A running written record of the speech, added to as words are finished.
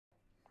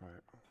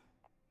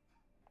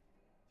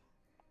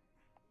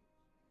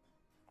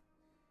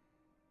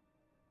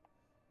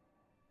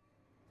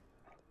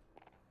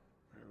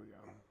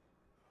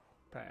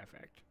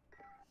Perfect.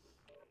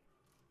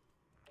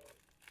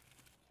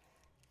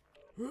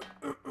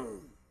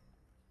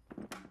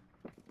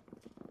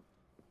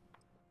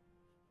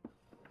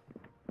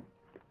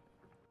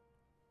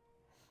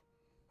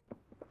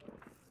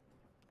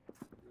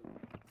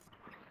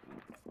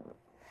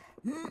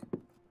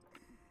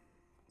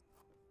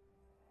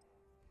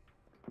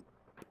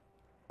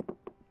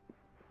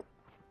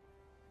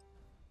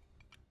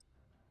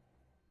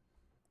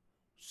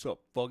 Sup,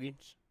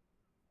 fuggins?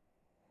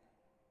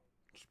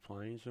 Just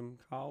playing some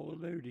Call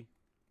of Duty.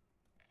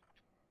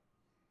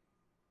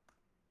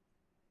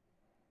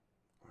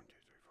 1, 2,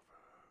 3, 4, 5,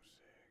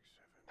 6,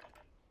 7.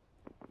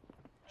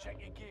 Check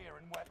your gear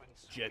and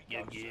weapons. Check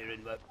your gear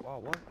and weapons. Oh,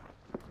 what?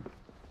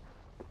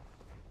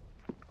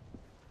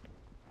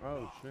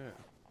 Oh, shit.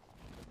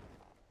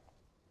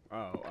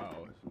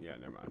 Oh, yeah,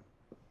 never mind.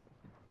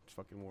 It's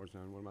fucking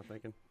Warzone. What am I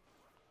thinking?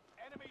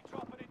 Enemy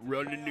dropping into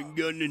Running and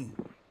gunning.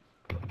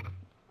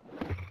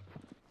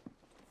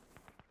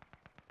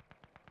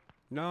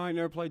 No, I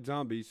never played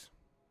zombies.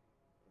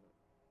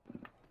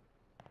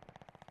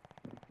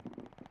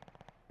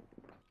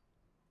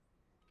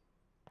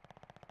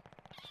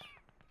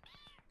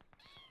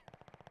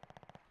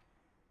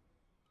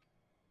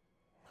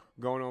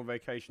 Going on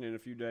vacation in a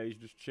few days,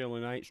 just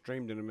chilling. I ain't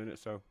streamed in a minute,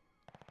 so.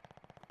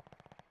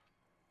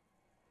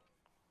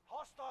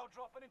 Hostile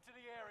dropping into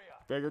the area.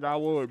 Figured I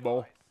would,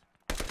 boy.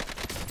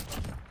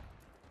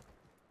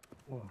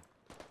 Whoa.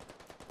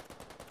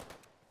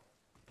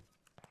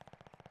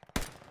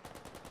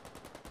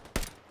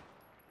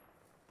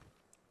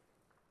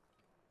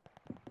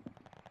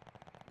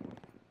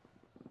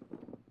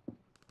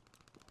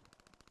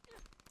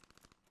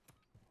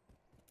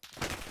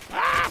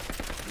 Ah!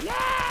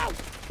 No!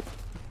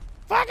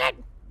 Fuck it!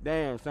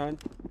 Damn, son.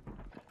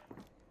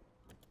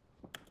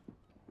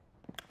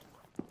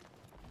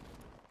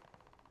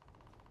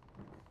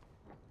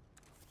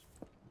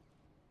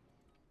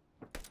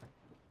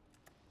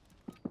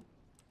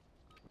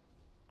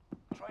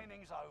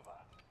 Training's over.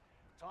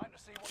 Time to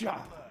see what Ja.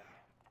 you learn.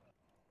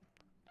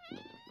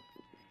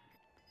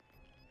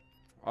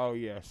 Oh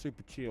yeah,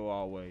 super chill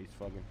always,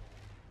 fucking.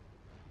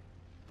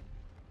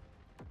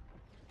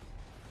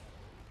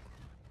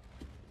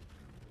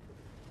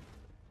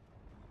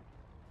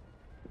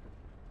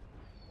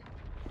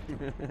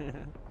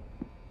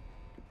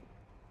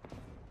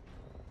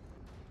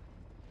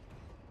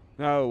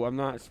 No, I'm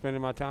not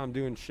spending my time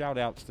doing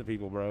shout-outs to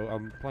people, bro.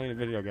 I'm playing a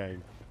video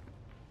game.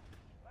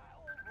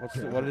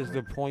 What is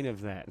the point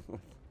of that?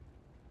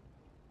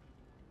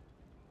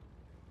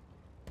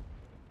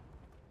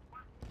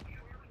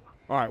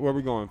 All right, where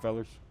we going,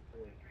 fellas?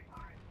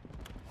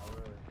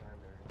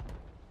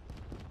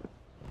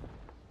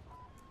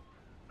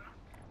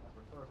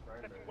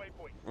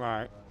 All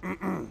right.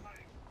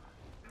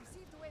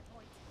 Receive the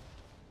waypoint.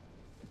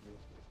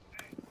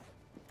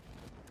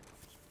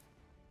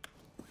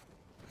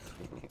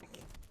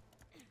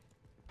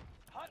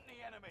 Hunt the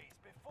enemies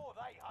before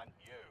they hunt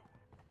you.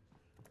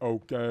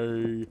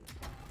 Okay.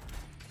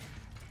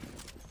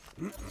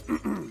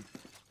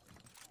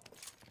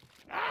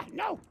 Ah,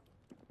 no!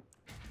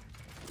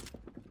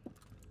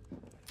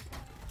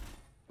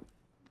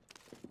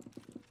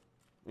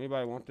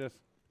 Anybody want this?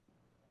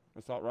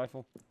 Assault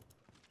rifle?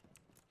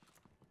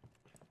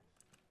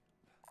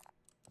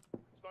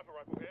 Sniper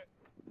rifle here.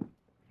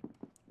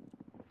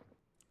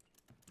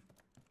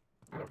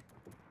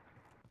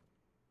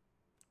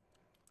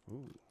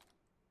 Ooh.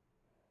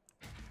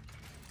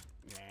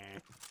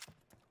 Nah.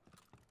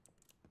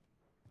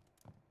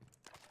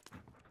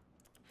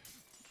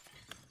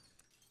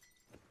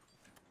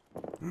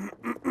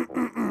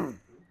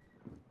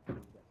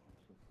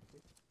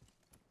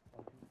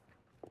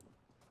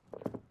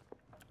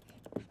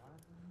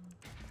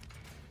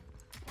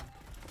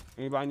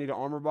 Anybody need an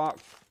armor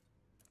box?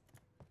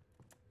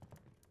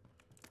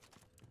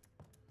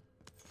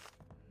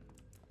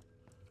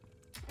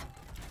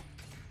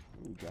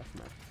 Ooh,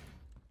 deathmatch.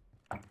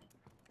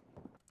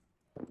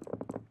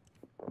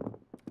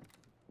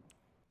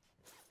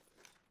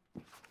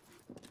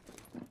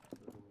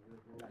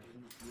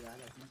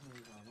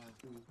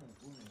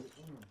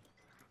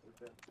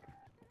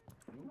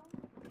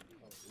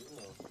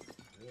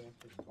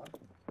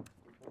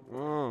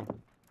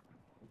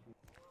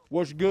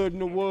 What's good in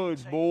the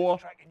woods, boy?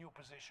 Tracking your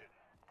position.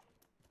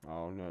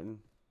 Oh, nothing.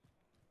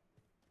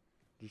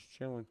 Just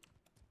chilling.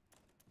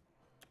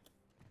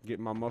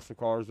 Getting my muscle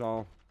cars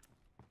all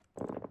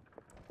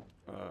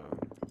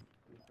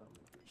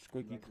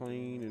squeaky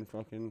clean and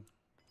fucking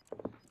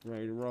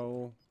ready to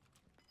roll.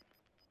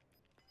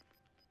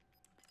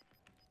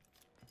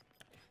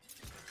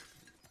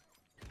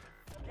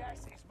 Gas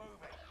is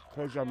moving.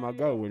 Cause I'm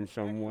going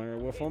somewhere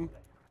with them.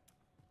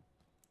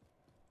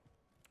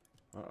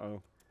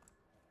 Uh-oh.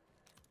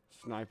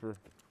 Sniper.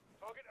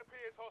 Target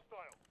appears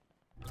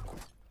hostile.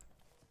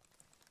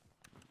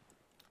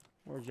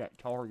 Where's that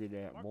target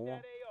at, Mark boy? that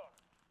AR.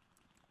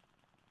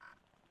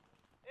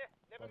 Yeah,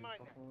 never mind.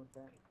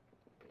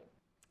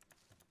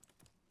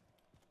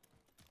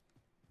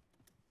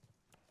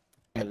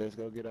 Hey, let's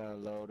go get our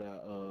load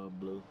out,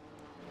 blue.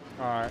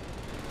 Alright.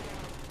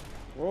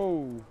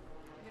 Whoa.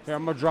 Here,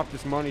 I'm gonna drop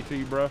this money to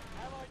you, bro.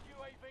 Allied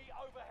UAV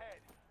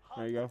overhead.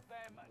 There you go.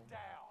 Hunt them down.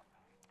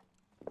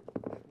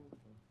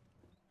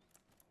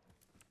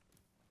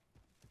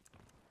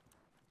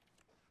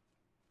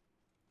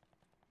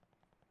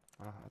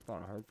 I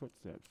thought I heard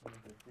footsteps.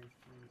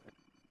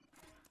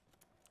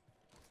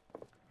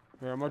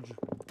 Here, I'm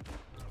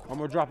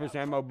gonna drop this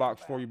ammo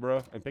box for you,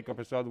 bro, and pick up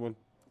this other one.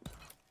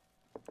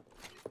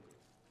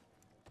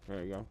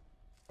 There you go.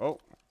 Oh.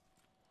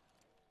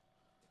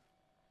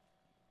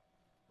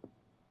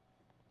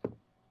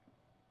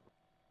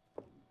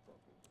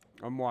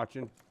 I'm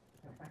watching.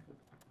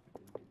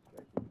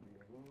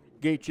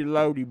 Get you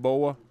loady,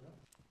 boy.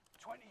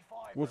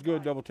 25 What's good,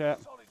 remain. double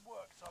tap? Solid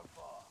work so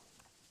far.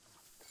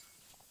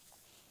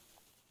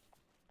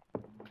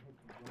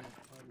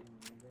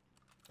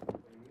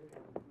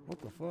 What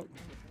the fuck?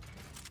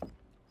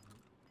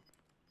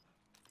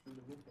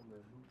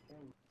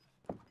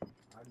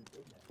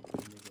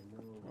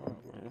 Oh,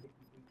 man.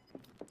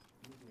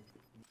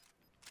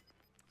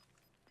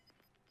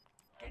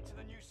 Get to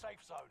the new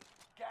safe zone.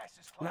 Gas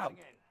is closing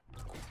in.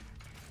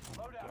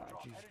 Loadout God,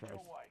 drop Jesus headed your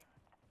Christ. way.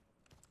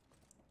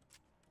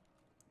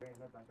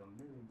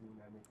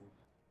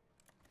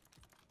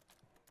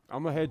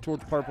 I'm gonna head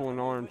towards purple and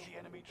orange. The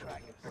enemy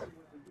trackers.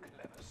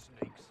 Clever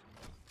sneaks.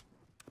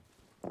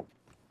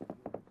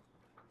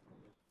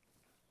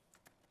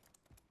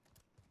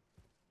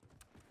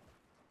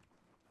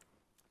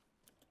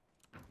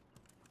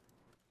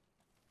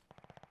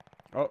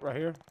 Oh, right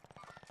here.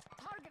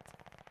 Target.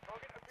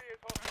 Target appears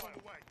hostile.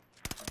 Away.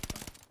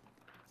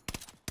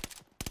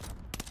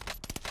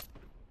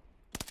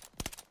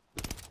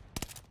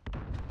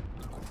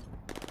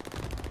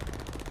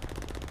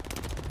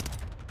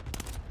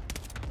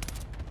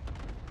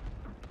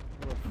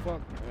 What the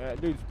fuck? Yeah, that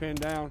dude's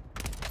pinned down.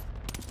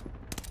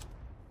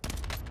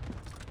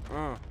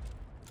 I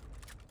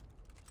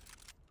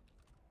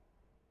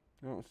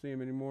don't see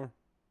him anymore.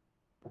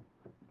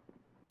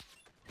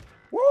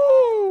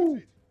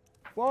 Woo!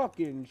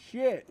 Fucking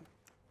shit.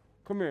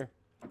 Come here.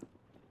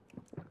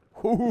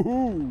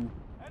 Hoo-hoo-hoo. Enemy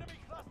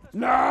cluster.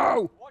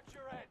 No! Watch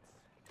your heads.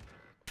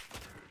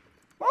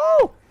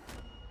 Oh!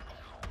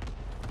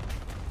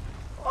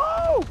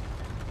 Oh!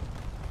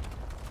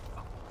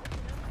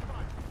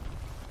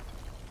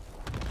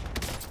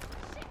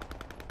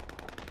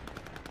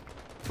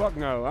 Fuck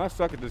no, I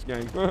suck at this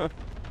game. God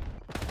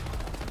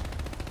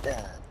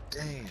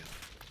damn.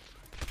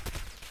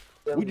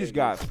 We just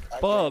got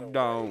bugged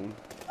on.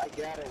 I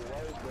got a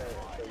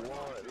roadblock. The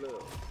one,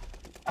 look.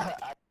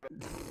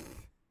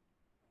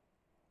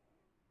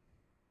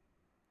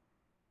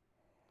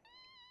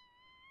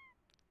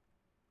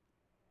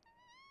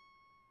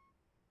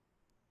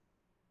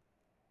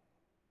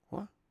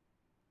 What?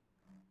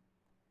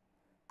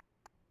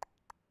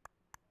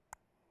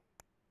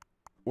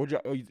 What'd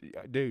y'all,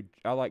 dude,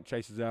 I like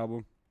Chase's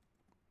album.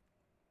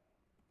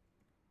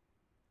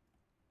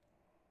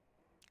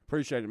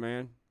 Appreciate it,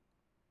 man.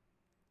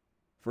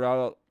 For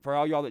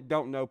all y'all that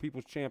don't know,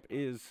 People's Champ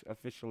is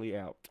officially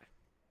out.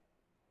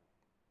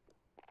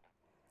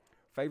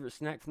 Favorite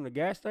snack from the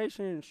gas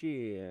station?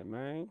 Shit,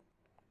 man.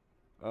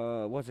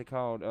 What's it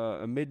called?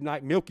 A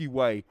Midnight Milky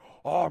Way.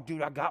 Oh,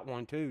 dude, I got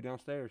one too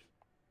downstairs.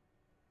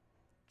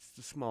 It's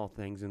the small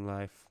things in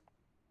life.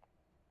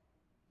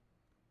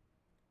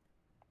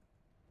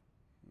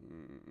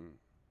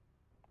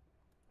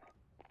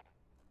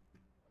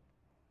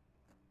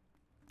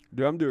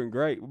 Dude, I'm doing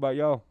great. What about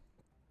y'all?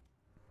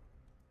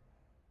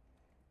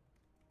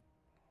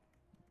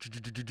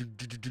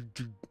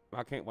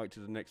 I can't wait to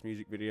the next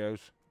music videos.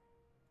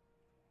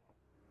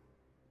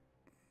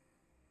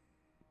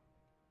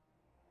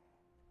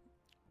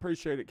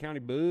 Appreciate it, County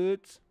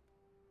Buds.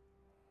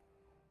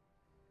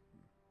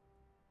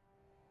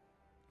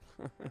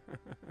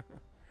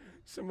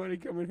 Somebody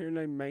come in here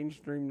named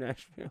Mainstream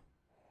Nashville.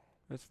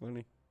 That's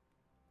funny.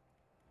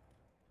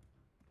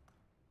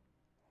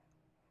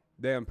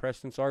 Damn,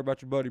 Preston, sorry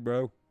about your buddy,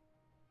 bro.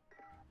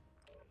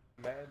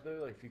 Mad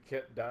though, like if you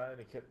kept dying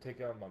and kept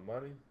taking out my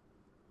money,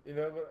 you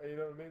know what I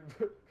mean?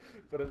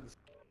 But it's,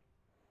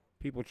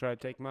 People try to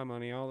take my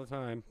money all the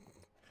time.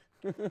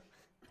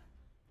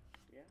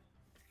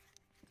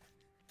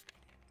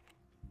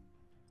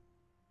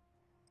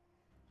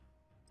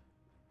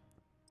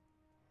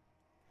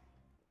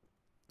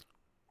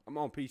 I'm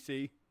on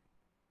PC.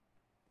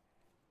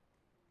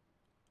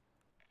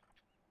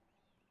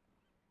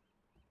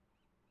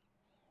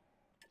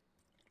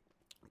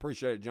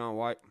 Appreciate it, John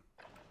White.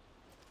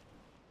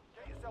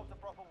 Get yourself to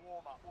proper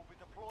warm-up. We'll be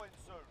deploying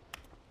soon.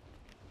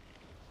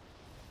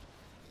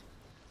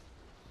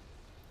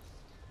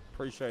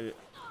 Appreciate it.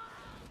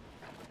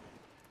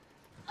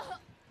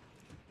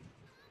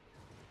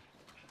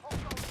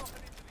 Hostiles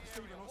dropping into the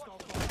area. Watch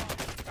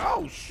the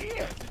Oh,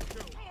 shit!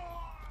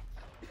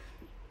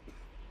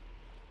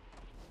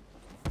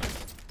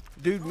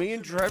 Dude, me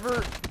and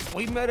Trevor,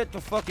 we met at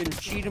the fucking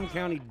Cheatham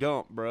County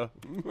dump, bruh.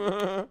 While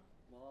I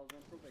was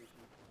on probation.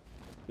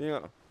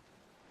 Yeah.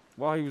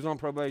 While he was on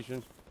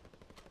probation.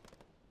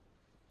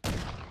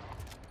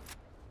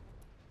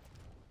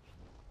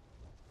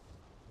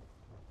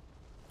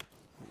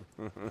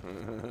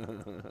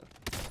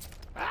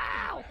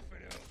 Ow!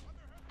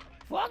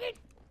 Fuck it!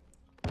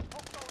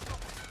 Hostiles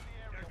dropping into the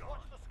area.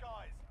 Watch the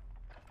skies.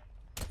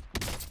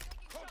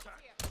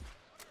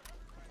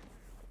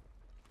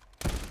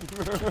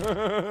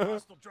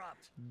 Hostile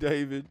dropped.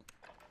 David.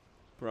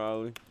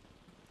 Probably.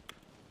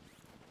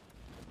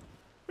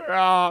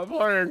 Ah,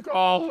 playing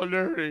Call of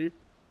Duty.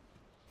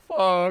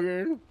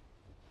 Fucking.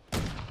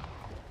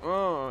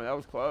 Oh, that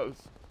was close.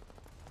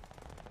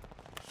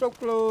 So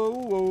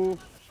close.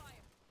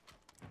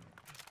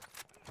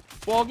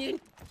 Fogging.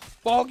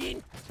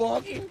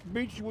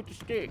 Beat you with the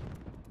stick.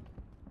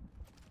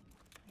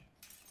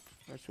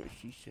 That's what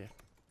she said.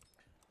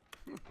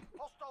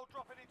 Hostile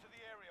dropping into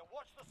the area.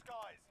 Watch the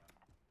skies.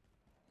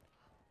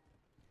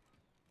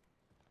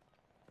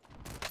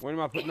 When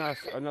am I putting out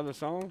another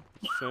song?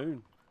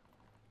 Soon.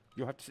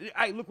 You'll have to see.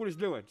 Hey, look what it's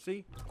doing.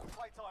 See?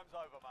 Playtime's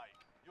over, mate.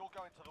 You're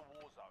going to the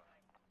war zone.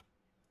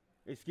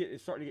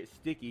 It's starting to get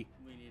sticky.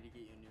 We need to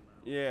get you a new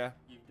mouse. Yeah.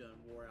 You've done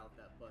wore out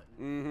that button.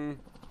 Mm-hmm.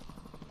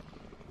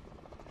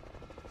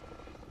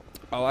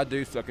 Oh, I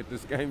do suck at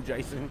this game,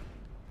 Jason.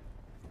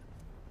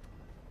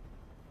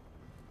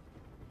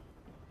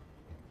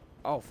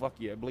 Oh, fuck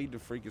yeah. Bleed the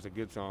Freak is a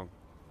good song.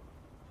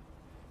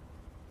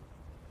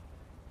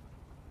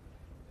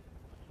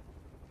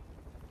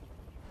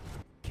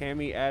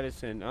 Cammy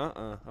Addison. I'm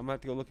gonna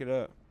have to go look it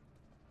up.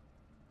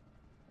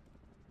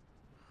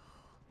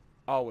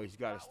 Always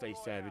gotta stay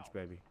savage,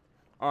 baby.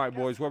 All right,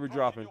 boys, where we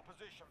dropping? Your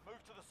position. Move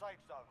to the safe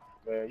zone.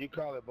 Man, you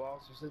call it,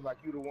 boss. It seems like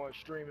you the one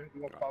streaming.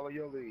 You gonna follow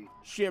your lead.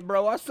 Shit,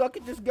 bro, I suck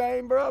at this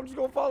game, bro. I'm just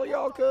gonna follow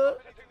y'all, cuz. Into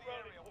the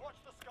area. Watch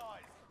the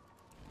skies.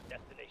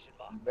 Destination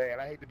mark. Man,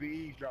 I hate to be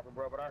eavesdropping,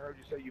 bro, but I heard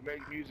you say you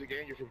make music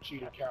and you're from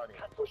Cheatham County.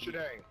 What's your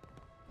name?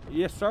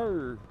 Yes,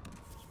 sir.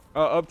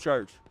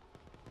 Upchurch.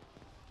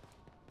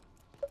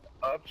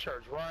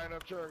 Upchurch. Ryan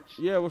Upchurch.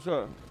 Yeah, what's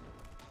up?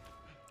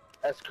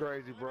 That's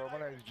crazy, bro. My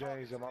name's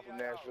James, and I'm from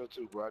Nashville,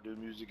 too, bro. I do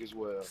music as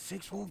well.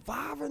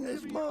 615 in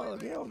this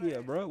mug. Hell yeah,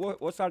 bro.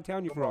 What side of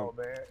town you Come from? on,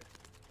 man.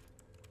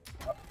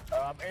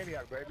 I'm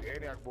Antioch, baby.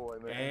 Antioch boy,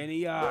 man.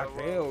 Antioch.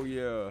 Hell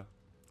yeah.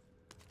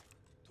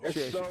 It's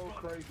Shit. so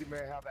crazy,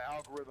 man, how the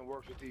algorithm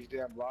works with these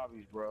damn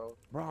lobbies, bro.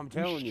 Bro, I'm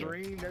telling you.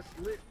 Stream, that's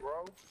lit,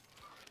 bro.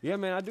 Yeah,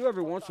 man, I do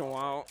every once in a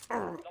while.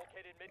 Located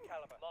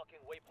mid-caliber. Marking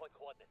waypoint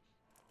coordinates.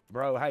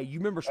 Bro, hey, you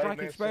remember Hey,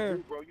 Striking man, Spare?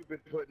 salute, bro. You've been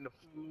putting the...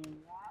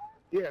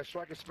 Yeah,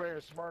 Striking Spare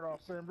and Smart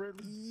off Sam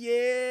Ridley.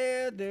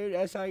 Yeah, dude.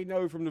 That's how you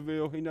know from the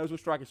Ville. He knows what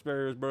Striking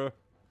Spare is, bro.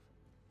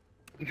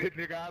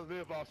 Nigga, I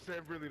live off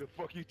Sam Ridley. The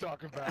fuck you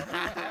talking about?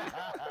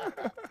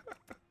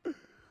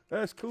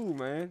 That's cool,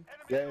 man.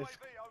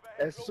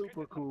 That's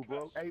super cool,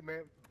 bro. Hey,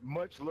 man,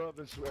 much love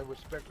and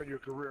respect for your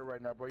career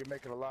right now, bro. You're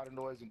making a lot of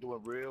noise and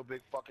doing real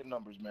big fucking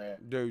numbers, man.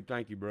 Dude,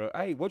 thank you, bro.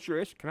 Hey, what's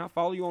your Can I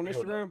follow you on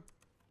Instagram?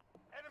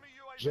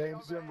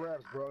 James M.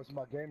 Raps, bro. It's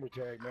my gamer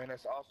tag, man.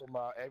 That's also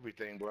my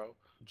everything, bro.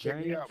 Check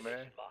me James? out,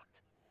 man.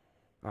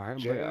 All right,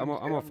 James I'm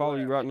gonna M. follow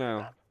you right Raps.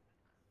 now.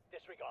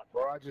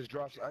 Bro, I just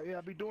dropped. Yeah,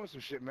 I be doing some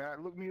shit,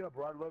 man. Look me up,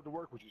 bro. I'd love to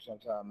work with you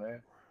sometime,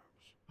 man.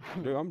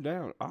 Dude, I'm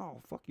down.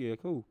 Oh, fuck yeah,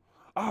 cool.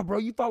 Oh, bro,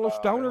 you follow Man,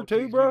 Stoner don't too,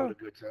 tease me bro? with a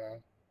good time.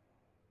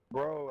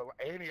 Bro,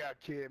 Antioch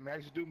kid, man. I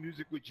used to do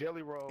music with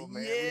Jelly Roll,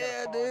 man. Yeah, We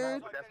had a falling out,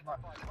 dude. but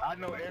that's I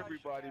know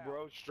everybody,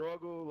 bro.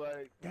 Struggle,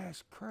 like, That's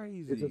it's a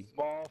crazy.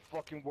 small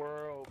fucking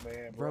world,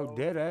 man, Bro, bro.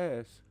 dead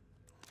ass.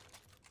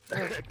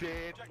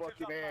 Dead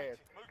fucking ass.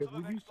 Because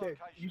when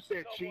you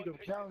said Cheatham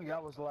County, I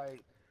was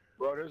like,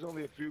 bro, there's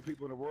only a few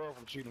people in the world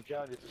from Cheatham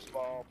County. It's a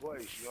small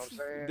place, you know what I'm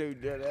saying?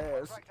 Dude, dead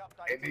ass.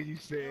 And then you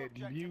said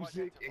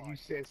music, and you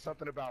said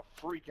something about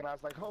freak, and I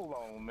was like, hold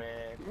on,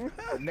 man.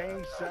 The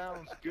name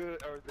sounds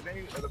good, or the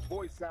name, or the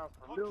voice sounds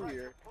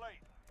familiar.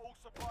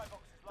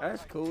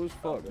 That's cool as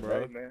fuck,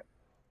 bro. Hey, man.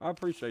 I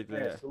appreciate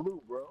Man, that.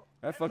 salute, bro.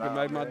 That fucking Nah,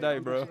 made my man, day,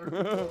 you bro. deserve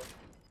it, bro.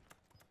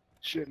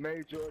 Shit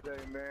made your day,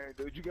 man.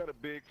 Dude, you got a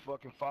big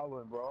fucking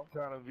following, bro. I'm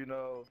kind of, you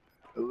know,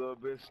 a little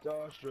bit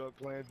starstruck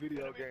playing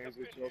video games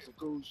with you on some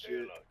cool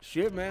shit.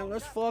 Shit, man,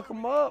 let's fuck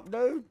them up,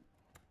 dude.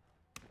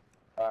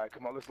 All right,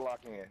 come on, let's lock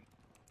in.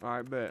 All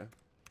right, bet.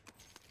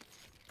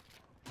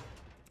 All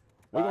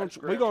We right,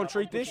 gonna Scraps,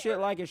 treat this shit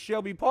like it's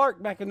Shelby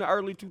Park back in the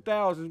early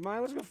 2000s,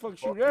 man. Let's go fuck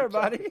shoot you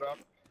everybody. talking about?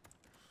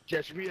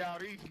 Catch me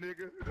out east,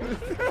 nigga.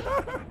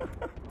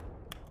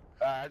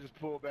 All right, I just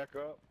pulled back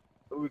up.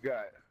 What we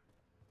got?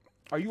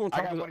 Are you on I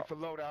top got of money for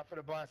loadout. I'm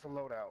finna buy some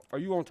loadout. Are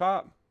you on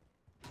top?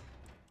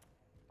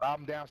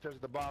 I'm downstairs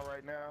at the bar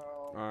right now.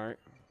 All right.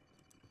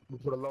 We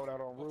put a loadout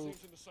on roof.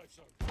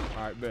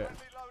 All right, bet.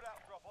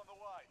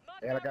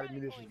 And I got a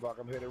munitions box.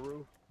 I'm hitting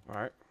roof. All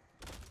right.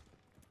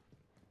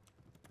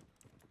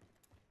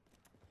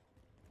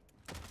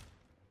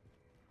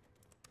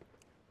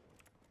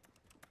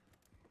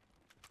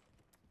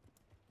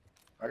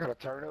 I gotta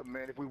turn up,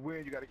 man. If we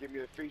win, you gotta give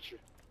me a feature.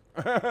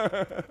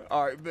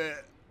 All right,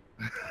 bet.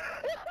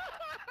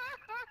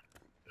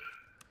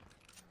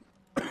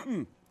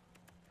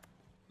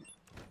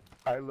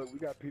 All right, look, we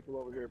got people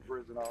over here in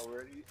prison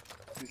already.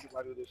 I see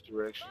somebody in this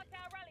direction. Mark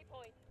our rally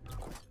point.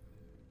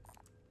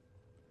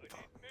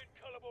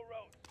 Mid-caliber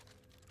round.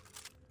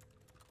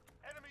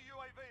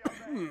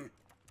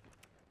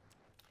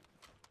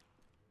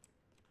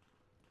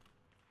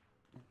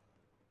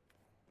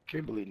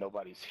 Can't believe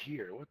nobody's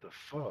here. What the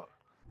fuck?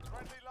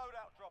 Friendly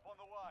loadout drop on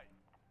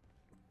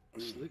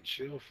the way. Slick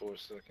chill for a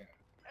second.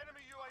 Enemy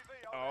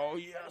UAV Oh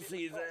overhead. yeah, I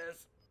see his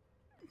ass.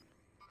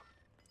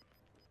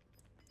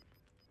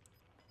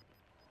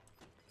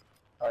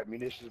 All right,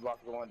 munitions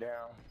box going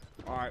down.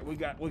 All right, we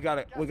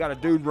got a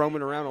dude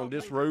roaming around on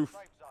this roof.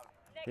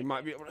 He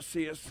might be able to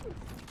see us.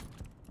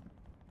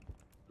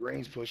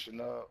 Green's pushing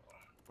up.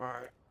 All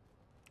right.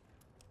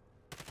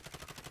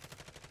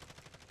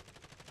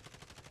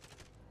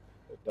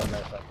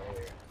 Dumbass up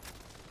there.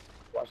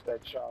 Watch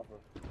that chopper.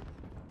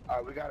 All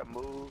right, we gotta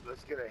move.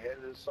 Let's get ahead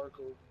of the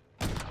circle.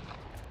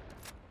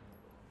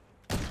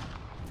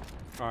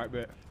 All right,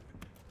 bet.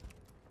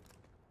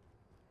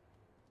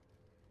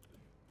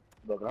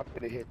 Look, I'm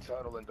gonna hit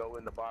tunnel and go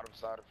in the bottom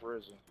side of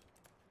prison.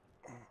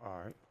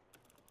 All right.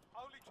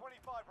 Only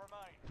 25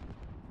 remain.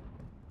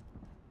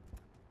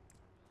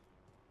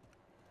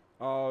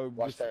 Oh,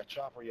 Watch that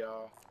chopper,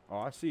 y'all. Oh,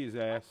 I see his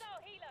ass.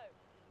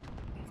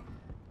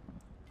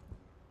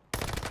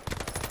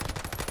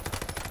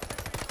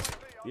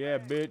 Yeah,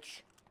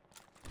 bitch.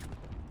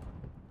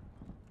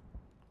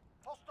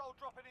 Hostile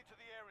dropping into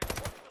the area.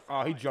 Watch the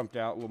Oh, he sky. jumped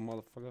out, little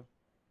motherfucker.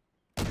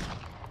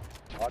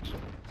 Watch it.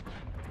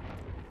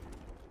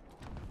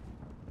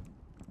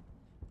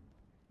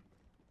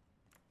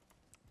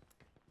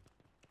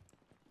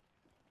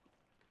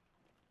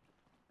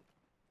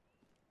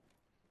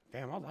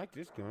 Damn, I like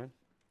this gun.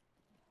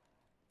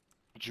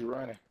 What you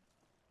running?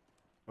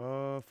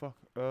 Fuck.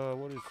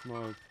 What is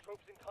smoke?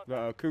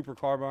 The Cooper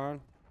carbine.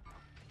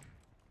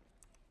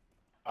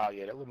 Oh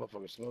yeah, that little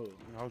motherfucker smooth.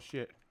 Oh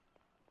shit.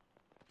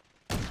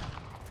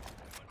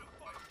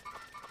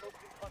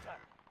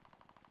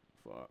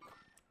 Fuck.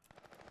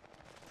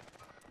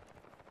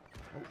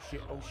 Oh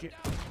shit. Oh shit.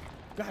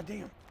 God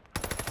damn.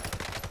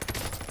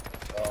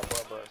 Oh,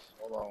 bubba.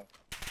 Hold on.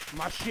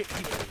 My shit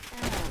keeps.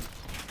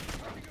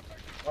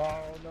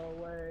 Oh, no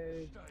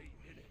way.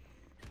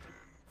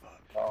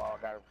 Oh,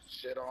 I got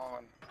shit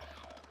on.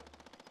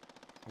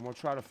 I'm gonna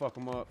try to fuck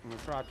him up. I'm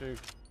gonna try to.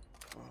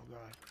 Oh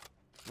god.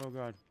 Oh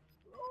god.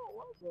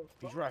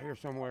 He's right here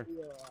somewhere.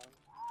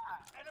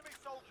 Enemy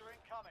soldier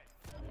incoming.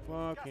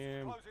 Fuck Gas is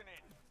him. closing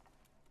in.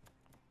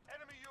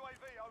 Enemy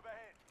UAV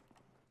overhead.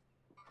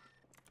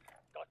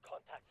 Got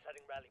contact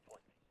setting rally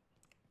point.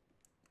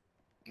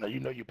 Now you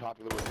know you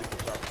popular when people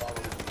start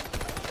following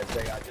you and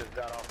say I just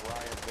got off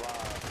Ryan's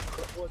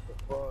live. What the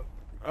fuck?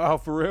 Oh,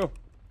 for real?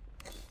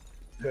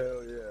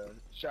 Hell yeah.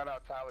 Shout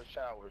out Tyler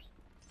Showers.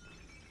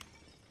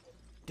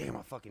 Damn,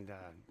 I fucking died.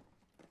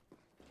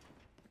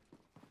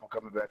 I'm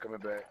coming back, coming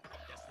back.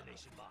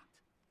 Destination locked.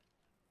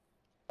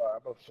 Alright,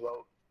 I'm gonna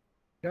float.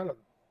 Gotta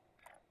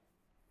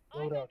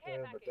float out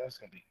there, but that's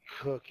gonna be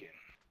cooking.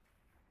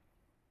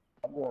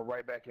 I'm going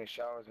right back in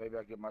showers. Maybe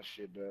I'll get my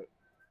shit back.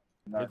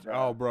 It's,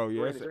 oh, bro,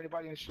 yeah. Wait, is there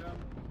anybody in the shower?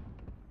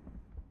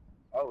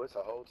 Oh, it's a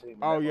whole team.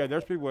 Oh, yeah,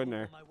 there's people in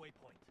there. My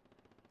waypoint.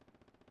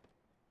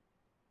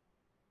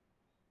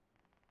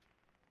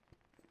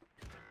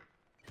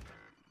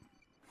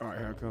 All right,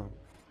 here I come.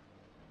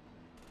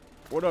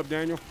 What up,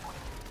 Daniel?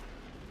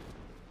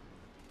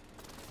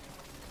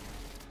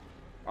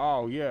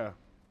 Oh, yeah.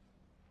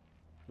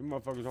 Them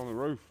motherfuckers on the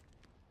roof.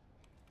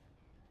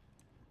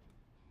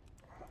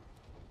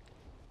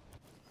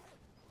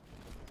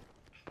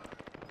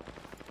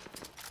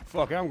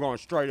 Fuck it, I'm going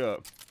straight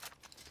up.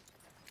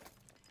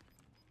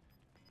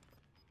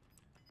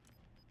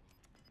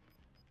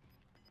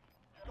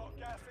 Got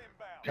gas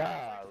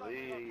inbound.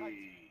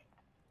 Golly.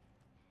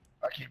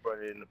 I keep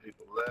running into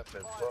people left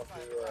and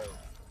fucking right.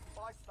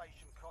 Buy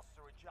station costs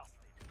are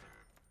adjusted.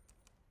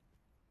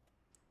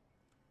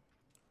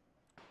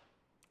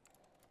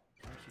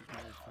 Where's these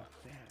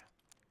motherfuckers at?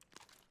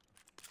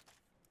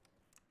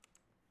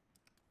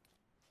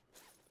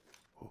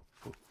 Oh,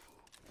 oh, oh.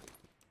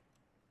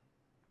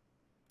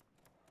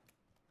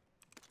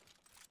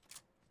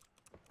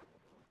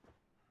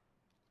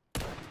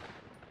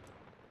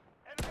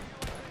 Enemy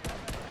UAV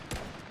overhead.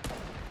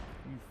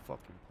 You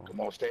fucking punk. Come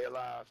on, stay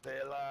alive, stay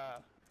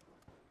alive.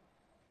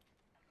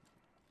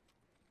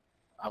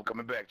 I'm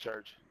coming back,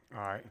 church.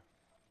 All right.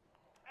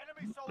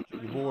 Enemy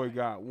soldier Your boy incoming.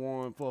 got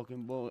one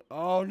fucking bullet.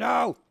 Oh,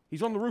 no!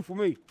 He's on the roof with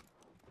me.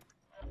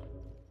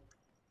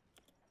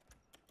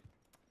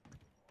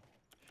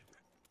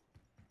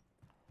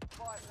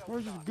 Fire sale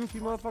Where's this done. goofy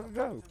Prices motherfucker are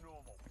go? back to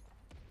normal.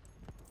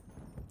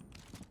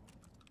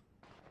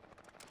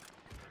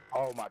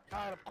 Oh my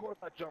god, of course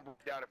I jumped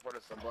down in front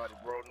of somebody,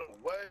 bro. No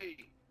way.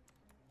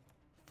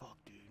 Fuck,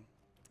 dude.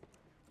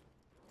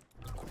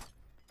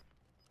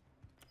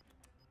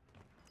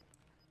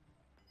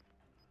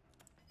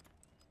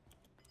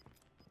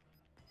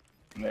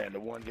 Man, the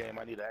one game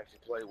I need to actually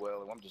play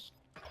well, and I'm just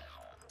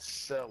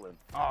selling.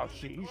 Oh,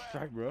 shit, you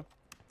straight, bro.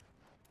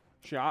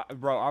 Shit,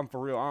 bro, I'm for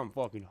real. I'm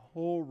fucking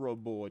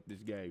horrible at this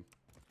game.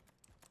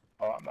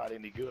 Oh, I'm not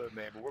any good,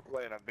 man, but we're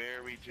playing a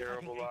very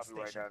terrible lobby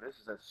right now. This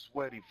is a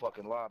sweaty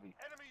fucking lobby.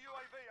 Enemy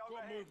UAV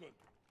overhead.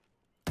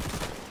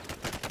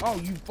 Oh,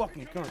 you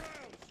fucking cunt.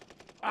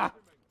 Ah!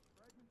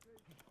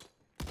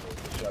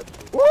 Shot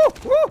you. Woo!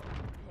 Woo!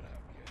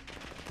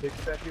 6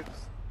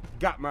 seconds.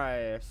 Got my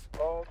ass.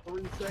 Oh,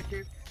 3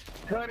 seconds.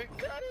 Cut it,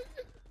 cut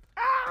it.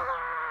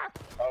 Ah!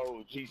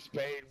 Oh, G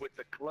Spade with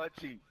the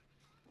clutchy.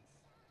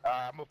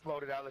 I'm gonna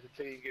float it out, let the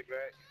team get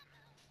back.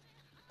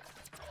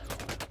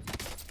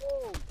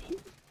 Oh,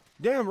 shit.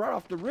 Damn, right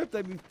off the rip,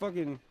 they be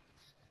fucking.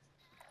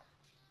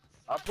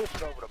 I'm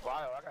pushing over the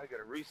bio. I gotta get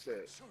a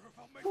reset.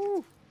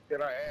 Woo.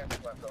 Get our ass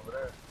slapped over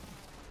there.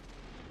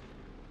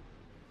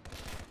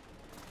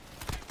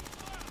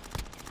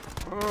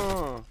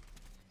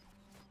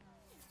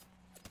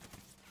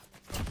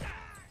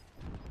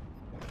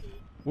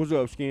 What's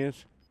up,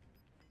 Skins?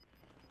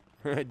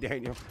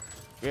 Daniel.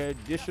 Yeah,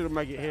 this should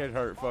make your head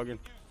hurt, fucking.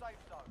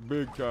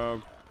 Big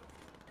time.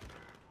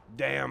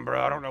 Damn,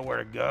 bro, I don't know where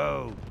to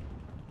go.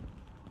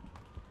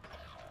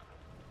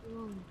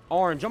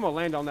 Orange, I'm gonna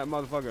land on that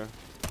motherfucker.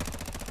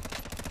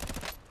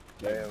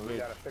 Man, we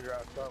gotta figure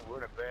out something. We're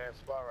in a bad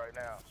spot right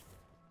now.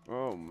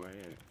 Oh,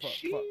 man. Fuck.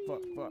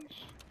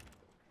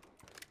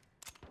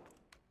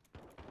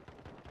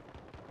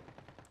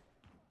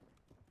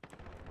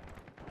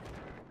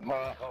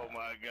 Oh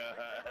my god.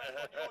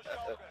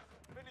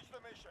 Finish the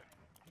mission.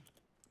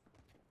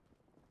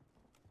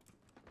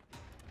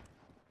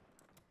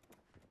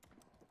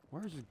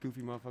 Where's this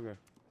goofy motherfucker?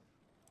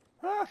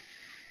 Ah!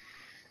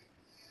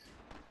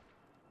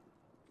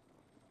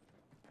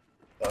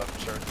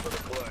 Upchurch for the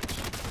clutch.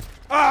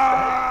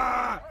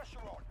 Ah! Pressure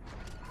on.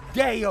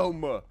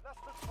 Damn! Less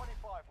than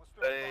 25 was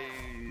still Hey.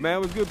 Man,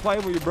 it was good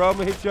playing with you, bro. I'm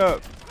gonna hit you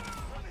up.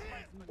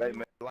 Hey,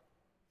 man.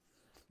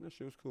 That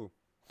shit was cool.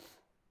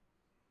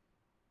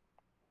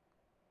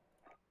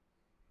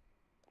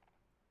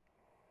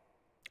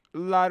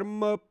 Light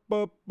 'em up.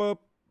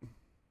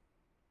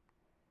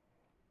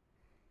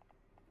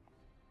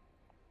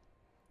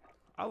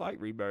 I like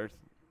Rebirth.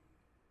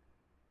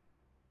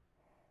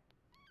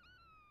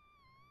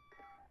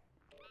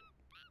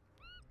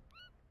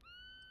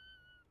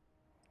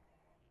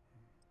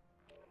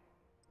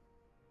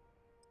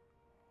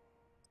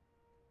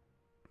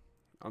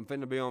 I'm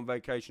finna be on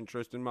vacation,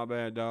 Tristan. My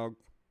bad, dog.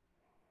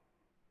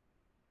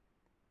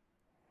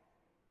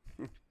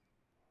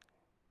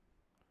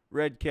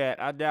 Red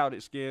Cat. I doubt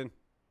it, Skin.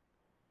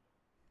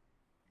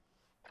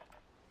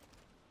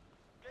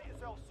 Get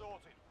yourself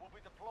sorted. We'll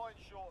be deploying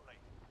shortly.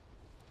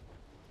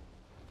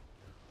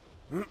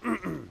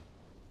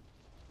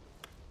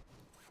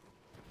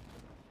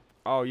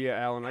 Oh, yeah,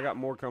 Alan. I got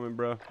more coming,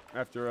 bro.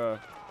 After,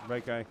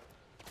 vacay.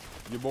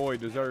 Your boy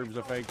deserves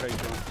a vacation.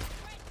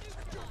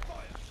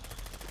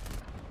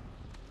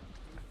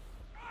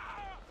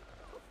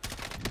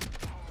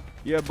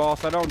 Yeah,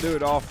 boss. I don't do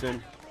it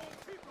often.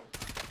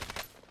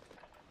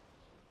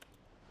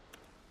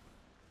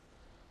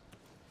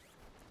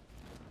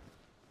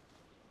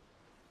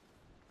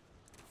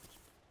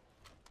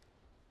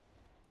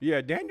 Yeah,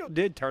 Daniel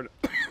did turn.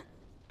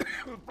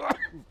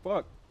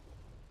 Fuck.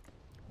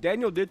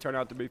 Daniel did turn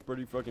out to be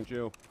pretty fucking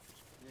chill.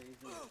 Yeah, he's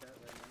in the chat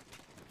right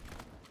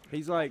now.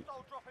 He's like,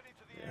 Hostile dropping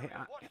into the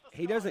area. Watch the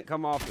he doesn't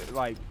come off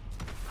like,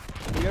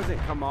 he doesn't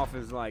come off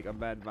as like a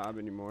bad vibe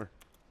anymore.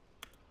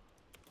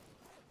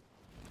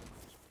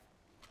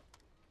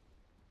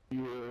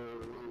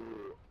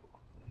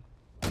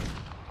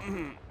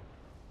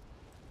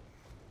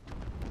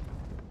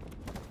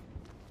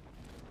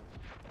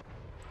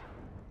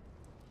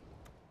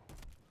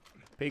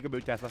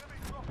 Peekaboo, Tesla.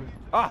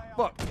 Ah,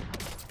 fuck.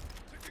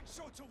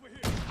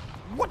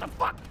 What the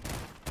fuck?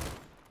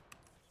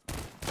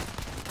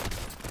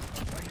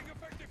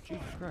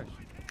 Jesus Christ.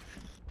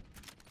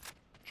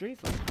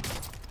 Jesus.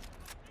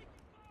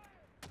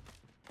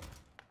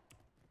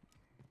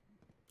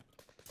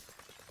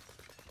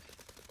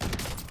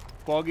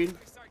 Fogging.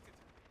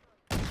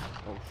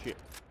 Oh shit.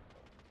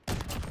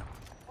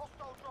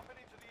 Hostile dropping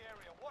into the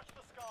area. Watch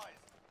the skies.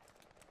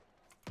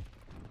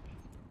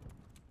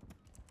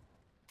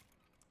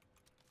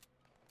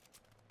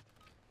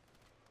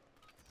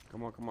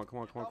 Come on.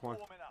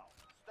 Warming up.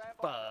 Stand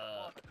by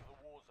to the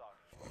war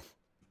zone.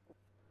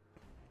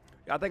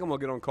 I think I'm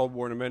gonna get on Cold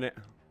War in a minute.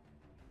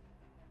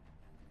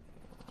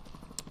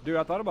 Dude,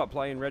 I thought about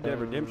playing Red Dead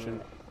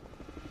Redemption.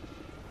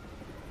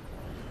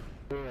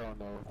 Hell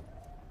no.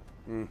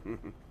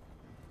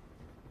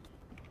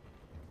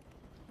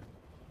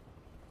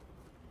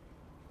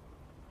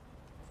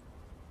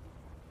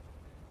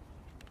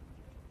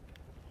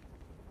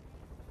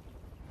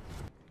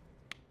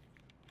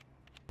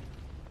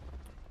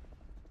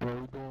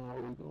 What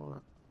we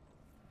doing?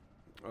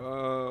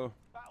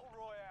 Battle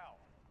Royale.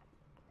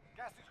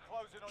 Gas is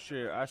closing on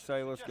Shit, I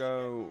say let's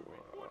go.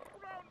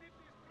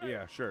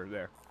 Yeah, sure,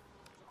 there.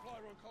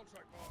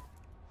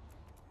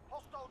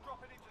 Hostile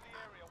dropping into the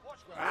area.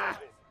 Watch the Ah.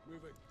 skies.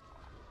 Moving.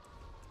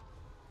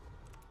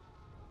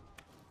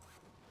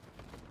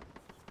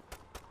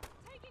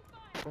 Oh. Engage on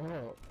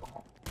target.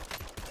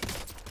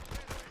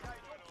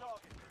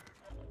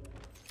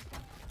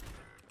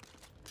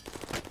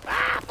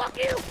 Ah, fuck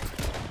you!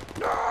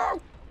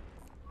 No!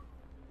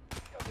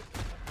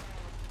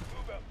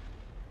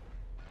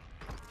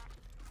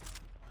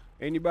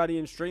 Anybody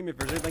in stream, if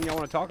there's anything y'all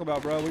want to talk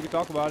about, bro, we can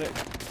talk about it.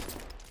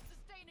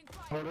 Sustaining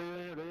fire.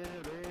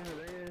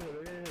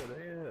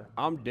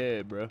 I'm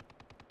dead, bro.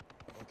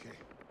 Okay.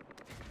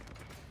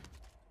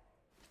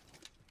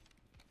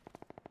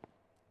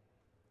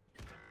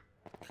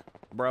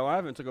 Bro, I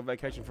haven't took a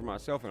vacation for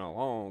myself in a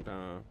long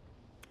time.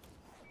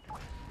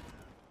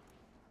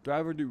 Do I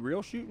ever do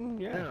real shooting?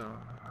 Yeah.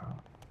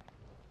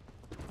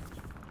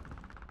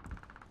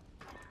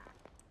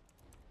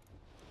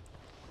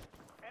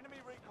 Enemy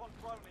recon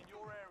drone in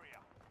your area.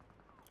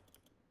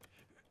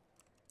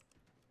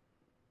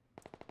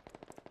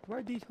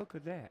 Where'd these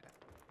hookers at?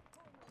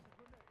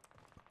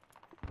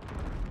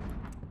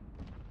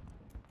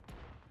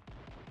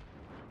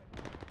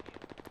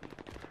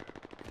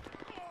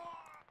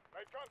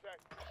 Made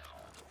contact.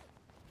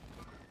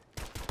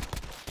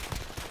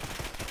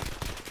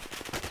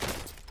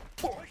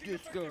 Fuck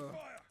this guy.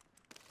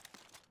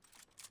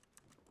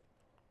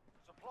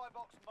 Supply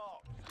box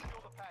marked.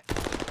 Secure the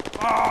package.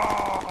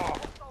 Ah!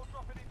 Hostile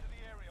dropping into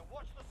the area.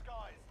 Watch the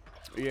skies.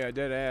 Yeah,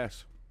 dead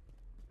ass.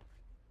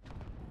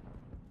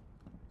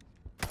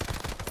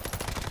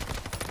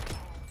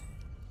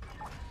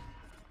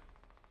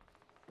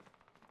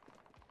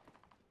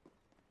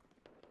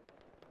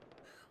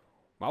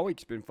 My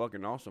week's been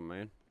fucking awesome,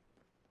 man.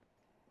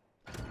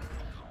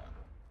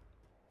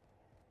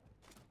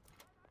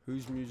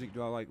 Whose music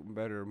do I like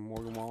better,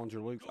 Morgan Wallen's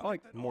or Luke's? I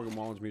like Morgan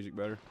Wallen's music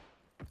better.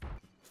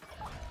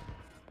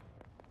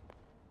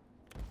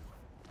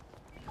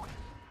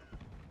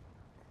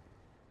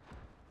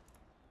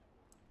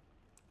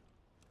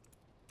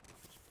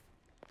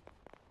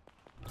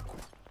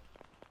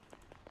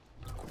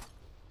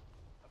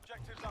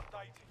 Objectives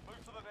updated. Move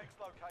to the next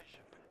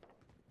location.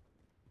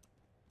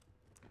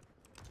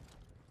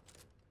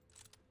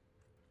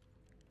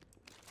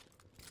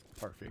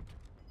 Perfect.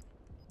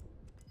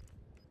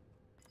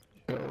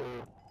 Enemy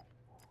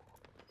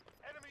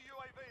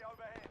UAV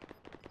overhead.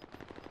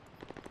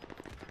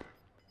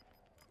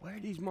 Where are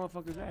these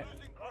motherfuckers at?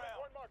 Losing ground.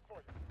 One mark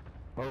for you.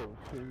 Oh,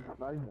 shit.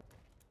 Nice.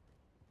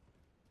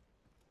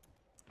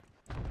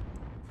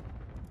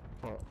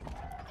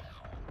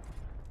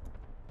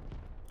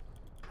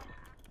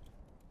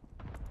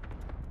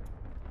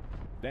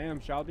 Damn,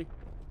 Shouty.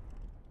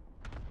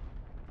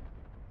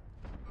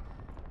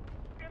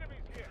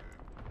 Enemies here.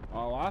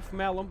 Oh, I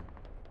smell them.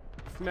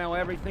 Smell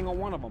every single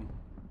one of them.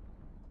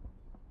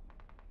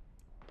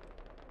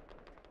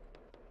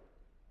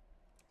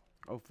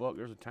 Oh, fuck,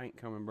 there's a tank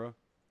coming, bro.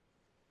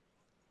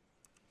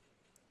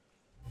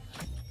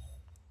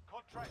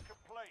 Contract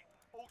complete.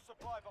 All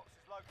supply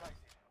boxes located.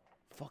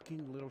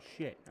 Fucking little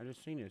shit. I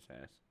just seen his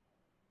ass.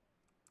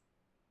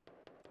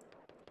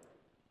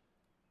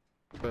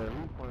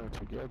 Man, we playing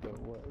together.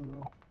 What?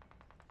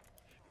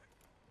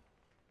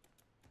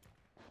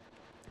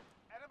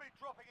 Enemy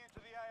dropping into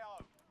the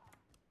AO.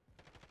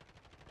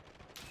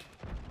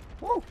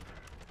 Woo!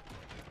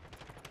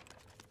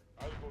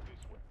 I'll go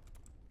this way.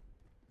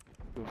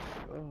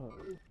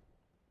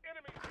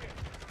 Enemies here.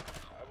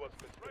 I was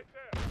missed right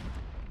there.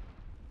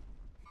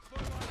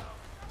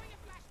 Throwing a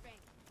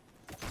flashbang.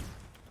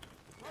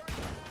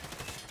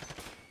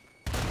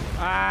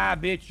 Ah,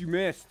 bitch, you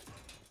missed.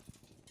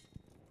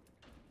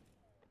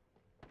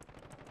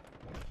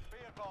 Be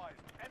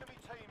advised. Enemy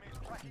team is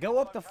tracking Go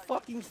your up the location.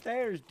 fucking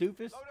stairs,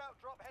 doofus. Loadout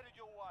drop headed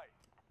your way.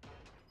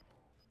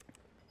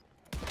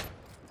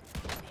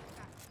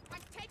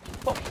 I'm taking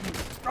Fuck you.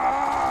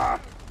 Ah!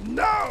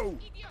 No!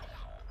 Idiota!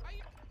 Are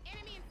you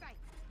enemy in sight?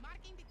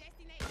 Marking the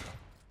destination.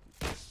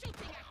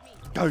 Shooting at me.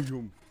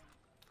 Damn.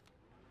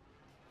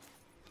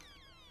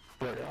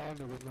 But y'all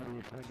niggas not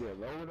even trying to get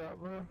loaded up,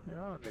 bro.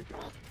 Y'all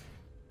niggas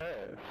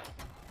ass.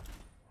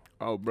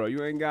 Oh, bro,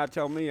 you ain't gotta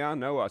tell me. I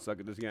know I suck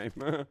at this game.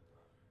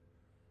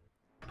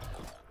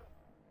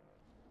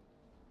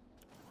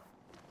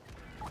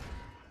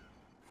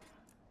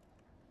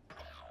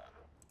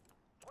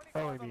 I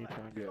ain't even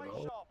trying to get Stay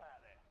loaded. sharp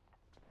out there.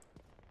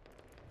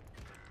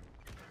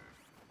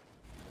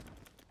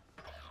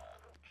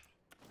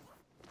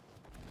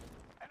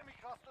 Enemy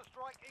cluster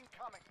strike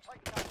incoming.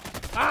 Take note.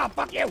 Ah,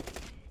 fuck you!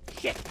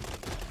 Shit!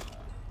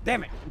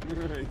 Damn it!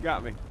 He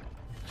got me.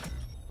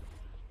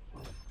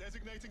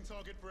 Designating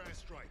target for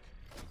airstrike.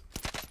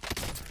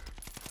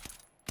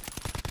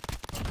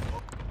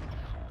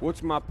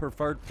 What's my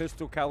preferred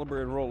pistol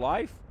caliber in real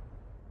life?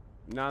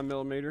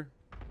 9mm.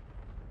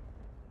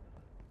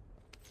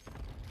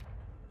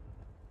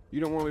 You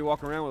don't want to be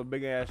walking around with a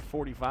big ass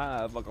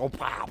 45, like, oh,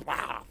 pow,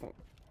 pow.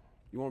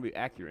 You want to be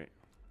accurate.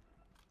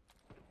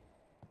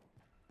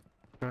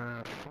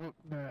 Fuck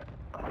that.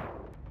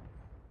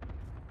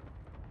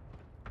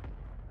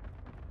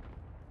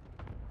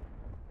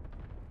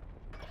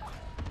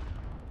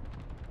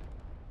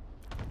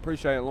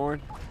 Appreciate it,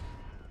 Lauren.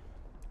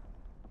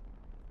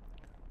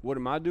 What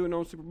am I doing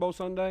on Super Bowl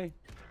Sunday?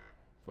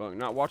 Fuck,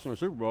 not watching the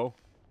Super Bowl.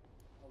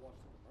 I'll watch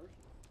the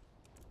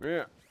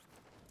commercials. Yeah.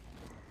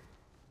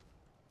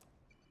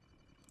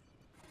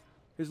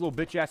 His little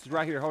bitch ass is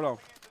right here. Hold on.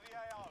 Into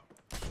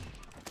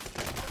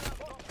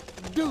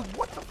the AO. Dude,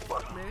 what the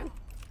fuck, man?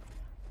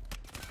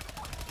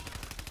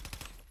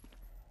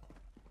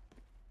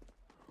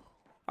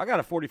 I got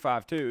a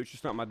 45 too. It's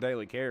just not my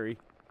daily carry.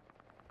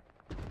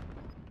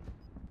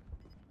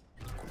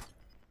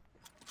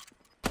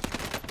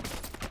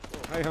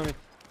 Hey, honey.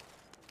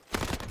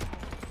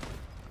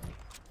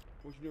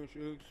 What you doing,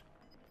 Shugs?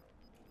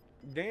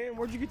 Dan,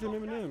 where'd you get them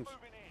M&Ms?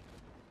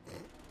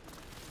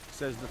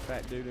 Says the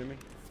fat dude in me.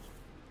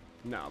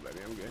 Nah, baby,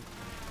 I'm good.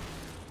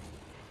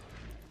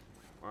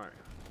 Alright.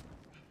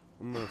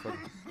 I'm gonna fucking...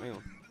 Hang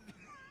on.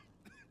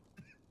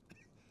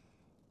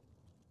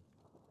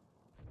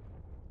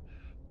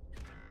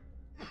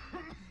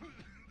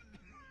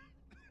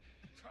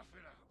 Tough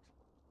it out.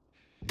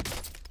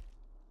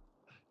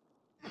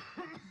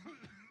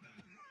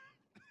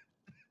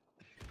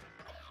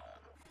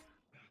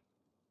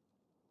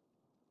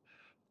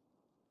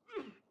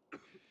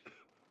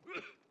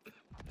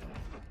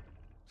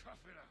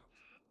 Tough it out.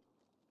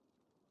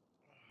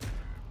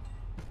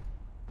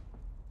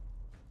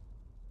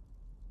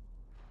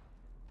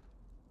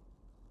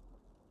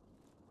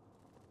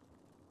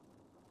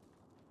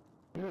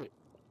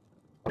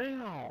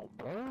 Damn,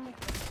 bro.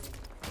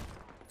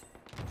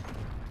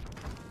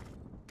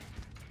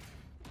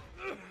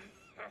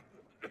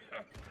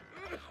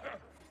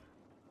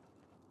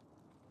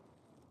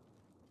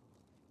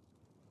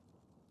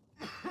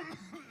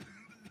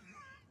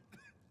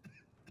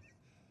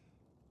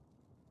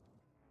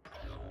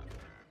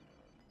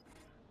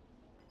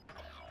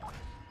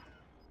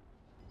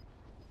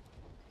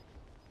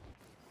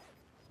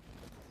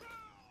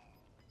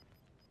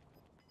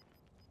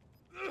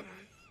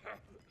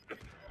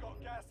 Got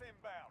gas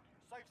inbound.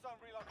 Safe zone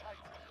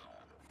relocated.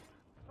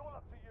 It's all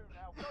up to you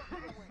now. Go for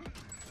the win.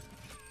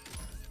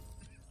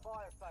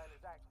 Fire sale is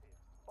active.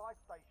 Buy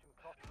station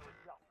costs are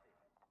adjusted.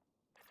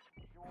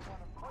 You are one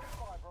of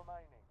 25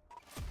 remaining.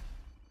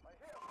 They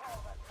hit a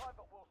pile that time,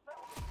 but we'll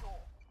settle the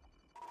score.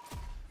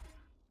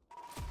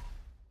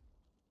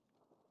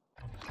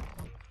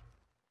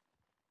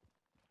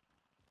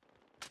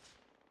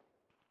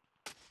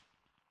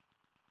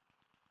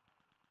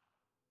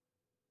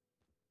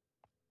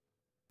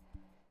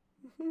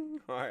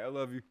 Alright, I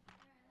love you.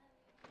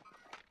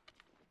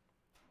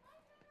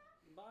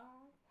 Bye.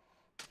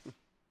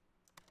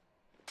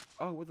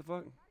 Oh, what the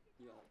fuck?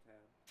 You all tab.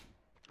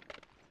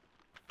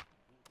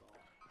 Oh god.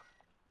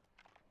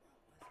 Bro,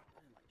 why is it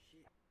running like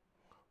shit?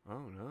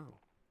 Oh no.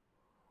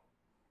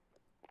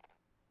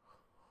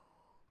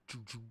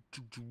 Choo, choo,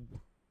 choo, choo.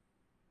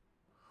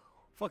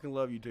 Fucking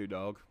love you too,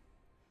 dog.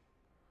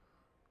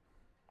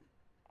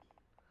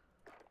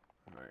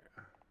 Alright.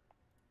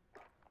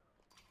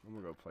 I'm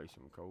gonna go play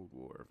some Cold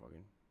War,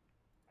 fucking.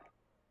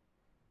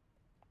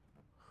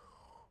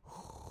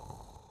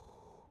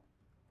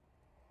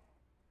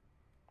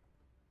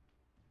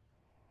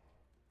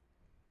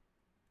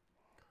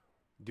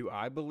 Do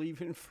I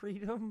believe in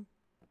freedom?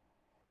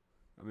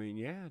 I mean,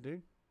 yeah,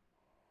 dude.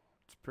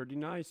 It's pretty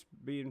nice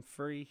being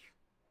free.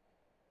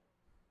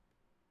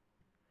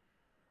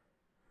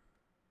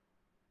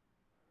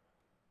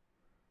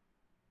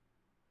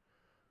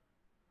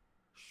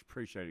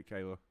 Appreciate it,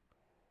 Kayla.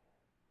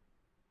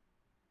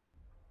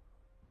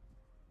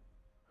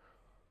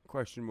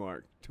 Question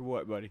mark. To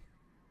what, buddy?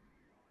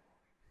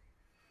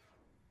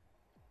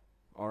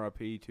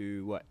 RIP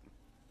to what?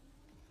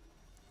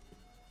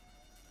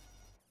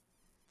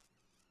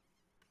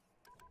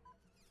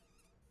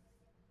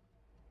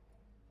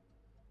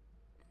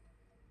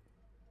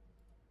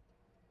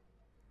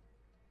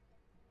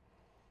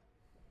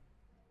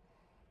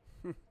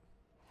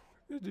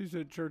 This dude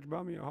said, "Church,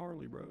 buy me a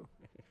Harley, bro."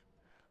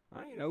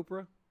 I ain't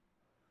Oprah.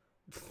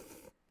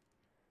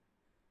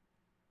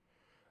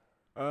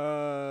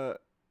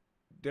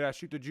 Did I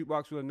shoot the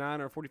jukebox with a 9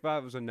 or a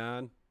 45? It was a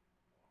 9.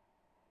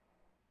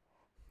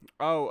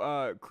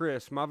 Oh,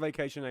 Chris, my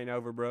vacation ain't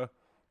over, bro.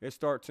 It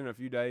starts in a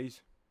few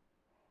days.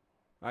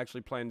 I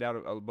actually planned out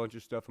a bunch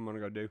of stuff I'm gonna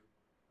go do,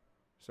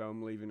 so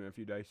I'm leaving in a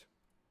few days.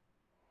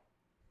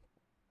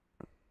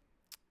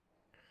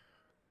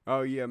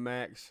 Oh yeah,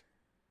 Max.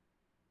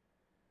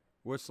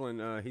 Whistling,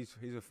 he's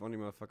a funny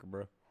motherfucker,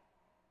 bro.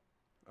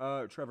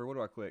 Trevor, what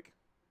do I click?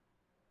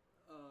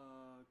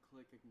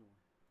 Click ignore.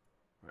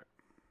 Alright.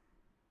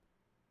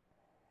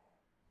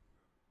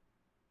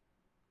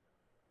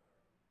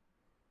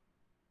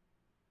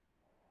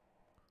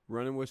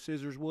 Running with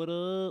scissors, what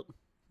up?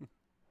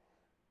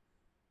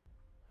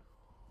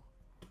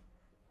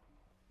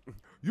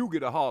 You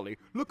get a Harley.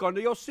 Look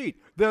under your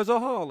seat. There's a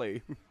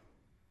Harley.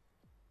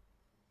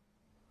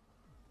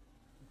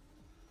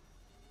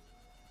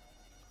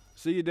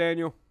 See you,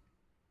 Daniel.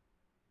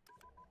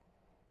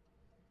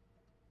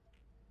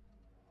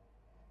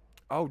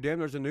 Oh, damn,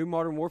 there's a new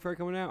Modern Warfare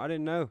coming out? I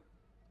didn't know.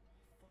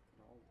 Fucking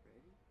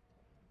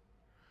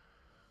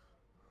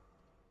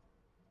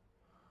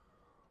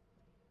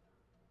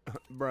already?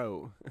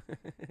 Bro.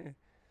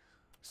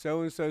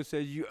 So-and-so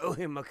says you owe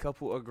him a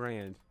couple of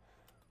grand.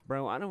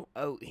 Bro, I don't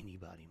owe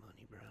anybody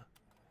money, bro.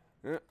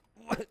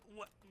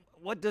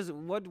 What would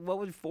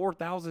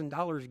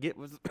 $4,000 get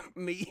with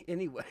me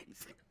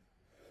anyways?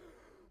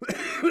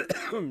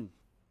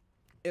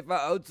 If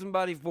I owed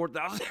somebody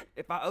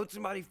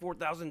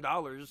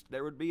 $4,000,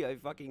 there would be a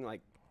fucking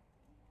like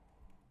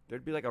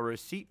There'd be like a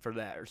receipt for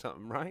that or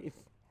something, right?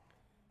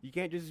 You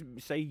can't just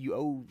say you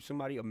owe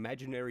somebody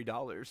imaginary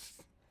dollars.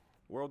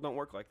 World don't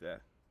work like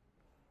that.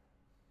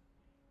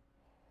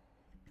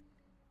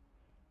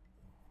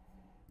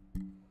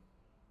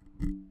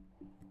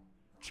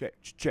 Check.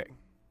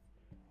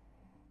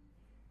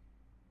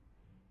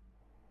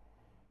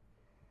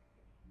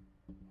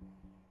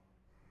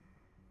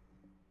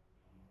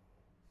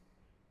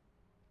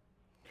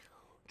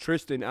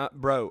 Tristan,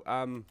 bro,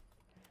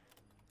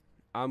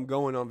 I'm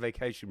going on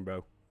vacation,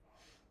 bro.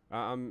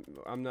 I'm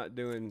not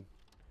doing.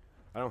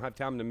 I don't have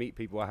time to meet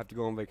people. I have to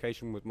go on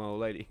vacation with my old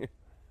lady,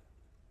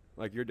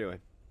 like you're doing.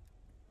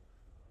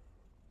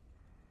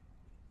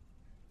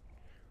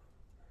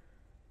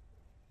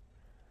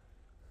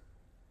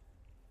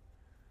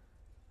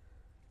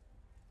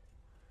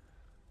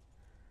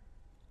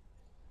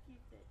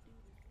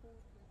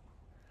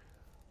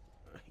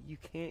 You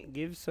can't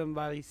give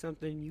somebody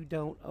something you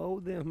don't owe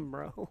them,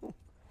 bro.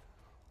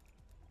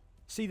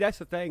 See, that's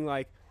the thing.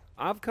 Like,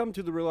 I've come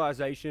to the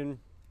realization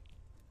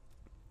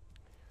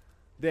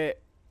that.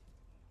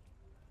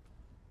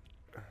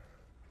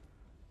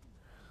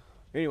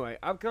 Anyway,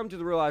 I've come to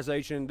the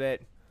realization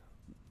that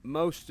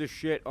most of the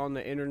shit on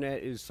the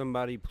internet is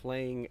somebody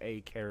playing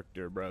a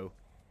character, bro.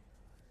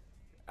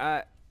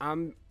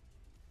 And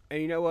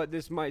you know what?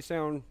 This might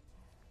sound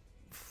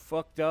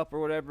fucked up or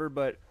whatever,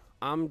 but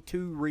I'm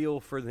too real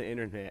for the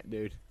internet,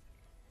 dude.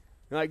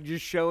 Like,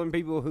 just showing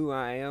people who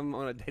I am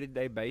on a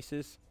day-to-day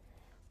basis,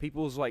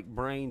 people's, like,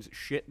 brains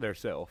shit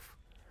theirself.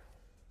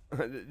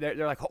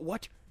 They're like, oh,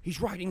 what?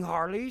 He's riding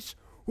Harleys?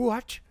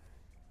 What?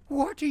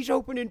 What? He's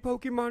opening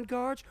Pokemon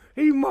cards?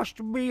 He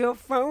must be a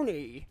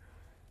phony.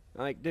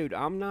 Like, dude,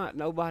 I'm not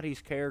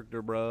nobody's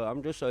character, bro.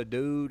 I'm just a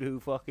dude who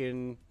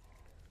fucking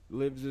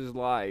lives his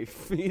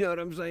life. You know what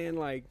I'm saying?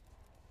 Like,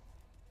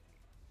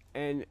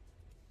 and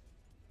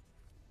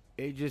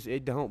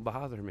it don't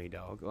bother me,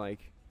 dog.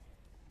 Like,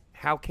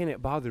 how can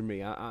it bother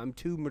me? I'm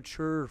too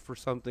mature for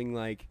something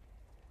like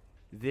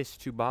this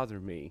to bother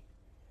me.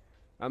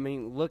 I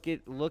mean, look at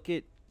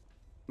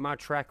my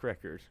track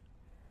record.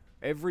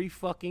 Every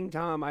fucking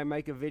time I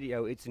make a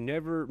video, it's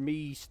never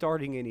me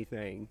starting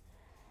anything.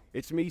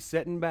 It's me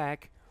sitting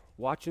back,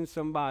 watching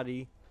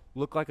somebody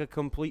look like a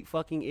complete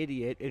fucking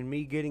idiot and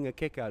me getting a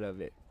kick out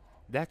of it.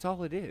 That's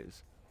all it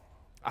is.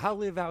 I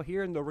live out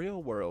here in the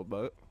real world,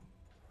 but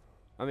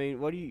I mean,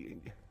 what do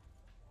you...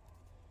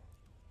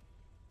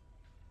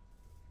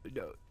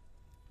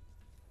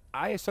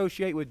 I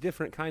associate with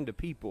different kind of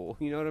people,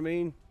 you know what I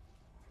mean?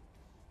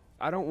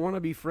 I don't want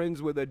to be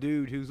friends with a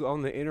dude who's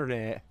on the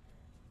internet,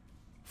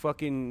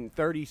 fucking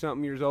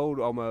 30-something years old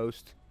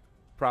almost,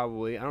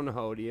 probably. I don't know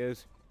how old he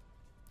is.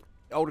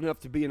 Old enough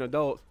to be an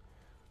adult,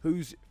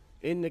 who's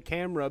in the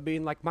camera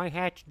being like, my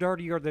hat's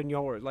dirtier than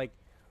yours. Like,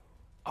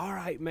 all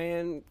right,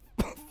 man,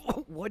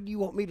 what do you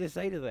want me to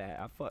say to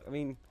that? I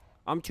mean,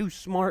 I'm too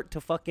smart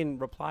to fucking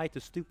reply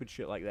to stupid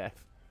shit like that.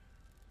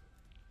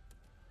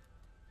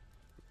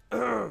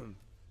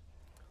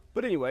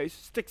 But anyways,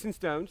 sticks and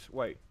stones.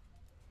 Wait.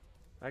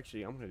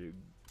 Actually, I'm going to do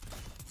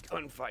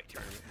gunfight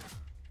tournament.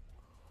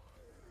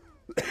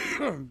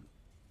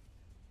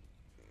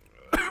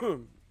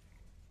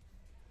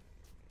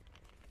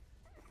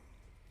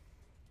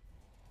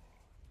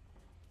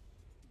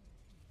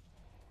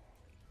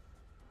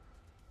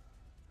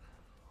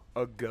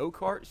 A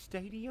go-kart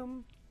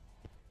stadium?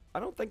 I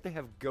don't think they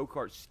have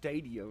go-kart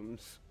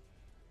stadiums.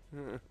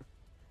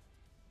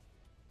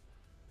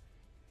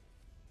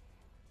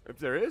 If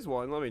there is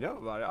one, let me know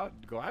about it.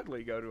 I'd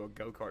gladly go to a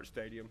go-kart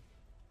stadium.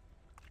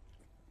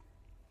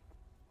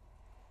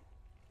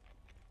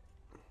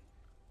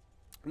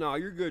 No,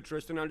 you're good,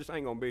 Tristan. I just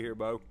ain't gonna be here,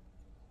 Bo.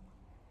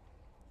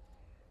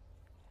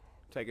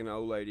 Taking the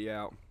old lady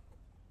out.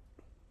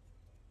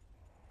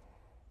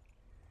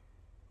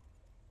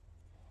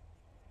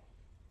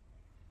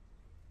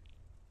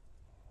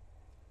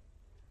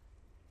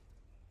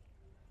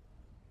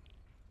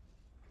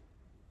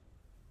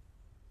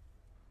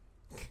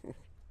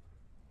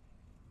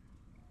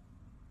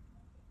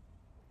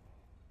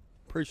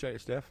 Appreciate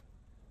it, Steph.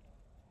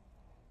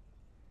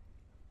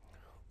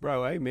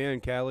 Bro,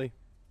 amen, Callie.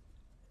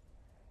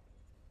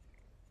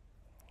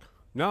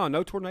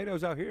 No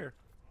tornadoes out here.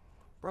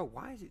 Bro,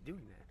 why is it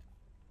doing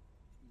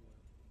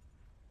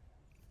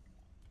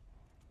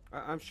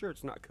that? I'm sure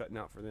it's not cutting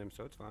out for them,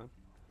 so it's fine.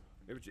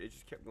 It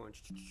just kept going.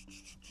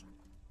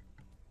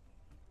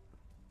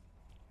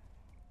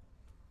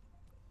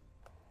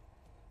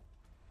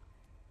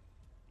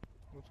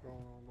 What's going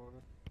on,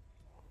 buddy?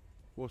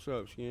 What's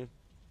up, Skin?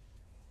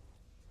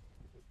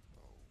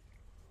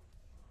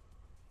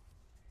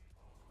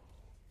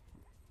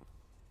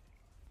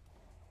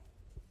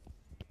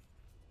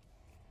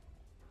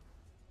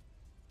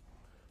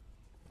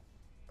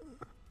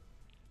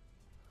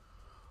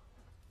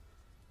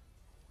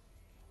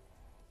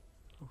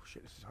 Oh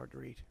shit, this is hard to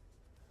read.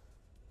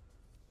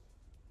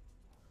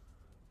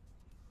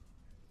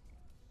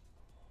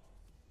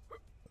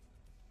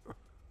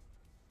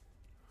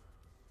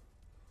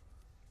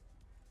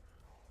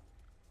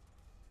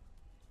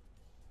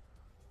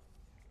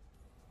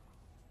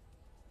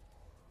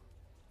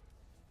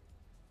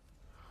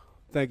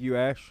 Thank you,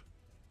 Ash.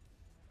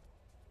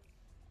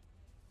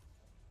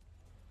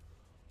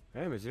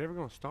 Damn, is it ever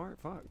gonna start?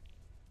 Fuck.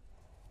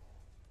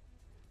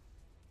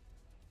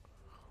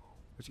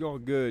 It's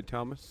going good,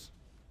 Thomas.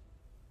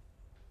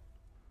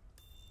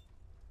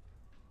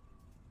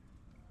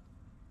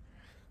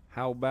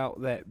 How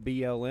about that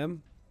BLM?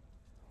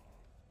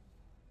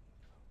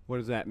 What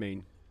does that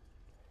mean?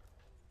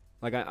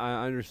 Like,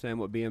 I understand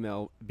what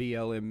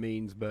BLM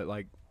means, but,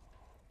 like,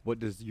 what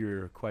does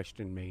your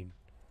question mean?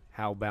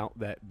 How about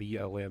that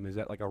BLM? Is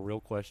that, like, a real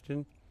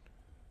question?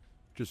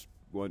 Just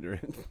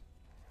wondering.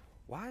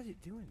 Why is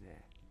it doing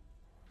that?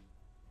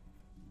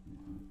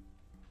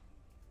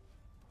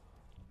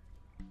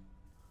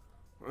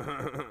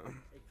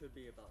 It could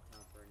be about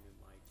time for a new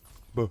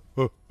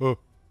mic.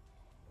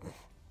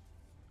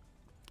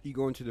 You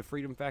going to the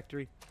Freedom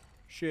Factory?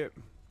 Shit.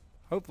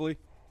 Hopefully.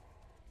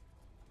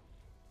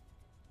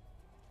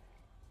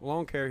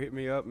 Lawn Care hit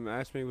me up and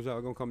asked me was I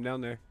going to come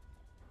down there.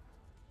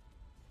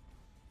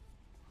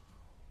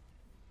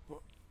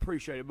 Well,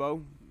 appreciate it,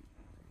 Bo.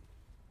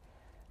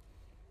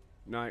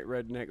 Night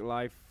Redneck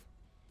Life.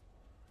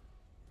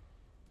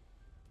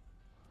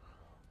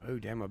 Oh,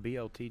 damn, a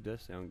BLT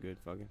does sound good,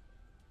 fucking.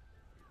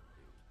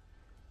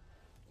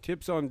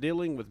 Tips on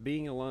dealing with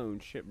being alone.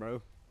 Shit,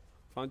 bro.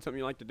 Find something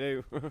you like to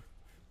do.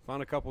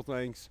 Find a couple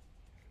things.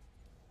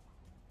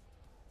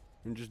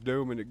 And just do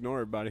them and ignore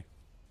everybody.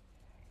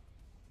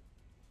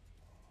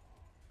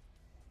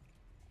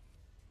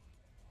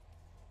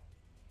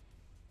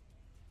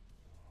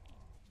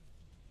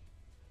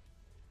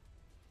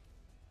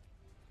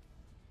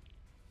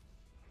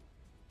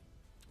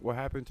 What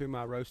happened to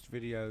my roast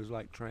videos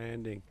like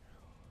trending?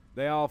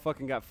 They all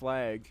fucking got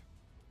flagged.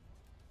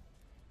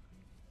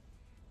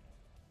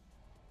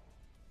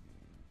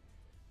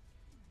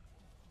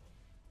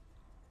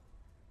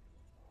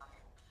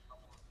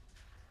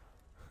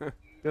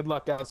 Good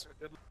luck, guys.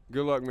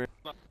 Good luck, man.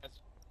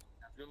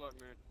 Good luck,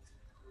 man.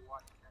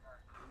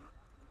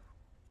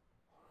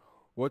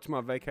 What's my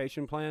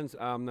vacation plans?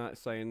 I'm not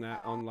saying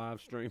that on live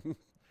stream.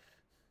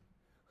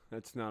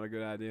 That's not a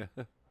good idea.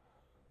 I'm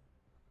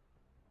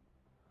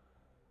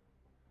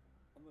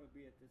gonna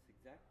be at this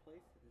exact place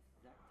at this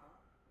exact time.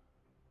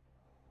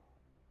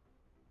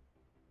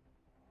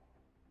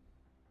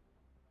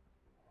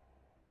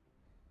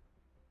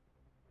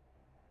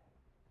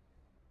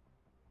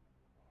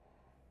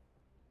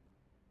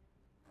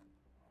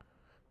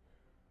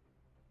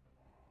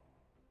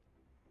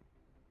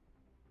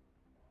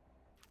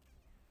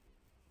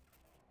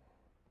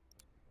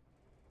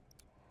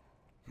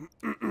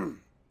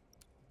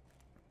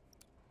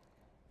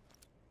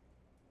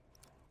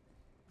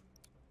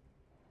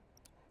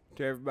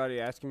 To everybody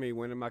asking me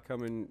when am I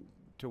coming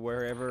to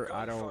wherever,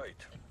 I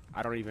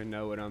don't even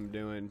know what I'm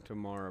doing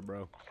tomorrow,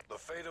 bro. The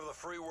fate of the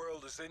free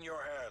world is in your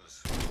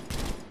hands.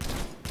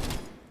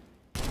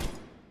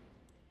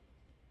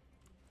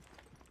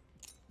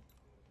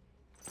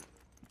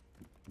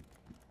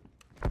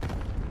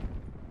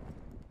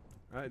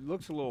 It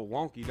looks a little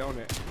wonky, don't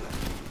it?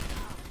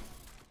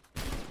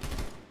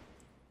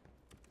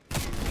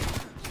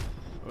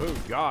 Oh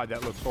God,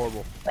 that looks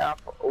horrible.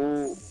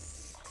 Ooh.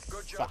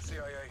 Good job,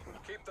 CIA.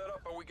 Keep that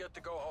up and we get to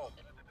go home.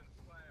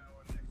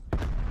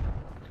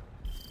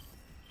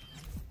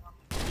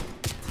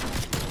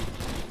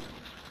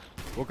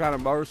 What kind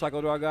of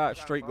motorcycle do I got?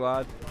 Street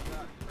Glide.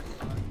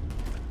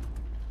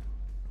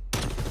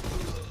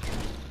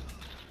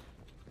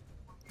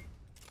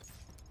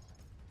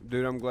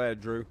 Dude, I'm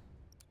glad, Drew.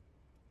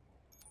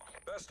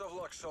 Best of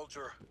luck,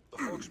 soldier. The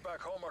folks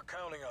back home are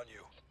counting on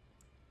you.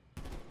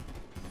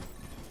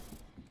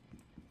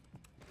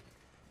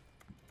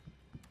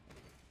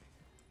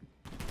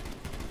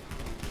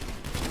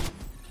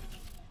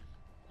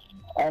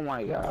 Oh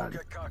my Don't God.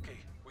 get cocky.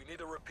 We need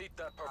to repeat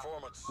that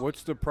performance.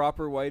 What's the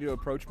proper way to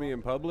approach me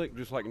in public?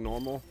 Just like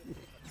normal?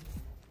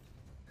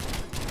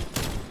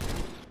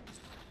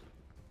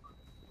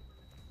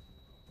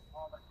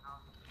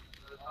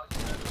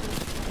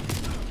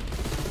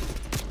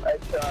 I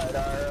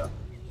tried,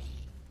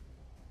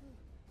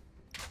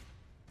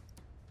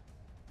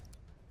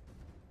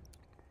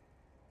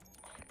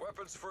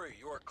 Weapons free.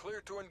 You are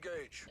clear to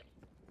engage.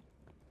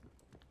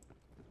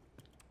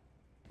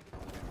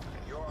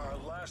 You are our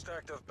last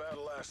active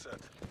battle asset.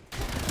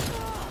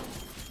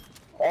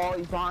 Oh,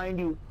 he's behind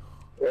you.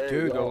 There you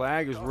Dude, the go.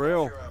 lag is Drop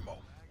real. off your ammo.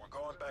 We're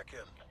going back in.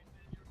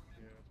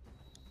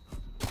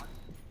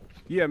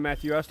 Yeah,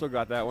 Matthew, I still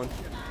got that one.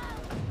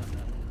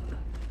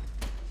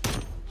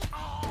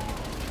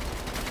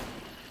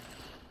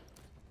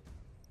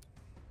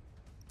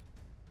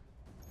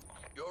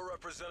 You're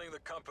representing the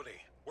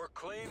company. Work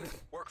clean,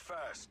 work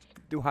fast.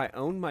 Do I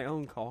own my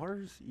own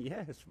cars?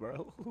 Yes,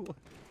 bro.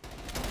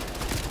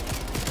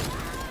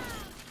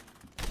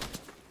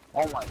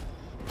 Oh my.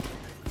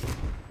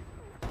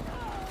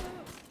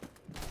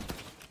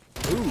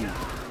 Ooh.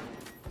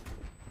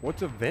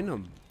 What's a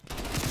Venom?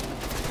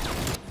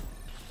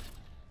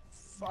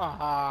 Don't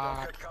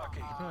get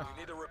cocky. We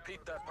need to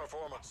repeat that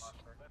performance.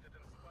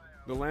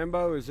 The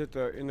Lambo is at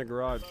the in the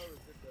garage.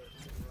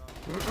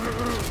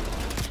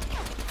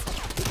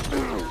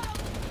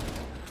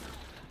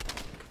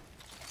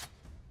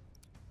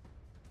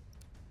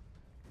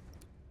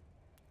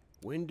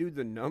 When do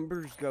the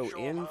numbers go Show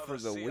 'em in how for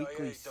the the CIA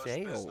weekly does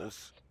sales?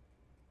 business.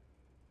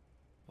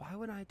 Why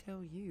would I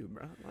tell you,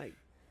 bro? Like,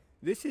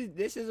 this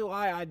is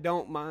why I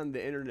don't mind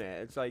the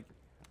internet. It's like,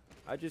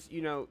 I just,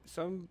 you know,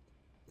 some.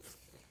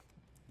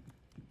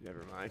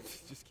 Never mind.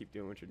 Just keep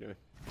doing what you're doing.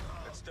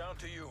 It's down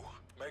to you.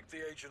 Make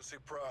the agency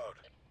proud.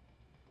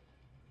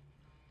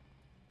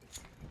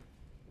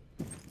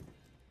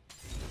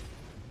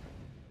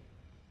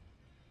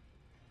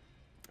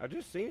 I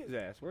just seen his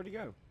ass. Where'd he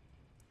go?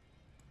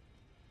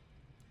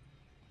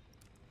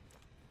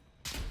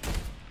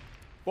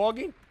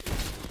 Foggy?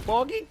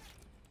 Foggy?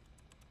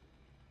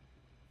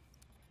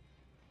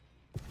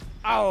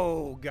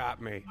 Oh,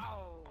 got me.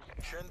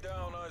 Chin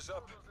down, eyes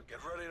up. Get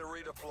ready to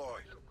redeploy.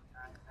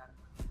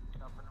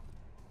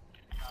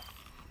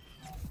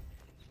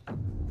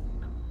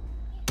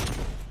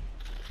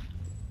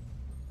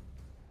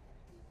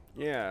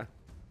 Yeah.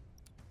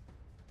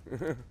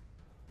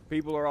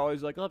 People are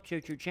always like,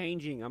 Upchurch, you're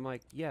changing. I'm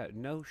like, yeah,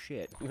 no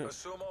shit.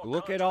 Assume all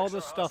Look at all contacts the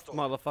are stuff hostile.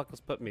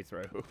 motherfuckers put me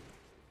through.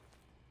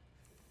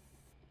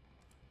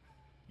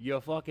 You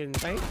fucking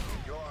think?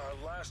 You're our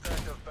last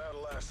active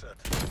battle asset.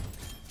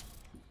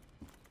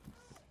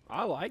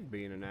 I like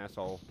being an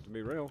asshole, to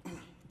be real.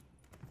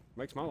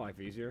 Makes my life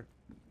easier.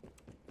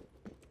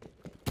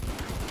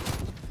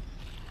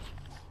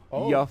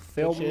 Oh, You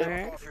feel good shit.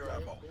 me? Off your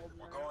ammo.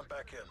 We're going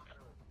back in.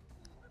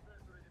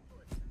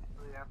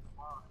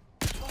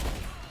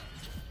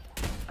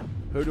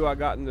 Who do I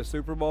got in the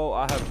Super Bowl?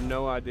 I have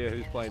no idea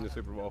who's playing the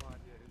Super Bowl.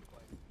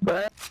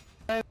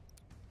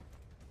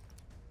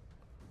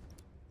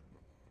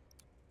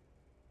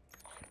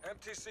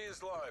 MTC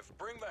is live.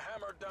 Bring the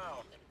hammer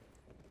down.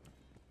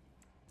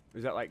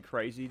 Is that like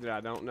crazy that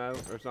I don't know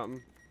or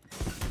something?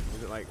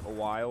 Is it like a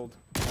wild?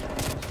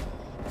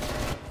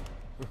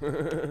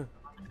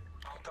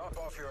 Top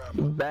off your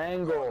ammo.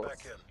 Bengals.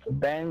 Back in.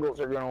 The Bengals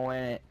are gonna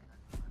win it.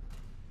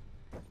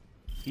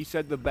 He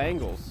said the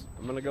Bengals.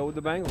 I'm gonna go with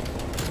the Bengals.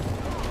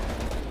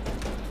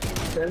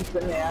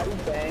 Cincinnati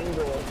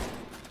Bengals.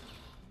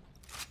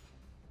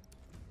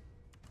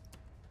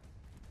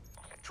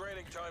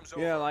 Training time's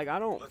Yeah, over. like I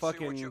don't Let's see what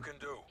fucking. you can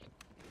do.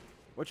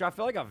 Which I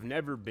feel like I've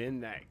never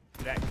been that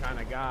kind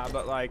of guy,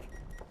 but like,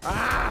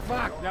 ah,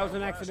 fuck, that was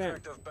an Last accident.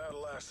 active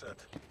battle asset.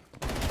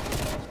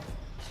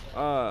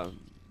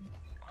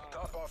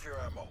 Top off your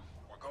ammo.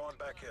 We're going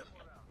back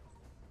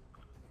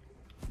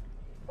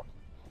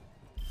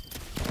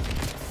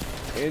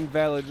in.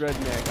 Invalid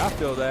redneck. I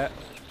feel that.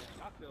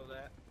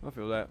 I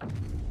feel that.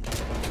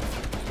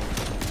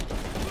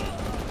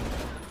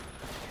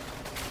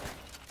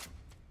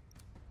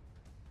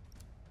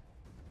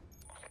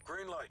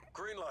 Green light.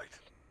 Green light.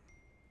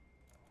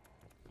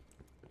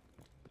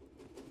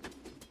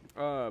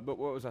 But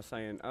what was I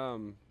saying?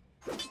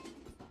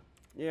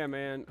 Yeah,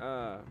 man,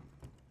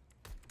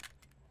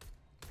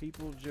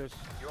 people just.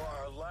 You're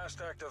our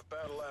last active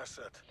battle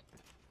asset.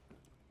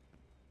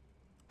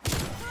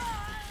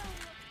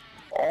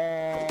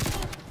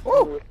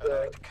 Oh,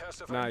 With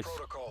Cassified Nice.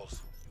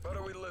 protocols.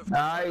 Better we live.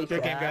 nice.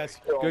 Good game, guys.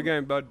 Axel. Good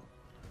game, bud.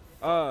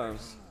 We're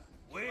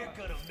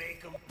gonna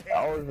make them pay.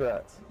 That was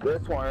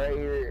this one right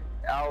here.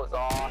 That was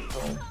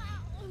awesome.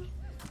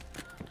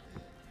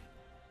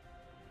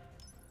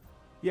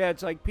 Yeah,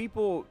 it's like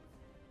people.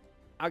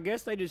 I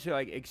guess they just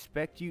like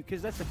expect you,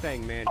 because that's the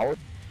thing, man.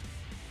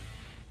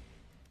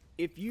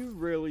 If you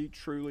really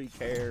truly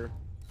care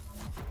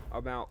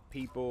about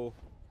people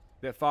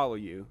that follow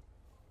you,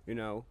 you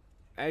know,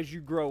 as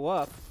you grow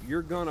up,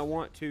 you're gonna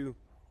want to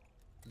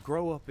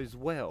grow up as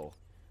well.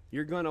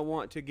 You're gonna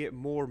want to get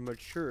more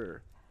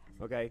mature.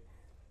 Okay?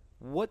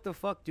 What the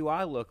fuck do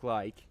I look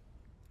like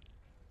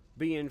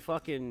being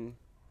fucking,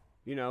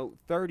 you know,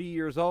 30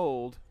 years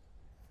old,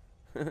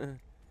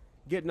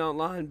 getting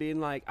online being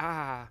like,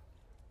 ah,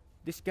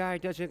 this guy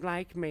doesn't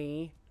like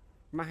me.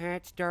 My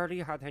hat's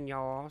dirtier than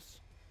yours.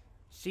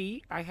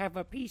 See, I have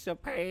a piece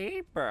of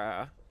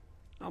paper.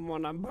 I'm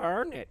gonna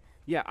burn it.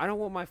 Yeah, I don't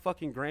want my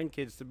fucking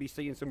grandkids to be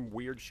seeing some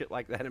weird shit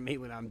like that of me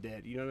when I'm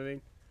dead. You know what I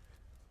mean?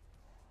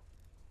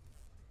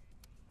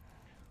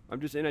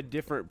 I'm just in a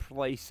different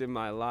place in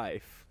my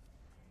life.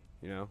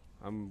 You know,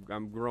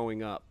 I'm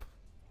growing up.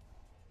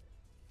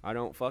 I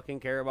don't fucking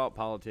care about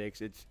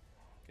politics.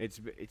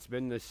 It's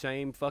been the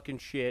same fucking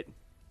shit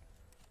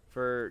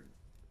for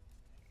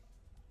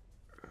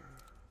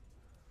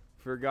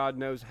God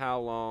knows how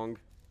long.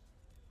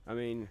 I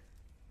mean,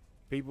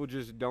 people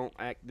just don't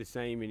act the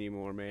same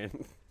anymore, man.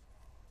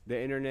 The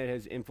internet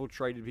has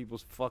infiltrated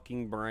people's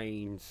fucking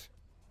brains.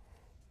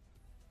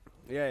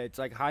 Yeah, it's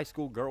like high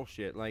school girl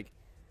shit. Like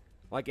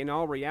in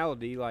all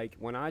reality, like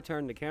when I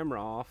turn the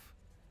camera off,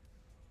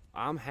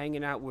 I'm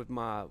hanging out with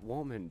my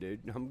woman, dude.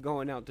 I'm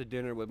going out to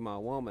dinner with my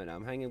woman.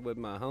 I'm hanging with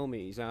my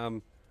homies.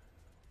 I'm,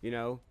 you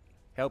know,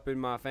 helping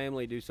my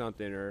family do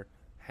something, or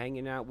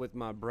hanging out with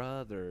my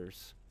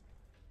brothers.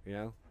 You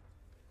know,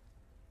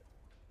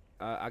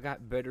 I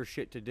got better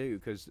shit to do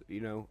because,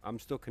 you know, I'm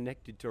still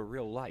connected to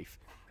real life.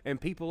 And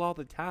people all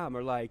the time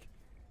are like,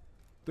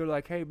 they're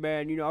like, hey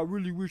man, you know, I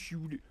really wish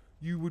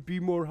you would be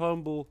more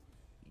humble.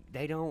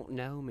 They don't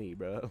know me,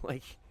 bro.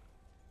 Like,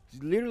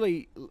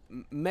 Literally,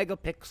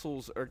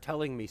 megapixels are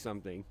telling me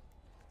something.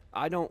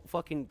 I don't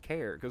fucking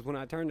care, because when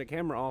I turn the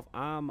camera off,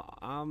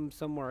 I'm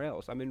somewhere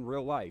else. I'm in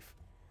real life,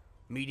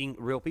 meeting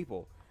real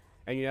people.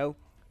 And, you know,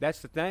 that's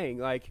the thing.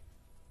 Like,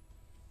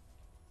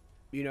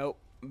 you know,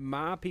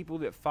 my people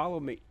that follow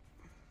me...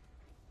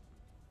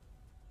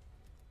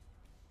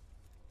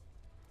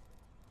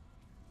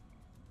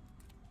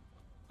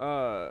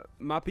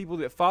 my people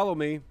that follow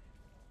me...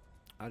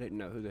 I didn't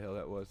know who the hell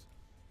that was.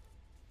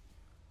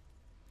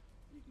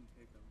 You can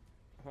kick him.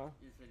 Huh?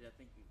 You said I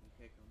think you can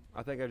kick him.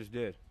 I think I just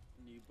did.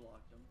 And you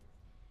blocked him.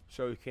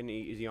 So can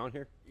he? Is he on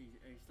here? He's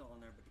still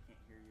on there, but he can't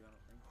hear you.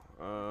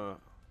 I don't think.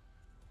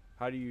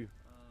 How do you?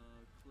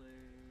 Clear.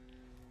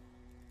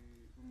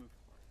 Remove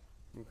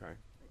part. Okay.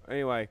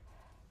 Anyway.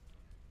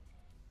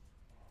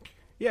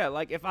 Yeah,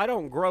 like if I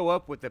don't grow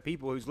up with the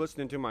people who's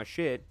listening to my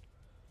shit,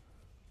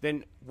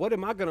 then what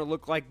am I gonna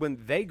look like when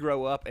they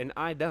grow up and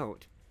I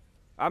don't?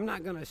 I'm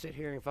not gonna sit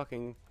here and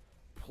fucking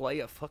play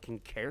a fucking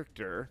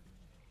character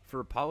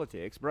for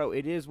politics, bro.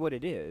 It is what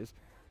it is.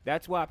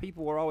 That's why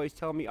people are always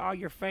telling me, "Oh,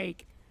 you're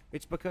fake."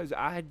 It's because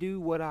I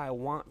do what I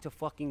want to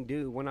fucking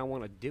do when I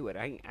want to do it.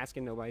 I ain't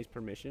asking nobody's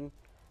permission.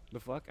 The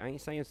fuck? I ain't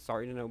saying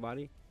sorry to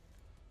nobody.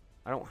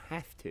 I don't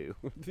have to.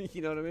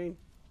 You know what I mean?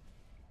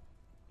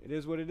 It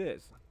is what it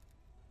is.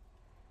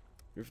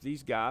 If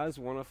these guys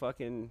want to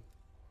fucking...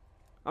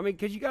 I mean,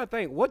 because you got to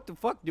think, what the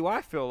fuck do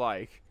I feel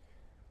like?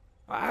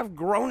 I have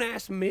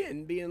grown-ass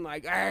men being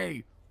like,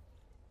 hey,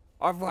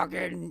 I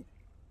fucking...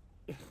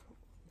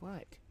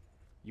 What?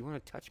 You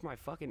want to touch my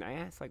fucking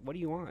ass? Like, what do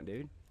you want,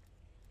 dude?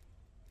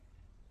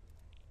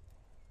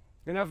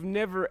 And I've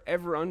never,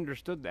 ever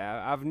understood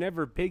that. I've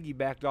never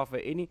piggybacked off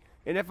of any...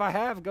 And if I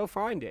have, go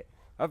find it.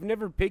 I've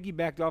never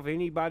piggybacked off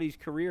anybody's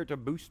career to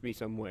boost me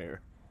somewhere.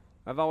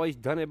 I've always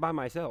done it by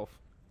myself.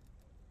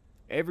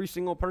 Every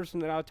single person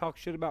that I talk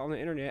shit about on the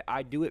internet,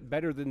 I do it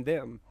better than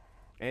them.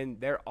 And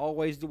they're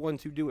always the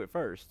ones who do it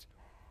first.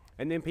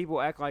 And then people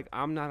act like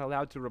I'm not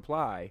allowed to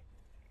reply.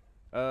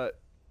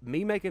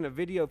 Me making a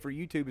video for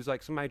YouTube is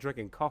like somebody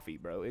drinking coffee,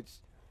 bro.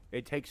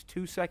 It takes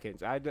 2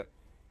 seconds.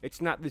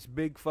 It's not this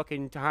big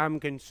fucking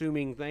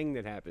time-consuming thing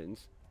that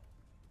happens.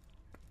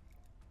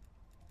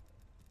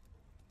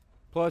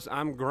 Plus,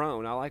 I'm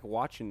grown. I like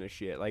watching this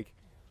shit. Like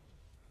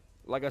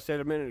I said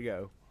a minute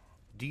ago,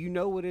 do you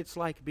know what it's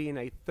like being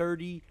a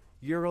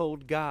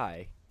 30-year-old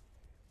guy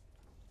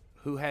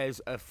who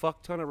has a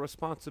fuck ton of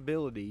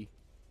responsibility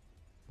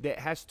that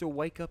has to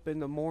wake up in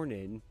the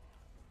morning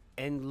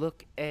and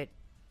look at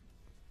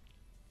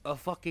a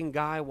fucking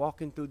guy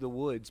walking through the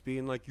woods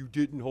being like, you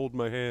didn't hold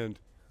my hand?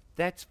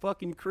 That's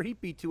fucking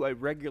creepy to a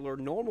regular,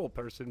 normal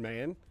person,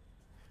 man.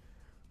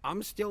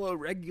 I'm still a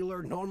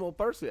regular, normal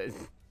person.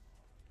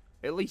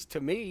 At least to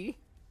me.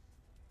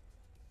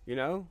 You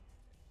know?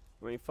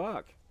 I mean,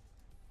 fuck.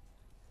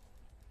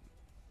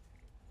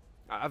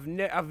 I've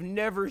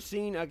never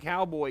seen a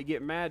cowboy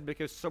get mad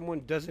because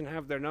someone doesn't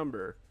have their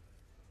number.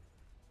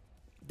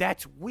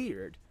 That's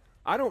weird.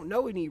 I don't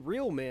know any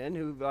real men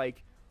who,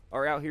 like,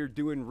 are out here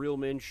doing real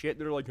men shit.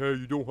 They're like, hey,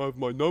 you don't have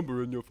my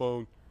number in your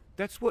phone.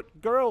 That's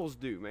what girls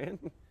do, man.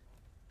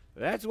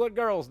 That's what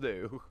girls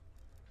do.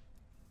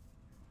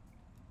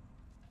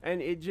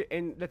 And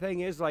the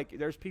thing is, like,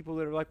 there's people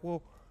that are like,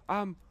 well,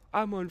 I'm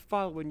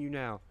unfollowing you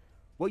now.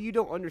 What you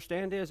don't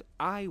understand is,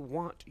 I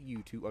want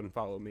you to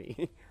unfollow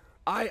me.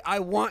 I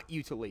want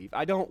you to leave.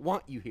 I don't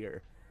want you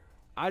here.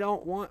 I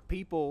don't want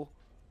people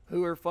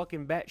who are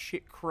fucking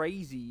batshit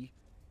crazy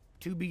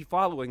to be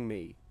following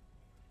me.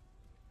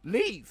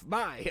 Leave.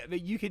 Bye. I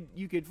mean, you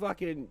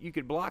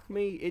could block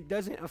me. It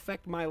doesn't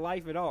affect my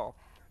life at all.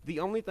 The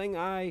only thing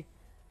I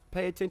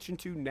pay attention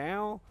to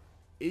now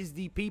is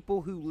the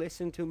people who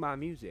listen to my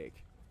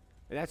music.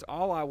 And that's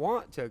all I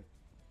want to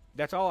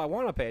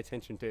pay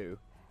attention to.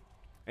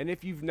 And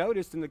if you've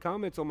noticed in the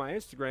comments on my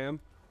Instagram,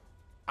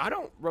 I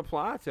don't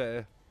reply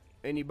to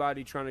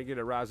anybody trying to get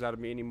a rise out of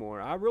me anymore.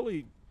 I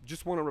really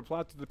just want to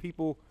reply to the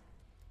people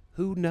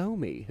who know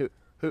me,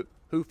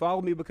 who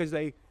follow me because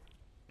they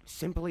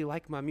simply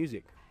like my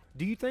music.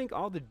 Do you think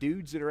all the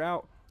dudes that are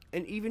out,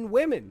 and even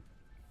women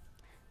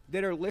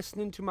that are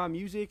listening to my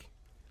music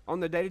on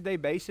the day-to-day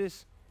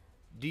basis,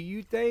 do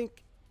you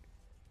think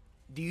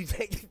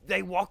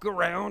they walk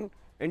around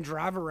and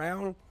drive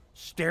around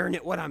staring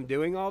at what I'm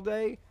doing all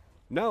day?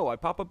 No, I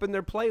pop up in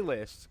their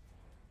playlists.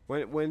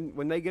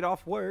 When they get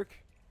off work,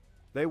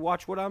 they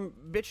watch what I'm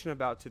bitching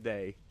about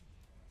today.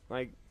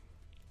 Like,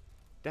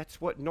 that's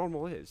what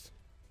normal is,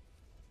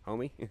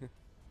 homie.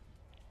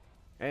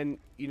 And,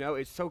 you know,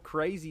 it's so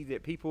crazy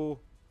that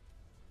people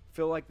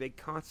feel like they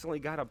constantly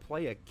gotta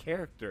play a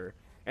character,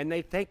 and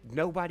they think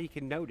nobody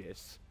can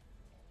notice.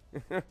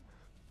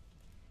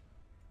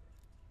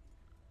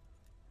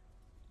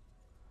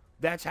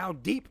 That's how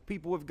deep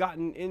people have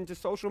gotten into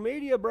social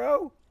media,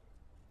 bro.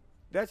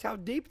 That's how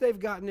deep they've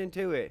gotten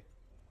into it.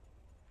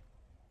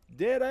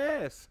 Dead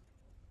ass.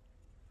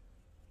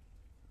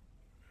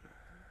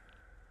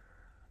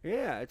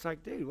 Yeah, it's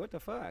like, dude, what the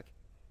fuck?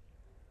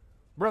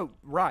 Bro,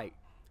 right.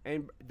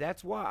 And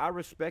that's why I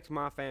respect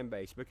my fan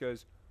base,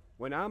 because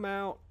when I'm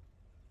out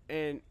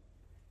and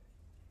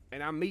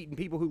I'm meeting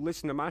people who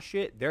listen to my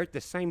shit, they're at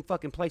the same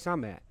fucking place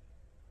I'm at.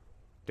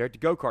 They're at the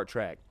go-kart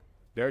track.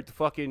 They're at the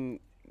fucking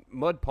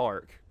mud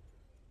park.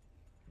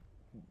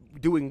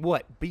 Doing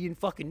what? Being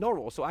fucking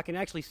normal. So I can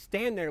actually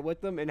stand there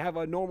with them and have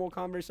a normal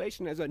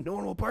conversation as a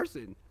normal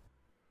person.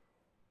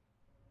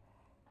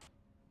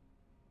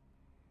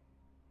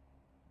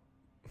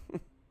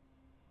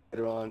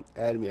 Later on,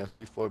 add me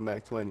before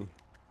Mac 20.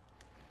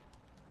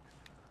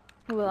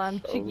 Well, I'm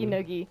Chicky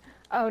Noogie.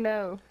 Oh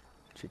no.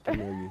 Chicky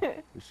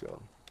Noogie, for sure.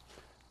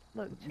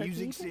 Look, Chucky, Music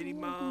you can City use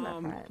my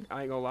Mom. friend.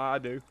 I ain't gonna lie, I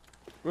do.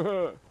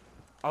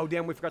 Oh,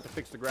 damn, we forgot to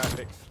fix the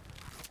graphics.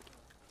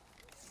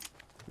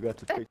 We got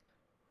to fix.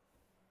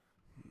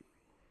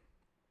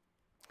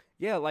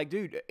 Yeah, like,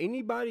 dude,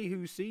 anybody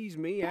who sees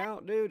me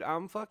out, dude,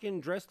 I'm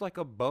fucking dressed like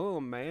a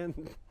bum, man.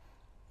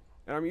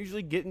 And I'm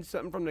usually getting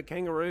something from the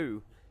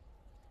kangaroo.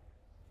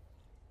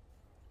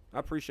 I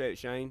appreciate it,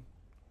 Shane.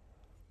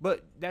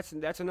 But that's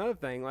another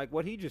thing, like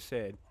what he just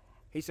said.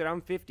 He said,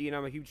 I'm 50 and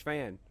I'm a huge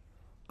fan.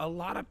 A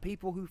lot of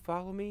people who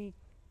follow me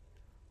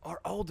are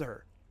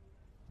older.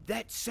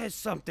 That says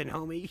something,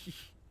 homie.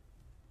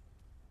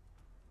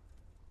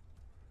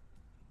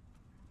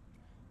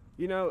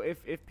 You know,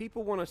 if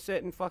people want to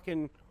sit and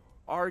fucking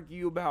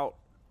argue about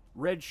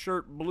red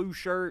shirt, blue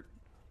shirt,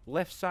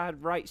 left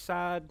side, right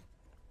side,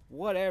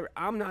 whatever,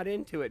 I'm not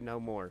into it no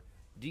more.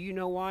 Do you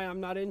know why I'm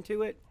not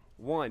into it?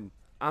 1,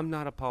 I'm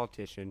not a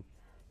politician.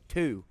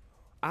 2,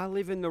 I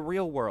live in the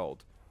real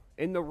world.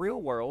 In the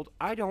real world,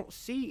 I don't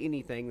see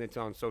anything that's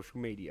on social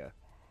media.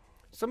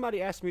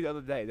 Somebody asked me the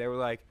other day,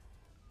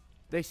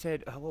 they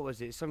said, what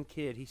was it? Some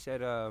kid, he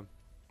said, how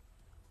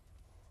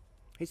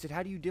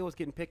do you deal with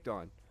getting picked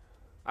on?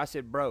 I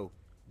said, bro,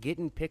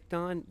 getting picked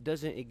on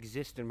doesn't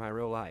exist in my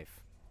real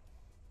life.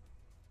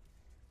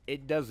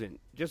 It doesn't.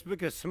 Just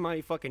because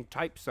somebody fucking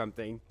types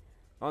something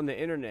on the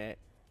internet,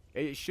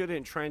 it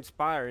shouldn't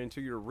transpire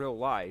into your real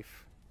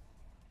life.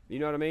 You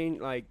know what I mean?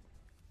 Like,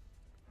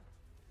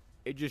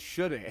 it just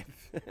shouldn't.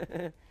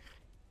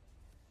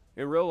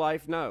 In real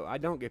life, no, I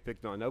don't get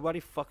picked on. Nobody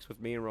fucks with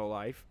me in real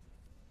life.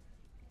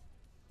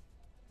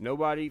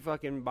 Nobody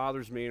fucking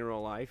bothers me in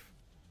real life.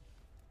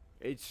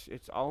 It's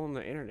all on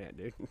the internet,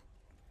 dude.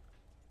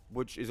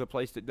 Which is a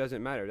place that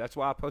doesn't matter. That's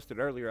why I posted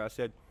earlier. I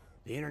said,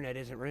 the internet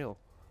isn't real.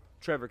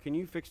 Trevor, can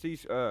you fix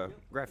these graphics?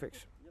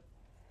 Yep.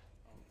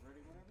 I'm ready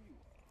whenever you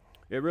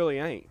are. It really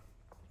ain't.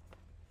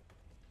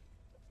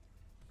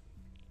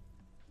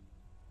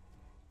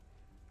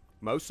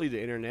 Mostly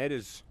the internet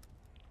is,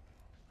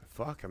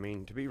 fuck, I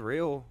mean, to be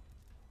real.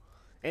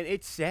 And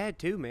it's sad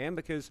too, man,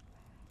 because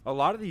a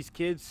lot of these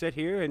kids sit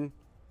here and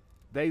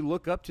they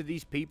look up to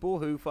these people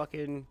who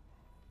fucking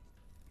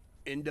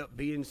end up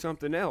being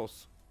something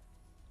else.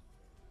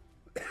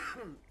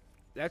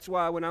 That's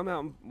why when I'm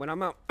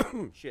out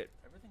shit,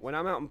 when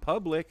I'm out in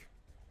public,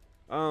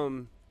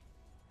 you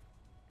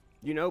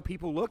know,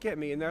 people look at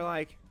me and they're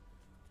like,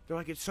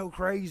 it's so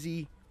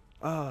crazy,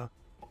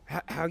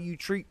 how you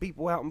treat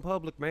people out in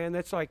public, man.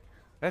 That's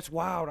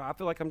wild. I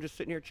feel like I'm just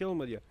sitting here chilling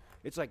with you.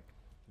 It's like,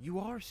 you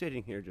are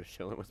sitting here just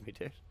chilling with me,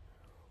 dude.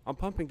 I'm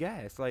pumping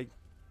gas. Like,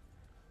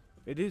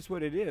 it is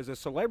what it is. A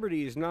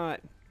celebrity is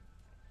nothing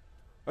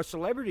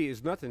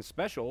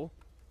special.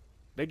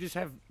 They just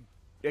have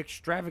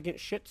extravagant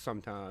shit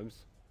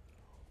sometimes.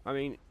 I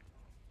mean,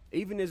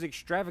 even as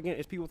extravagant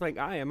as people think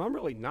I am, I'm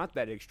really not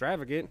that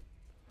extravagant.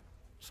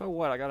 So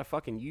what? I got a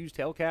fucking used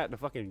Hellcat and a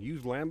fucking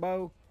used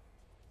Lambo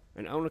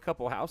and own a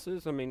couple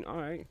houses? I mean,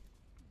 alright.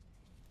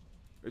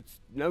 It's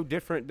no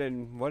different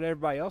than what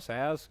everybody else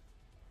has.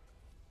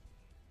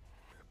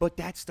 But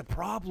that's the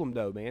problem,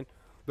 though, man.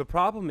 The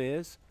problem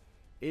is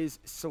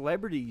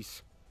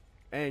celebrities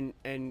and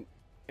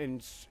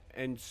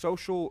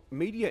social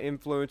media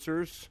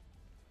influencers,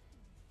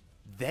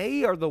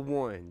 they are the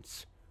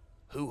ones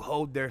who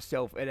hold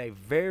themselves at a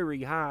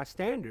very high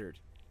standard.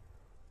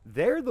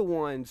 They're the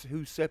ones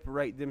who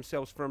separate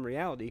themselves from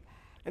reality.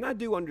 And I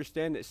do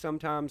understand that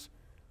sometimes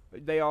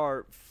they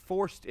are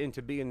forced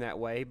into being that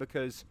way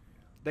because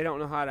they don't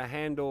know how to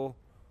handle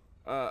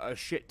a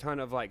shit ton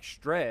of, like,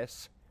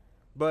 stress.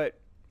 But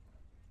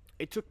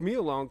it took me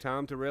a long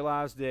time to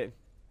realize that,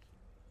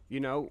 you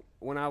know,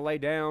 when I lay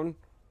down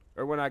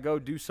or when I go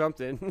do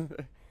something,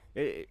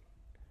 the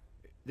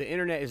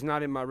internet is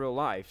not in my real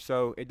life,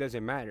 so it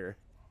doesn't matter.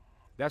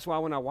 That's why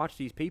when I watch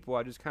these people,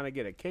 I just kind of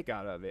get a kick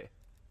out of it.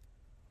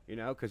 You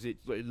know, because it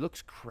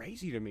looks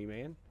crazy to me,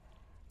 man.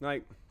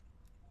 Like,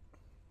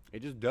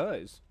 it just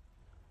does.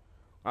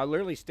 I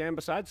literally stand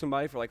beside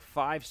somebody for like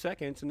 5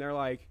 seconds, and they're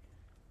like,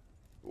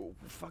 oh,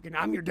 fucking,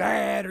 I'm your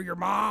dad, or your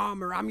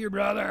mom, or I'm your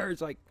brother.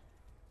 It's like,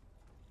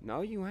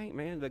 no, you ain't,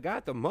 man. The guy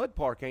at the mud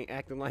park ain't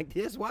acting like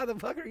this. Why the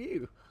fuck are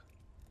you?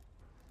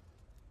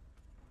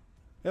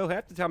 Hell,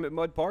 half the time at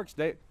mud parks,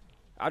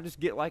 I just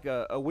get like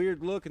a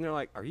weird look, and they're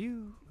like, are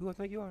you who I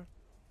think you are?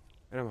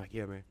 And I'm like,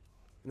 yeah, man.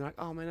 And they're like,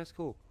 oh, man, that's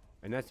cool.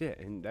 And that's it.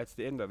 And that's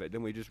the end of it.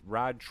 Then we just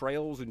ride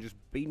trails and just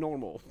be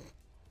normal.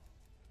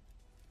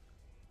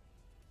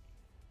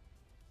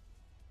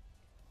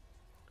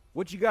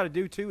 What you got to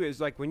do, too,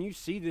 is, like, when you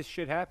see this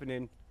shit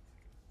happening,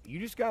 you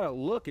just gotta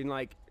look and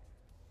like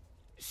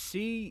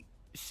see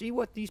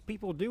what these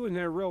people do in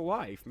their real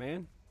life,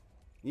 man.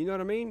 You know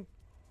what I mean?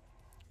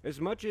 As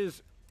much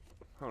as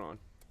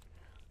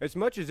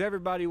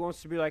everybody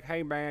wants to be like,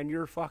 hey man,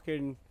 you're a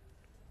fake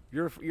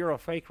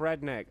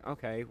redneck.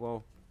 Okay,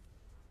 well,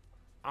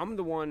 I'm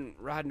the one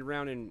riding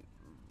around in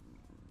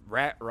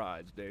rat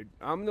rods, dude.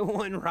 I'm the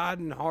one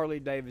riding Harley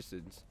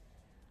Davidsons.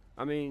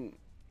 I mean,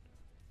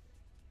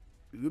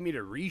 you want me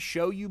to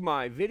re-show you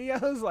my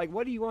videos? Like,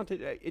 what do you want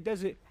to... It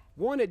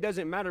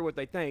doesn't matter what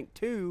they think.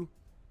 Two,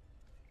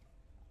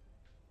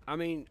 I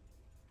mean,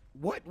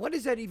 what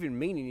does that even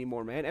mean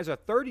anymore, man? As a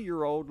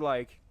 30-year-old,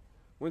 like,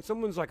 when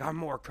someone's like, I'm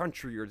more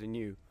countryer than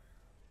you.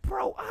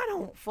 Bro, I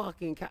don't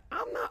fucking...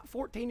 I'm not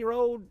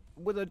 14-year-old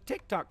with a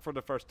TikTok for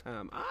the first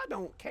time. I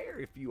don't care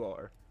if you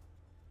are.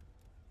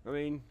 I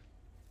mean...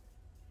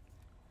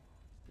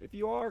 If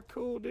you are,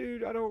 cool,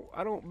 dude. I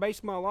don't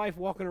base my life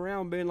walking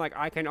around being like,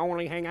 I can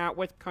only hang out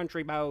with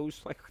country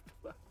bows. Like,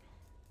 let's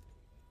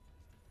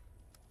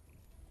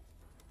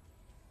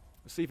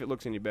see if it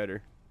looks any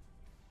better.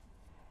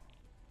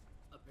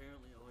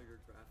 Apparently all your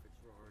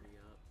graphics were already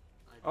up.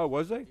 Oh,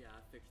 was they? Yeah,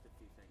 I fixed a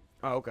few things.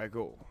 Oh, okay,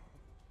 cool.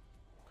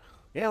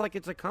 Yeah, like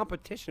it's a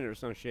competition or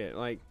some shit.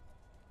 Like,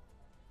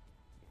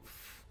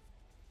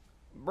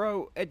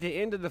 bro, at the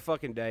end of the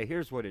fucking day,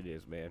 here's what it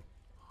is, man.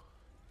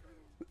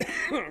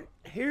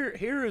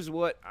 Here is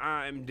what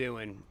I'm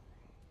doing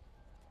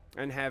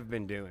and have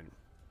been doing.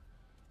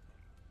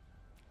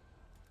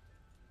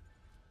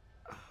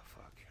 Oh,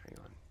 fuck. Hang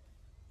on.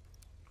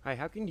 Hey,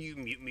 how can you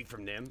mute me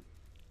from them?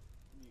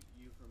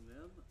 You from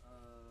them?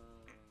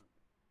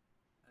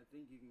 I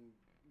think you can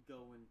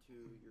go into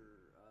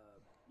your,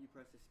 you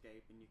press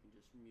escape and you can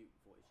just mute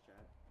voice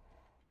chat.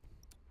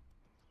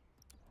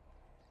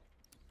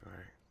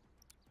 Alright.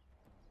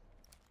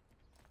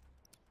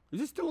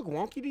 Does this still look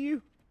wonky to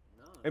you?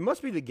 No. It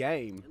must be the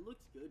game. It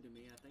looks good to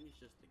me. I think it's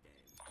just the game.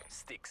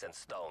 Sticks and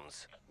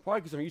stones.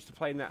 Probably because I'm used to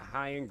playing that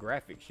high-end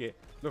graphic shit.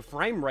 The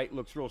frame rate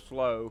looks real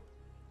slow.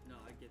 No,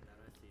 I get that.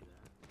 I see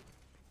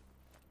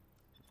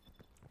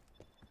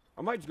that.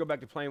 I might just go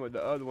back to playing with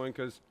the other one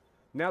because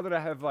now that I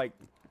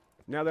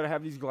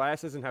have these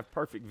glasses and have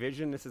perfect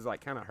vision, this is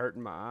like kind of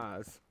hurting my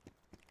eyes.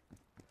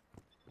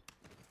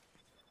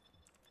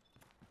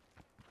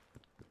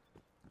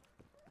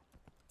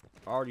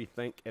 I already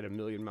think at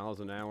 1,000,000 miles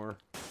an hour.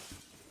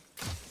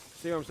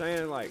 See what I'm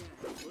saying? Like,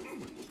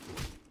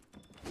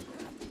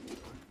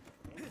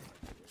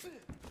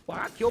 well,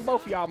 I killed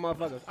both of y'all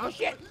motherfuckers. Oh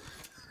shit!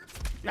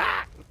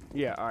 Ah!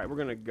 Yeah, all right, we're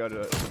gonna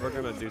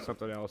do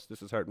something else.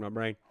 This is hurting my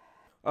brain.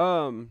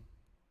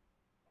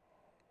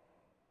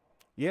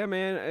 Yeah,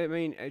 man. I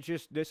mean, it's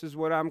just this is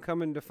what I'm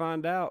coming to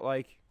find out.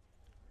 Like,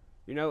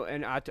 you know,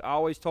 and I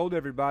always told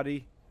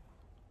everybody,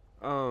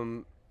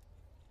 you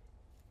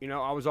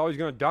know, I was always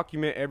gonna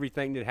document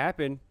everything that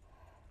happened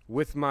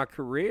with my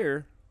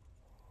career.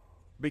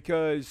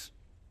 Because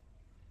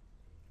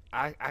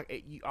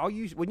I'll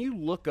use when you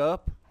look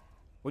up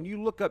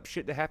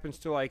shit that happens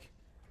to like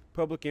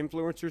public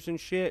influencers and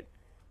shit,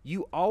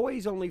 you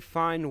always only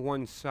find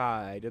one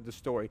side of the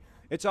story.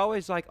 It's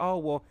always like, oh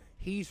well,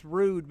 he's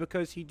rude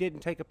because he didn't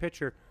take a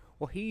picture.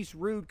 Well, he's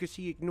rude because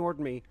he ignored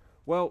me.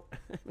 Well,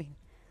 I mean,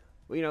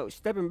 you know,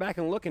 stepping back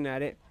and looking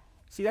at it,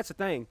 see that's the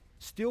thing.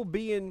 Still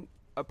being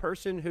a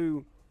person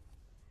who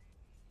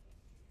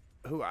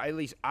at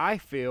least I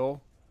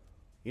feel.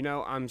 You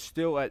know, I'm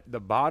still at the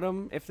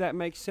bottom, if that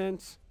makes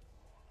sense.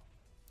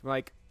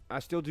 Like, I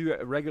still do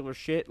regular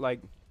shit,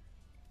 like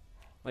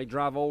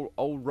drive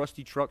old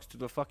rusty trucks to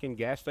the fucking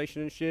gas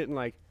station and shit, and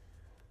like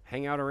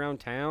hang out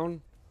around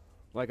town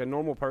like a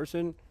normal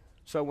person.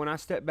 So when I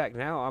step back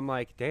now, I'm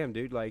like, damn,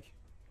 dude, like,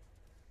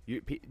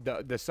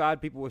 the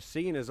side people were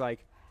seeing is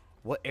like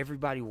what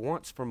everybody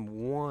wants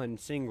from one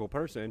single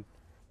person,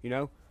 you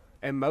know.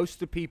 And most of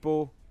the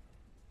people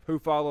who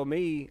follow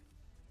me,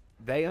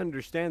 they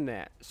understand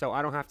that, so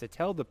I don't have to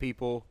tell the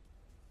people.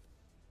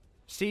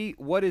 See,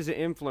 what is an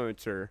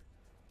influencer?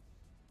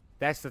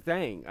 That's the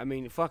thing. I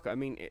mean, fuck. I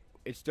mean,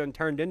 it's done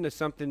turned into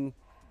something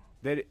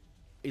that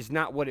is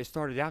not what it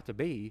started out to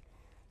be.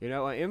 You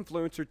know, an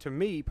influencer to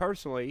me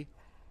personally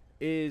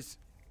is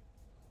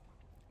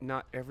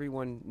not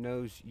everyone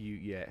knows you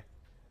yet.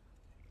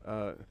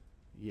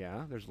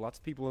 Yeah, there's lots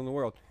of people in the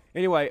world.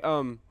 Anyway,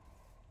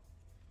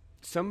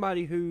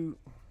 somebody who.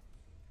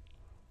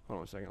 Hold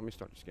on a second. Let me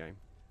start this game.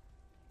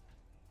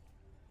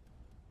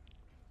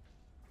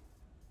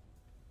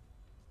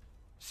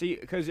 See,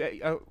 because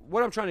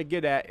what I'm trying to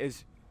get at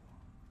is,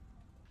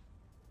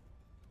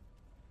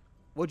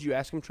 what'd you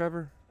ask him,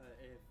 Trevor?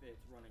 If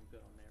it's running good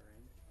on their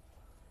end.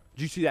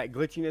 Did you see that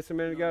glitchiness a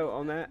minute ago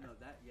on that? No,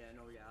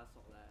 yeah, I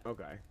saw that.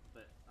 Okay.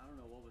 But I don't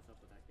know what was up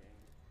with that game.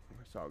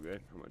 It's all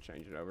good. I'm gonna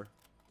change it over.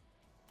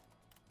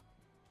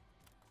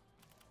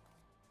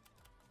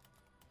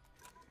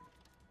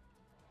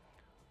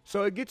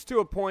 So it gets to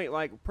a point,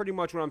 like, pretty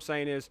much what I'm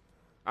saying is,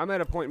 I'm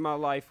at a point in my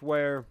life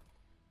where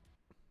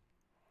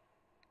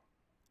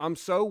I'm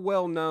so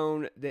well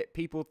known that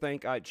people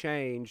think I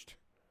changed,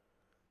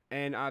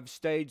 and I've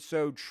stayed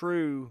so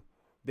true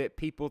that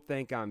people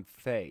think I'm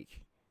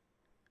fake,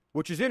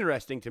 which is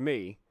interesting to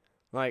me.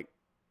 Like,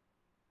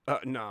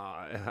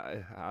 nah,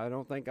 I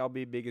don't think I'll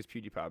be big as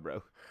PewDiePie,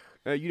 bro.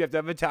 You'd have to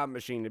have a time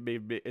machine to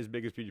be as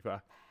big as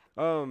PewDiePie.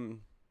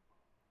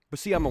 But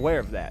see, I'm aware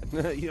of that.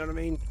 You know what I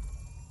mean?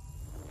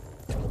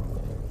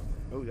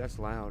 Oh, that's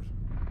loud.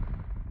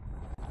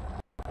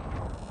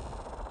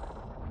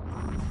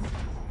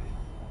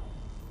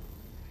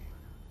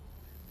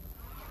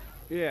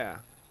 Yeah.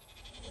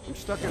 I'm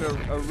stuck in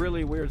a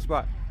really weird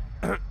spot.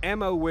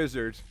 Ammo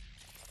Wizard.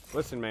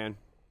 Listen, man.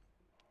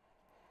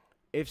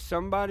 If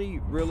somebody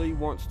really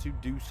wants to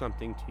do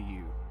something to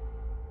you,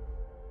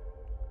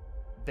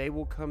 they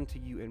will come to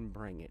you and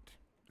bring it.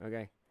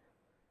 Okay?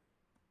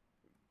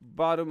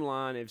 Bottom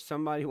line, if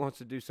somebody wants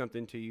to do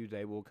something to you,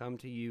 they will come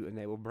to you and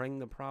they will bring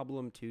the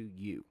problem to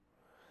you.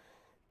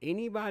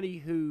 Anybody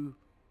who,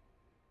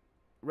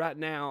 right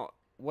now,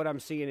 what I'm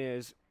seeing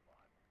is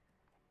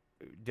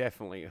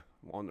definitely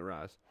on the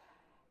rise.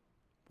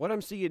 What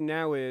I'm seeing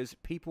now is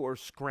people are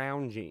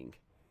scrounging.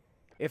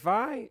 If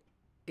I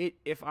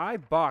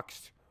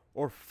boxed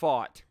or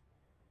fought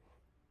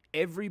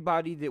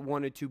everybody that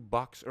wanted to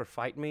box or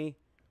fight me,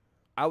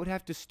 I would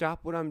have to stop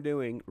what I'm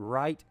doing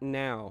right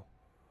now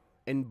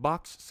and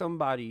box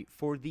somebody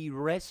for the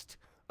rest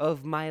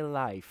of my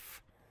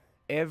life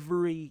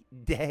every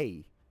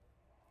day.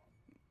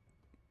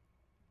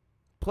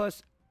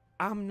 Plus,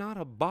 I'm not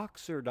a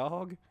boxer,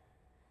 dog.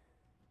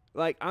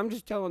 Like, I'm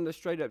just telling the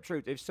straight up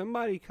truth. If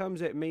somebody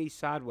comes at me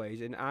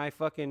sideways and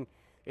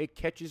it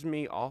catches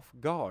me off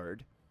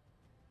guard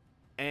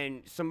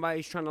and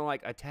somebody's trying to,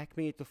 like, attack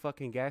me at the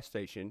fucking gas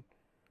station,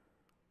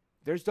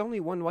 there's only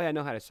one way I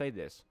know how to say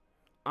this.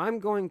 I'm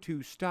going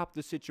to stop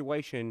the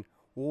situation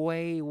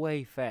way,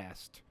 way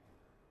fast.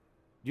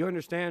 Do you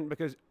understand?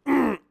 Because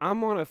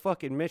I'm on a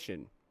fucking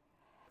mission.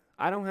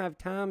 I don't have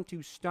time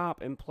to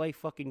stop and play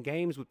fucking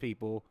games with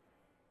people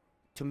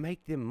to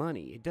make them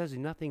money. It does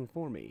nothing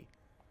for me.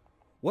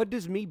 What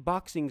does me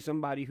boxing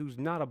somebody who's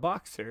not a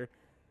boxer?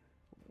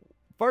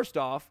 First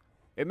off,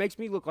 it makes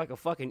me look like a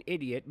fucking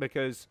idiot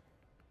because,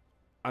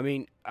 I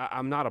mean,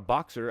 I'm not a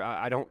boxer.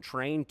 I don't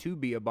train to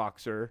be a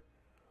boxer.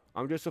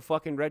 I'm just a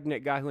fucking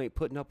redneck guy who ain't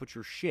putting up with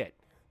your shit.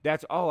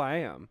 That's all I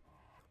am.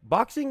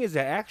 Boxing is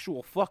an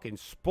actual fucking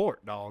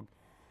sport, dog.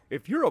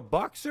 If you're a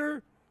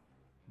boxer,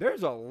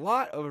 there's a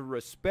lot of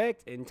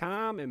respect and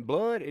time and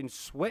blood and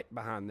sweat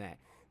behind that.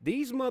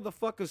 These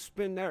motherfuckers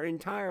spend their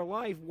entire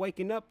life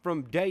waking up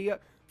from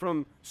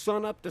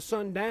sun up to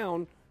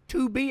sundown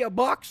to be a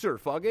boxer,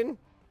 fucking.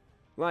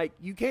 Like,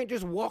 you can't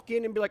just walk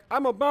in and be like,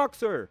 I'm a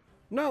boxer.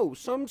 No,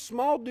 some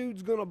small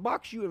dude's gonna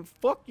box you and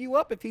fuck you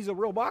up if he's a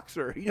real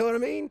boxer. You know what I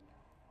mean?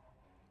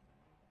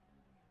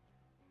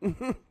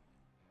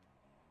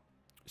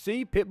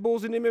 See, pit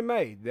bulls in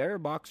MMA. They're a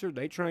boxer.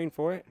 They train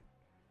for it.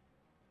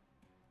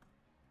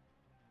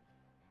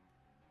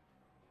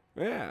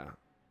 Yeah.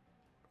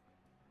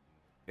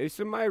 If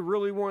somebody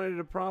really wanted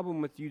a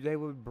problem with you, they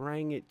would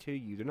bring it to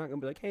you. They're not going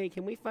to be like, hey,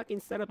 can we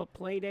fucking set up a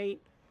play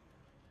date?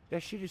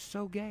 That shit is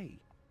so gay.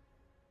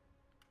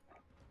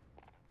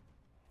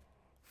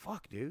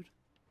 Fuck, dude.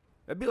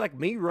 That'd be like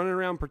me running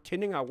around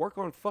pretending I work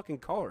on fucking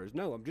cars.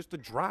 No, I'm just a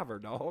driver,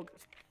 dog.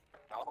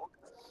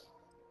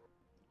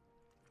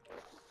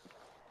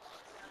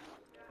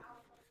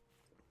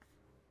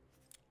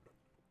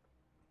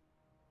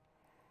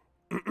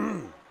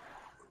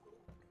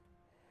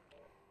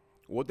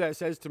 What that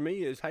says to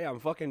me is, hey, I'm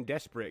fucking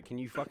desperate. Can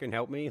you fucking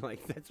help me?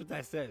 Like, that's what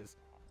that says.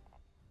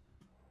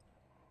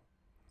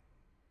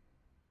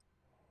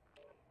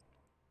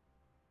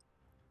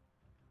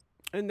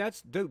 And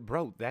that's, dude,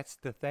 bro, that's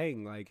the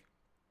thing. Like,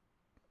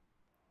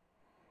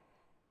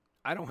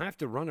 I don't have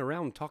to run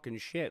around talking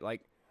shit.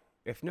 Like,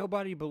 if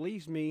nobody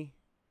believes me,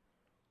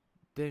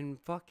 then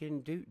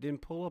fucking then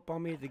pull up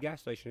on me at the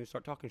gas station and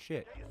start talking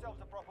shit.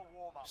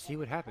 See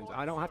what happens.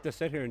 I don't have to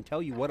sit here and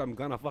tell you what I'm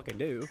gonna fucking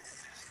do.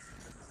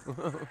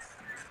 I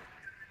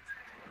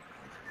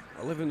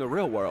live in the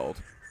real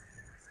world.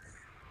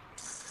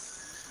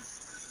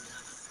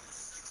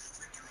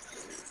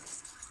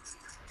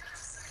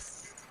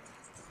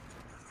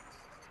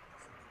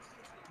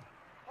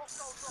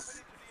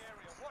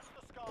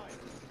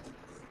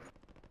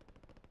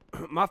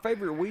 My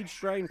favorite weed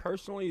strain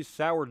personally is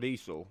sour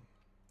diesel.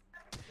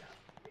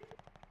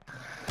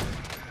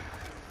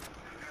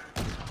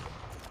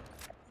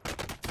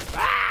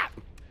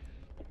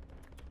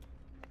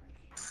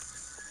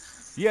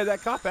 Yeah,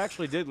 that cop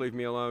actually did leave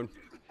me alone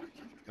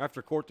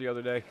after court the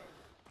other day.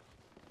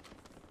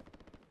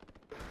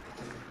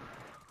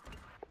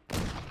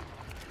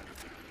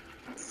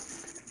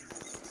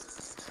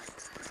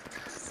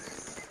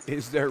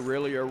 Is there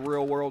really a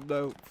real world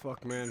though?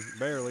 Fuck, man,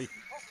 barely.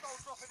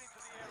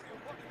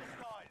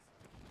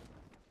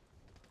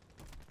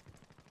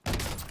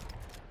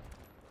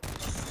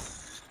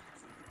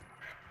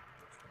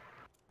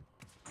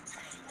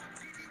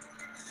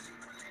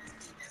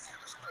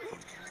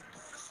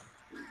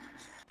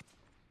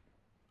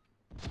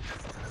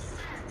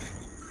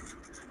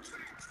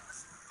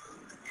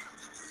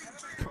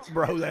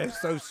 Bro, that is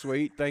so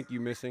sweet. Thank you,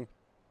 Missing.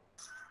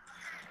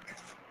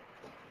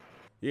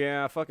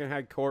 Yeah, I fucking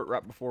had court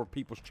right before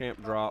People's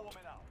Champ dropped.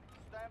 Warming up.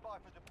 Stand by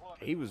for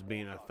deployment. He was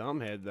being a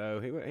thumbhead, though.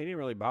 He didn't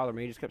really bother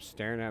me. He just kept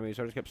staring at me,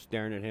 so I just kept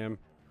staring at him.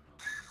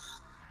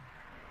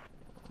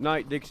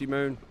 Night, Dixie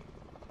Moon.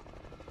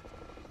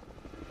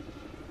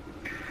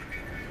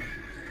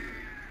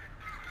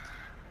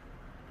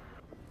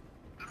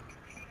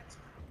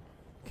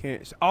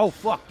 Can't. Oh,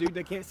 fuck, dude.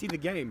 They can't see the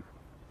game.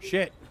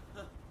 Shit.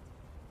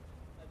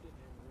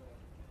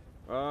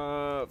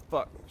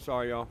 Fuck.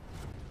 Sorry, y'all.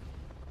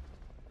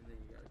 And then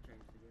you gotta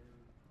change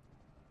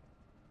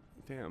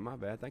the game. Damn, my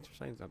bad. Thanks for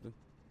saying something.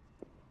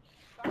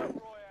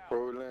 Battle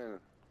Royale. Orlando.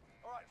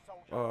 Alright,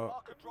 soldier.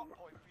 Mark a drop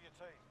point for your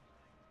team.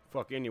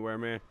 Fuck anywhere,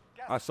 man.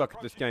 I suck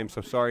at this game,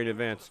 so sorry in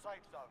advance.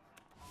 Safe zone.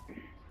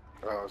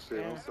 Oh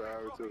shit, I'm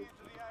sorry too.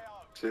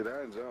 Shit, I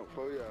done jumped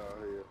for y'all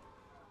here.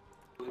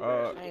 I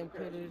ain't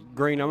played this.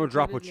 Green, I'm gonna I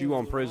drop ain't with played you this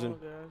on game in a prison.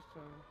 long ass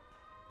time.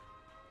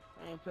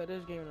 I ain't played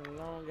this game in a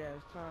long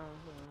ass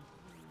time.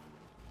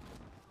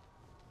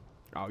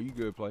 Oh, you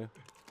good, player.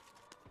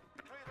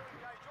 Clear to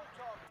engage all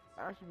targets.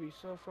 I should be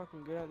so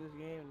fucking good at this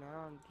game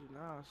now.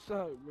 I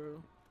suck,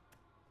 bro.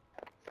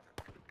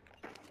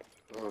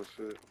 Oh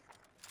shit.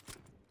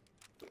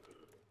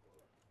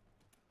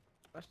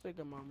 I still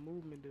got my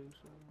movement, dude.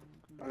 So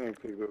I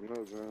ain't picked up no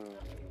gun.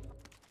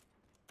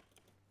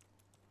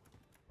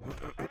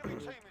 Enemy team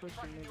is pushing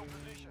tracking your niggas.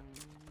 position.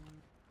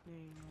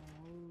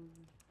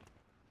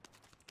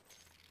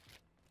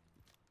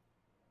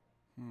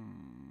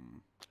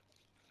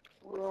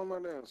 What on my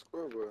damn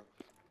scoreboard?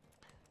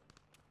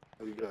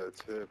 Oh, you gotta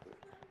tap it.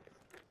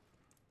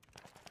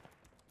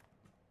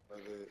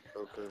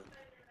 Okay.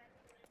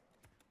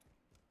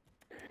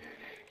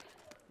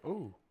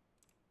 Ooh.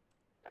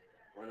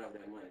 Run out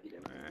that money,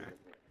 get that money.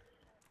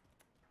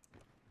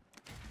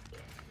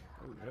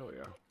 Oh, hell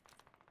yeah.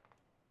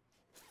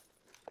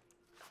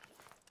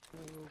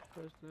 Go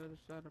press the other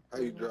side of How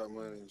you drop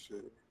money and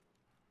shit?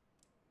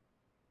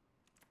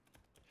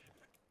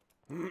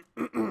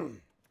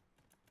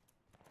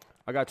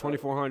 I got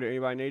 2,400.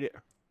 Anybody need it?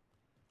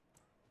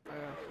 I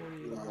got 40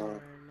 right now.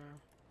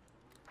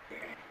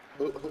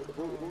 Who know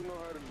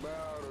how to buy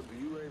out of the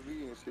UAV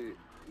and shit?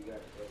 You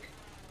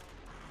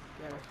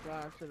Gotta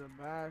fly to the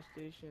buy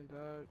station,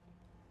 dog.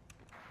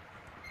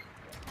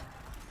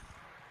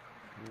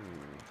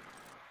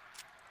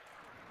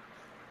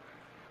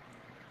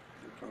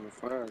 trying to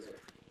find it.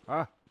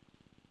 Ah,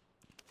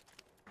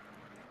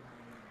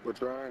 We're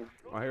trying.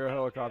 I hear a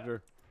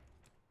helicopter.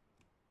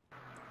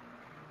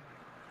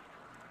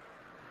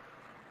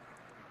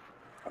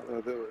 I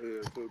thought they were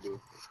here too, dude.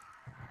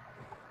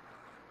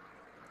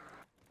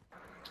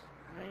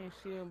 I ain't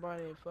see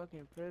anybody in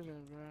fucking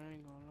prison, bro. I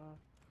ain't gonna lie.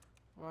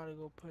 I'm about to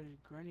go put his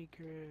granny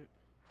crib.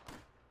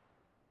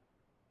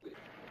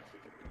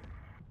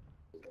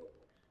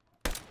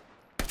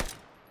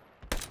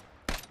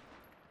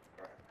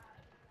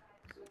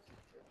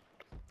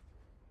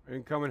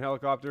 Incoming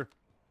helicopter.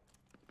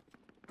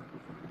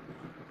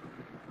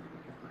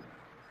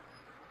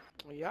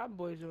 Well, y'all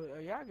boys, y'all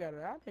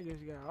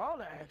niggas got all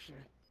the action.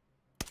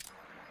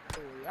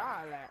 Oh,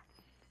 y'all at?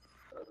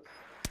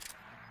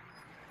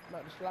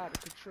 About to slide the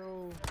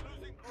control.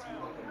 Losing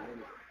ground.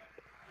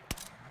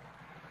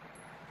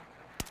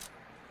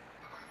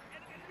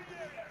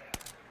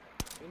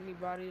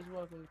 Anybody is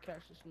welcome to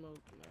catch the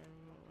smoke,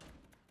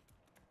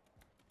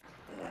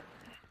 man.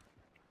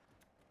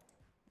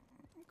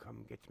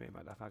 Come get me,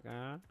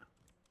 motherfucker.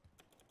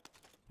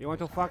 You want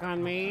to fuck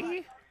on me?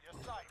 You're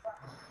safe.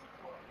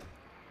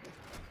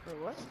 Wait,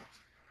 what?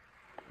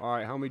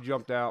 Alright, homie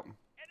jumped out.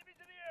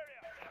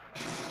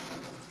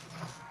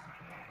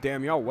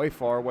 Damn, y'all way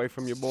far away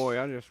from your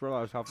boy. I just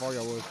realized how far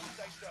y'all was.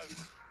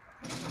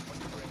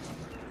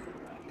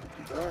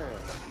 Damn.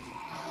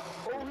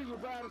 Oh, he was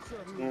by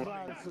himself. He was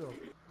by himself.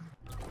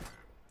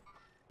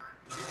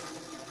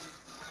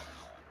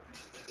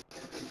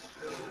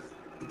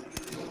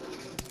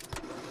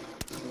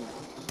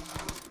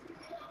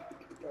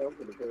 I'm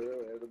gonna pay her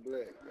as a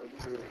black. I'm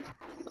good.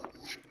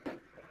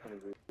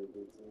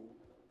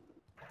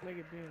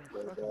 Nigga being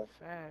fucking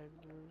fag,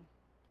 dude.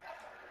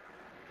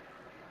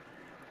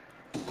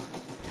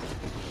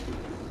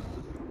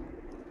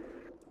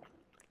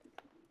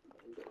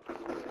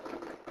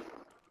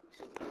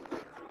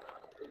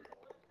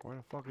 Where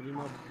the fuck is he,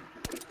 mother?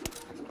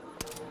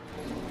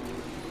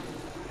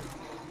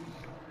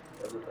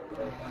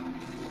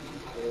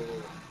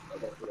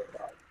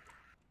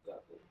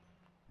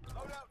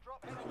 Loadout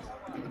drop headed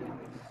your way.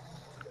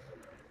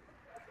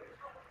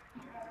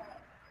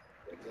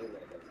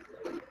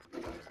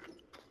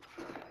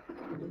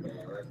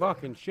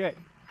 Fucking shit.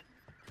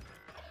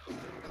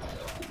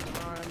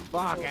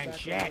 Fucking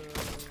shit.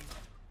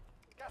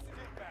 Gas is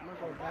inbound. I'm gonna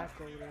go back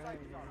over there. I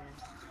ain't gonna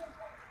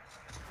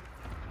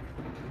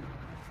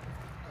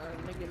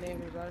nigga name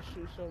is I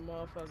shoot so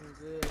motherfucking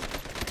good. It's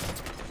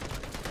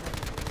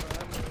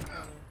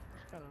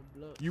kinda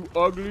blunt. You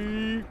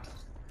ugly.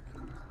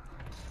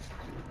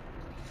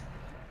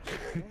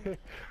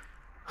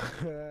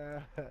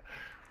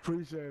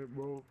 Appreciate it,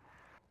 bro.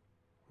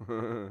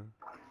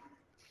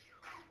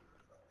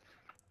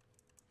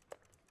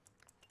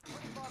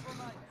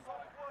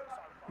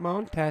 Come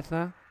on,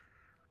 Tessa.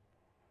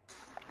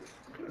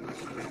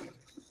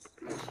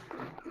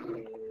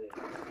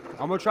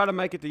 I'm gonna try to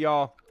make it to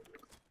y'all.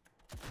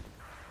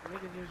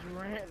 Nigga just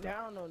ran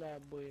down on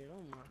that boy.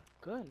 Oh my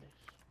goodness.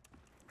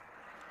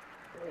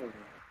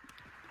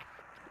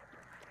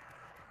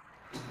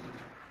 Yeah,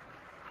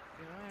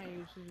 I ain't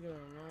used to get a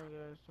long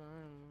ass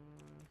time.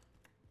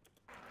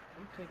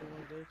 I'm taking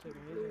one day,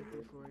 taking his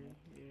MP for you.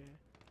 Yeah.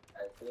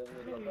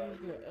 Nigga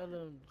use the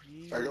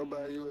LMG. I go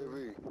buy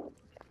UAV.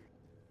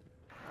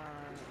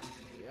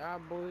 Yeah,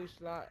 boys,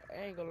 like, I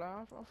ain't gonna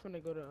lie. I'm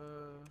finna go to,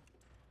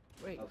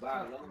 wait,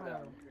 fuck, hold on.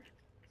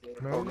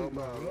 Man, Oh, we go need to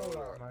buy a move the load loadout.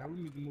 out, man. We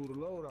need to move the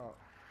load out.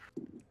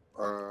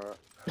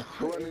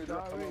 Who I need to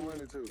drop my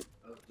money to?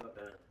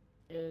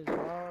 It's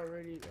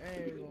already, I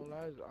ain't gonna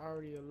lie, it's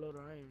already a loader.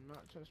 I am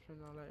not trying to spend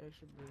all that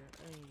extra bread.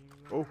 I ain't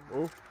even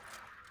Oh.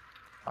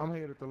 I'm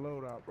headed to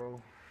load out,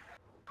 bro.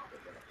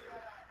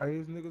 Hey,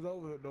 these niggas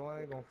over here, though. I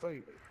ain't gonna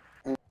fake.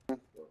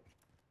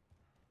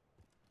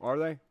 Are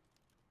they?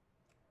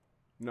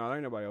 No, there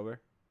ain't nobody over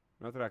there.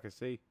 Not that I can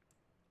see.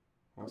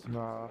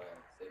 Nah.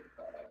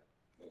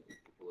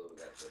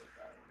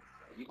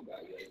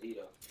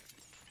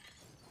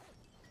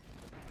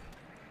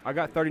 I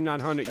got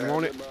 3,900. You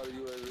want it?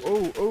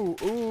 Ooh.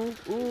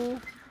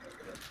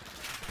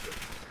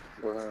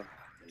 What I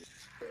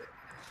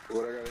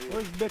gotta hear?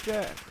 Where's the bitch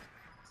at?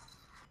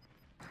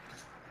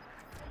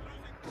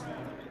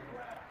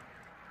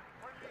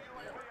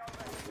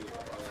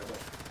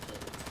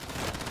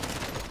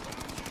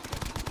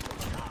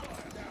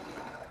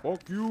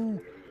 Fuck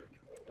you.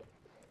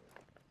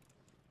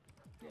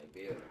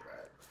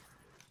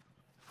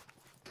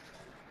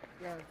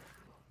 Yeah.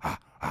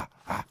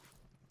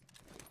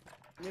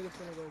 Nigga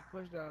finna go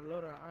push that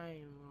loader. I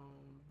ain't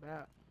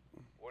back.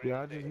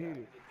 Yeah, I just hit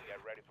it.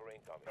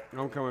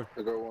 I'm coming.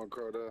 I got one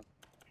car there.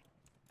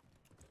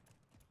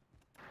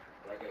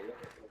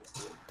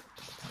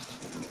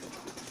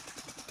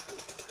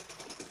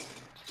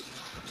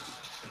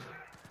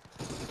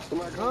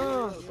 Somebody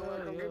come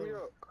get me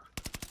up.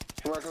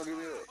 Somebody come get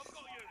me up.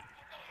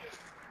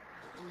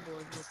 Them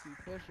boys just be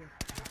pushing.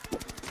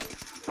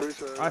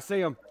 Appreciate it. I see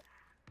him.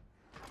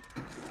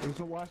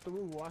 So watch the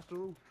roof. Watch the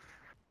roof.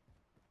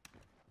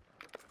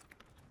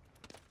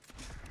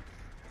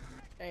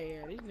 Hey,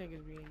 yeah, these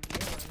niggas be in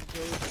jail.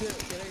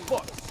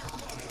 Fuck.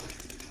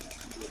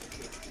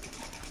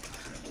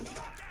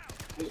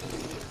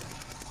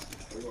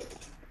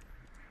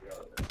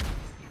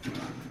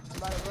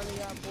 Somebody running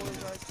y'all boys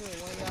right there.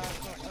 One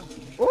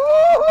y'all.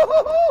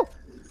 Ooh!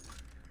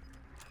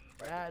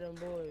 Ride them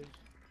boys.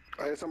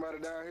 Hey, somebody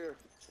down here.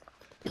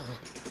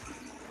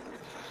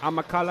 I'm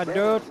a Call of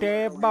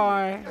Duty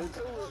boy. Hey,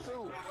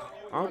 two.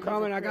 I'm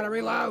coming. I gotta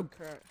reload.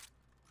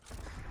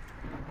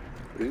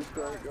 He's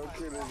straight. Go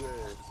kill his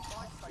ass.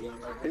 He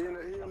in the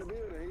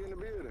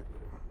building.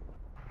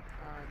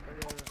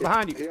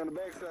 Behind He you. on the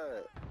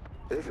backside.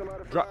 There's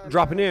somebody flying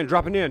Dropping down. in.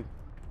 Dropping in.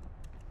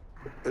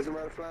 There's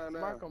somebody flying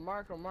down. Mark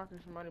him.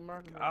 Somebody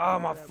mark him. Oh,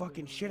 my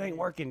fucking shit ain't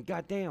working.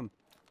 Goddamn.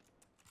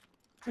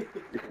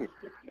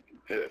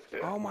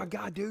 Oh my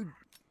god, dude.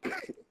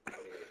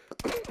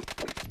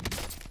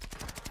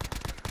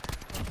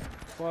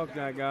 Fuck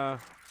that guy.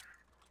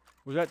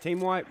 Was that team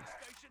wipe?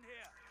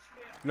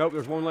 Nope,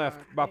 there's one left.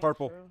 By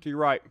purple. So. To your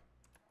right.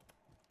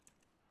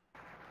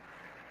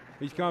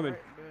 He's coming.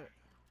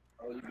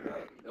 Oh, you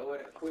back. Go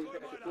ahead. Quick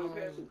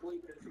pass.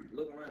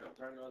 Look around.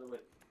 Turn the other way.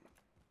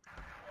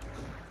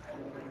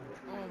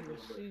 Oh, the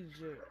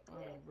CJ. Oh,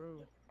 bro.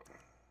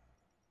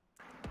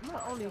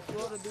 Not only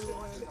Florida dude,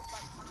 man.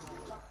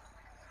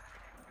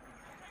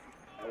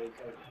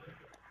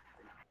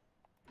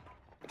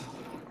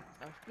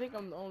 I think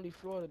I'm the only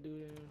Florida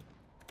dude in.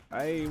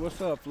 Hey, what's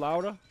up,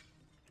 Florida?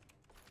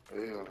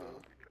 Yeah.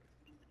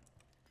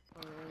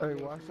 Hey,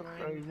 watch the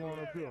hey, one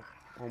up here.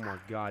 Oh my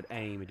god,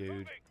 aim,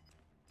 dude.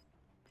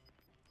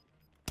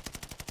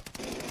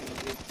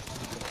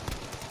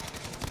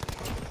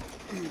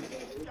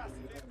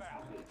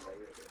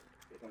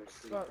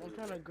 Fuck, I'm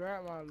trying to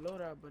grab my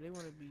loadout, but they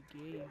want to be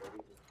gay.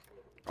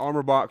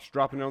 Armor box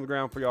dropping on the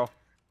ground for y'all.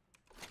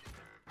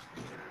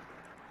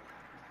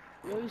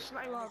 Yo, you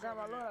sniper, I got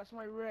my loadout.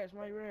 Somebody rest.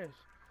 I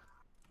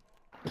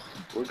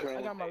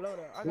got my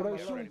loadout. Where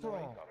they shooting from?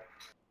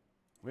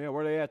 Yeah,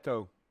 where they at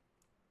though?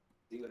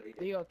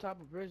 They on top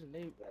of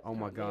prison. Oh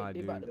my god, they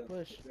dude. about to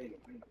push.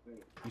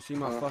 You see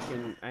my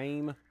fucking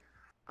aim?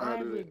 I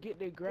ain't even get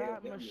to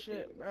grab my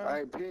shit, bro.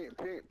 Hey,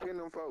 pin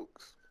them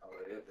folks.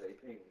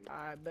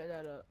 I bet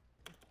that up.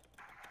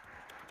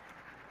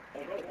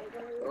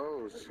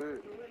 Oh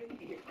shit.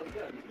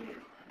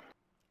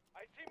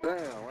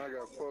 Damn, I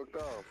got fucked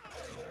off.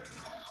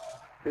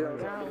 He on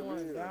top of the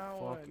building. Down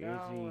one.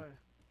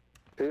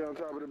 He on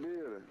top of the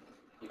building.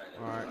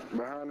 Alright.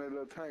 Behind that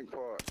little tank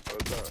part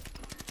up top.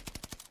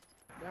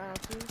 Down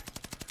two.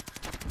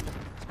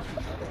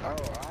 Oh,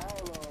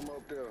 all of them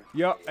up there.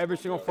 Yup, every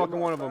single fucking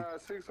one of them.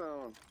 5, 6 on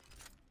them.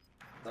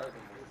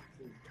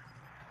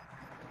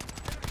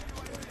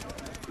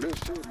 This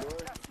shit, boy.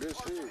 This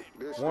shit.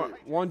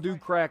 One dude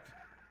cracked.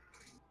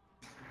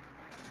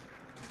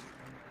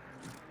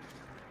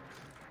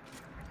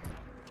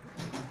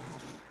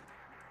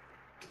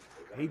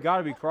 He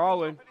gotta be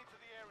crawling.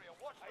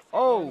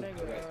 Oh!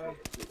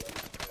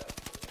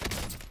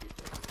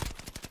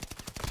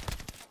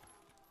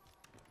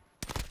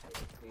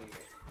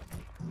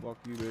 Fuck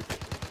you, bitch.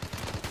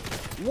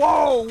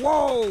 Whoa,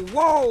 whoa,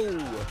 whoa!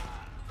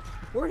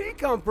 Where'd he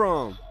come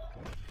from?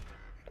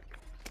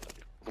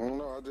 I don't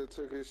know, I just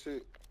took his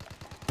shit.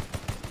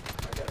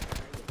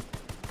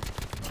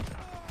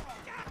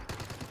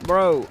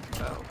 Bro,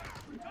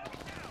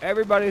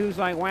 everybody who's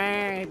like,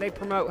 wah, they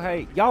promote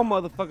hate. Y'all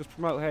motherfuckers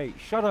promote hate.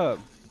 Shut up.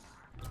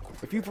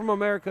 If you from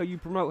America, you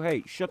promote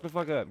hate. Shut the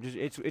fuck up.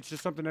 It's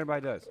just something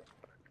everybody does.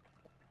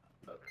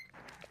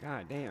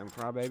 God damn,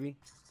 crybaby.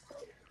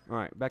 All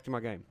right, back to my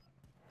game.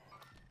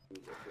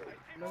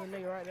 Another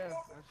nigga right there.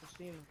 I just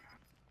seen him.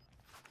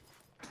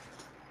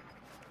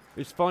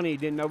 It's funny,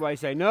 didn't nobody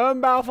say nothing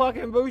about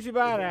fucking Boosie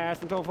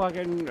Badass until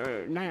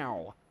fucking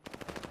now.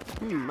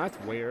 That's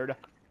weird.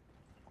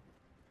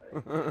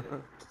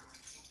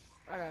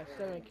 I got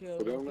 7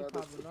 kills. For them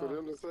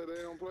to say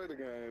they don't play the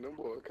game, them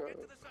boys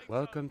cut.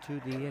 Welcome to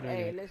the internet.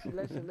 Hey,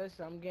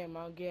 listen. I'm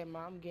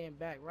getting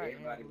back right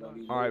now.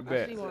 All right,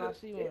 bet. I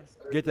see one.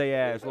 Get they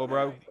ass, little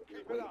bro.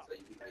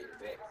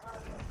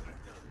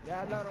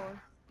 Got another one.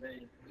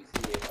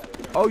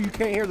 Oh, you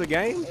can't hear the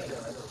game?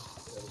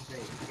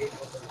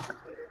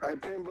 Hey,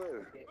 Pin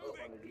Buddy.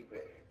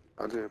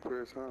 I just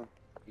pressed home.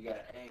 You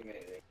gotta aim at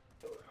it.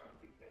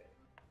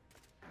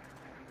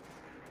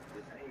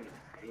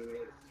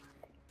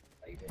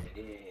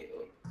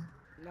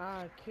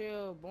 Nah,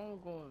 kill, boom,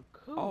 going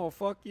cool. Oh,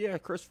 fuck yeah,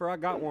 Christopher, I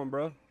got one,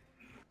 bro.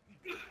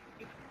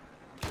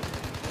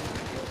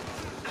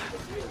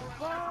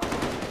 I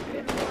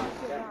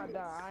cannot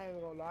die. I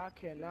ain't gonna lie, I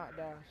cannot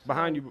die.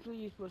 Behind you.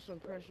 Please put some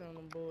pressure on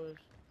them boys.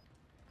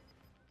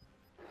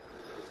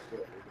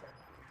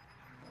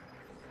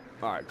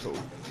 All right, cool.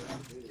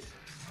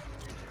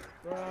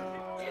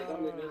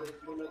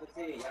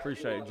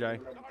 Appreciate it, Jay.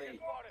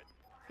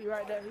 He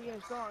right there. He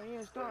ain't strong. He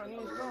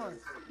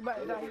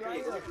about to die. He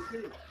right there.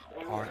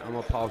 All right, I'm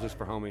gonna pause this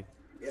for homie.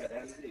 Yeah,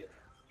 that's it.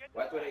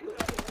 Watch where they look.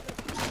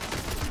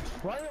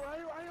 Right here.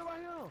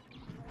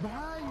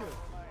 Behind you.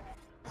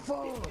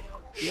 Fuck.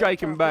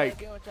 Shake and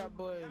bake.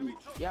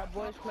 Y'all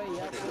boys play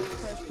again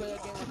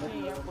with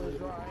me. Y'all boys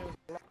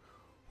raw.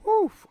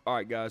 Whew. All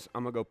right, guys,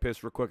 I'm gonna go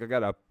piss real quick. I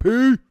gotta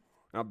pee.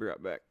 I'll be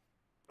right back.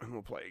 I'm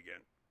gonna play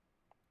again.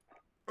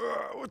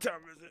 What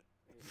time is it?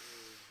 It is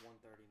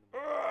 1:30 in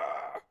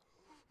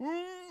the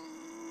morning.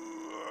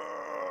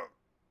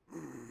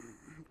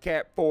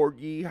 Cat 4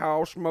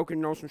 yeehaw,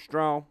 smoking on some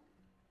straw.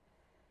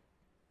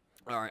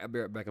 All right, I'll be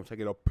right back. I'm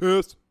taking a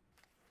piss.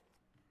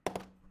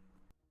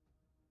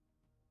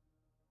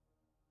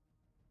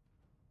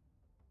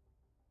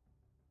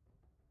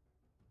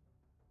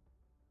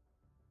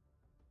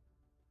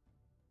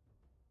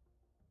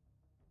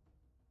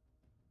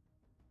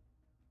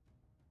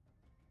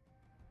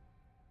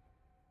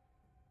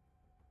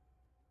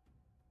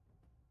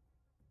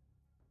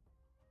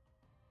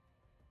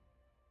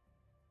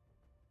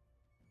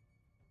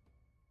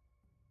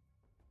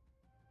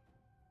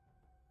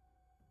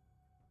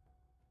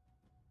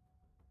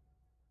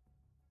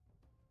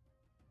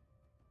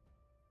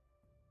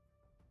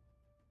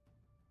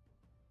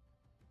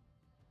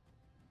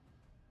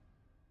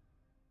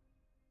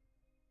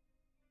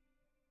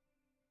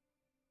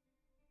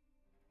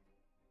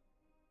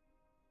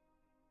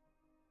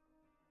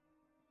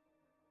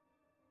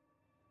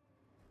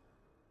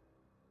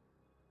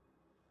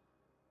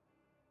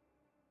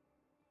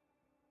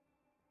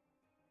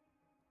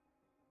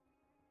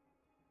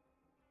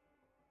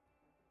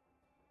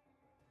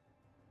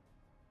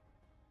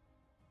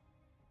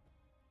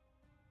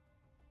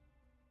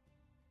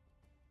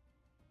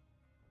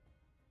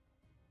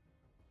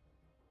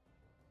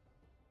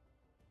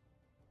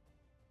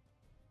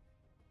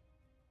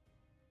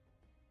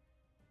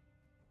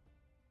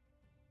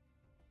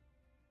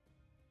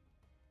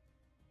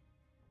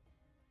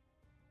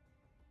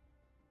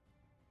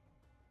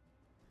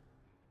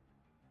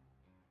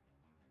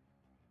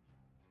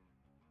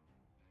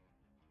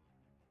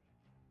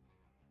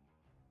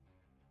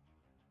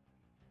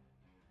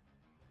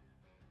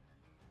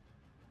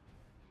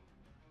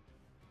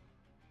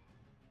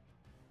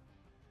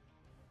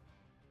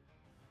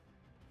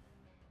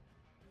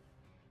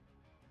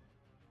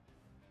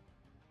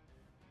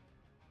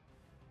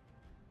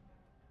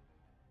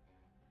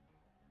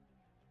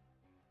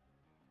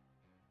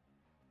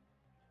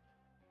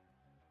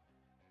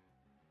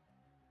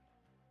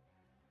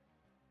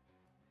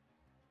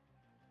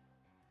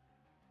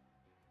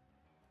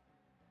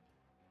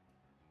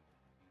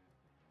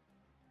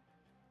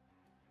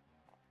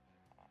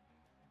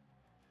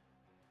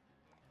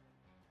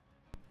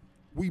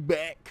 We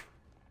back.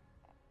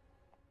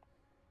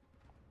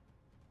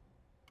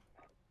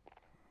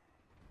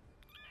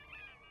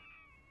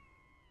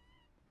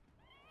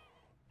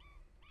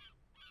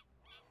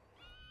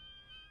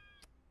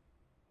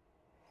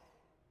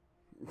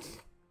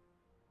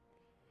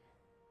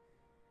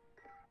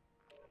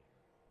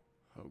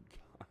 Oh, God.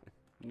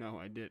 No,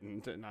 I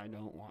didn't, and I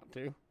don't want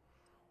to.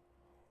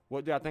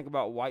 What did I think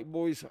about White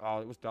Boys? Oh,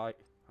 it was tight.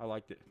 I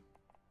liked it.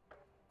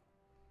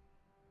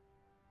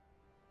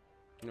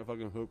 That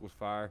fucking hook was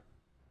fire.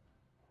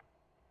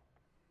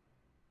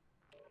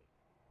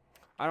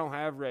 I don't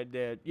have Red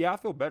Dead. Yeah, I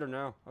feel better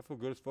now. I feel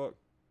good as fuck.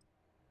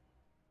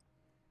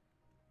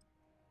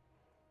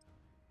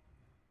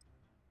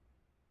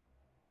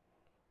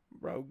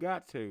 Bro,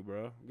 got to,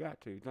 bro. Got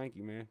to. Thank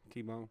you, man.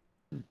 T-Bone.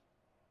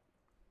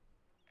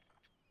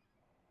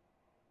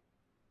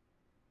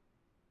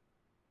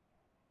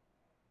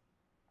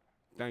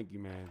 Thank you,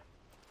 man.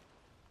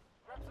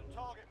 Grab some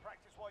target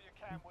practice while you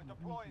can. We're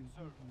deploying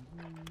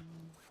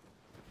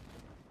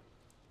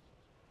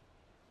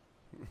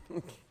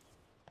soon.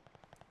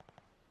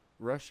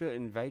 Russia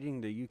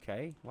invading the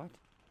UK? What?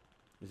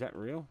 Is that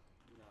real?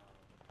 No.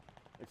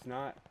 It's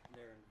not.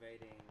 They're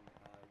invading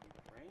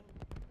Ukraine.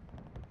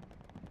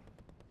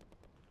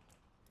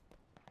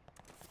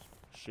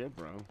 Shit,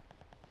 bro.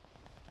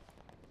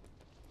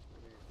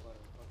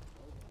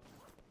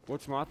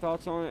 What's my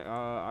thoughts on it?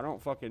 I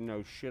don't fucking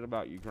know shit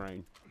about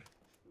Ukraine.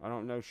 I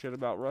don't know shit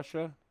about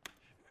Russia.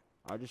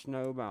 I just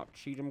know about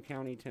Cheatham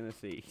County,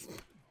 Tennessee.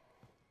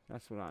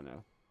 That's what I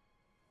know.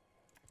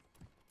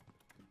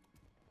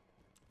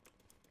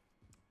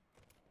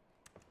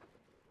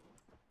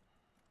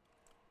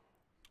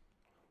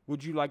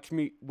 Would you like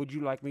me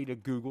to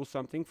Google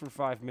something for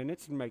 5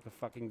 minutes and make a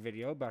fucking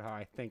video about how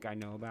I think I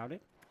know about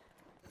it?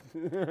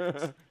 That's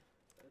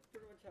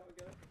pretty much how it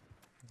goes.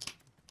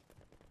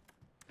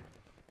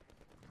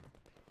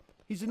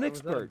 He's an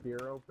expert. Was that a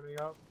beer opening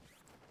up?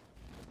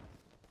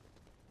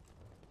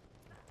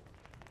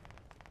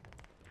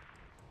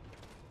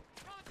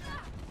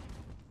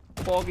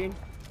 Fogging.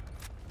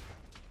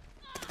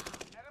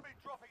 Enemy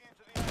dropping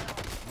into the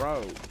AO.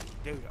 Bro,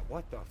 dude,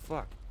 what the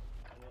fuck?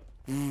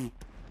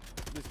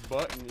 This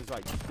button is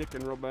like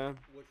sticking real bad.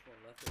 Which one,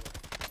 left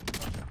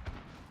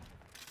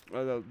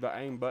or right? The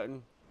aim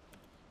button.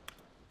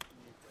 You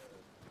need to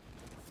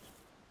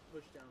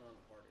push down on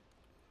the party.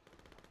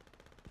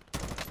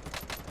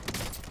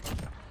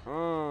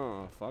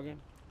 Oh, fucking.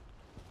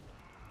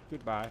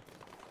 Goodbye.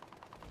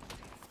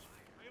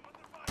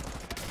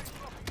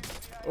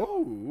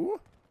 Oh.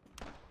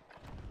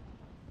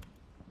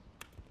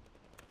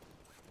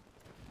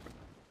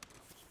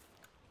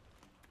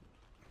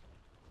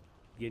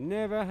 You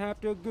never have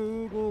to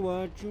Google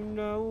what you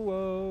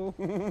know.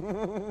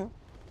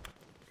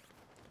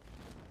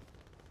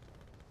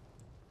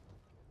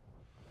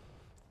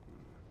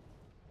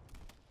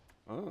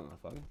 Oh,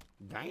 fucking.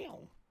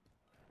 Damn.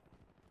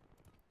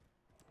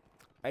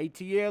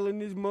 ATL in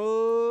this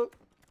mug.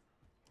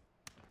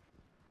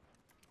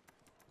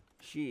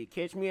 Shit,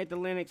 catch me at the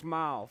Lenox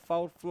Mall,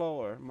 4th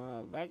floor,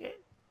 motherfucker.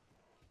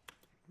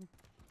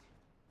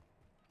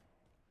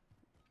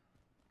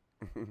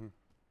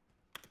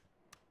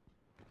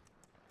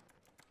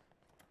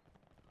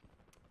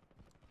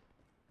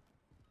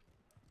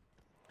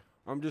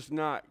 I'm just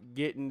not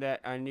getting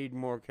that. I need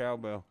more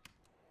cowbell.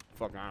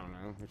 Fuck, I don't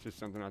know. It's just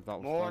something I thought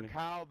was More funny.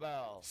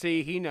 cowbell.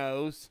 See, he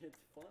knows. It's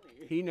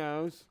funny. He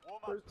knows.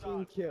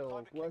 13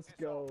 kills. Let's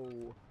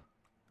go.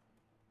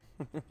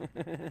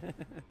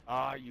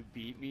 Ah, you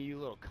beat me, you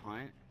little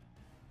cunt.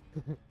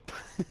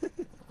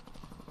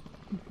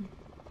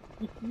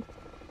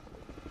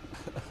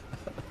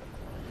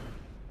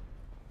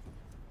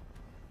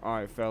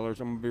 Alright, fellas,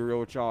 I'm gonna be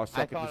real with y'all. I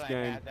suck at this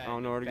game. I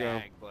don't know where to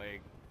go.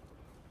 Blake.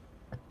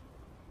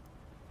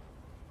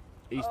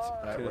 East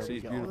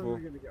Tennessee's beautiful.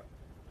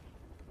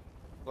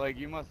 Blake,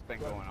 you must have been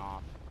going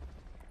off.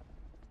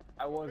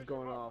 I was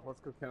going off. Let's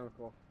go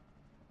chemical.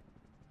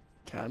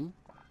 10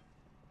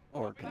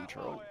 or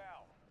control.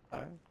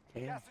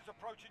 Gas is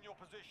approaching your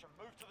position.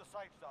 Move to the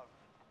safe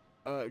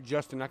zone.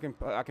 Justin, I can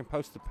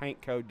post the paint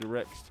code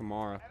directs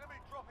tomorrow. Enemy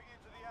dropping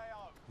into the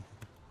AO.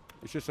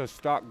 It's just a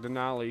stock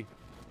Denali.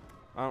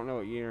 I don't know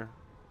what year,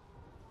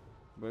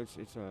 but it's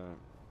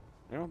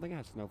I don't think it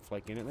has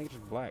snowflake in it. I think it's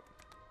just black.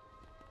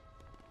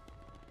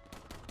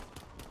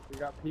 We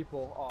got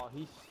people. Oh,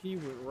 he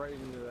went right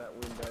into that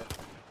window.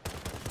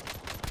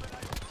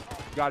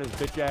 Got his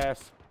bitch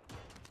ass.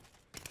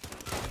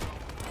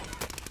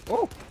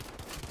 Oh.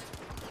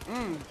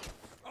 I'm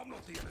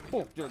not the enemy.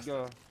 Oh, good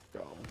go.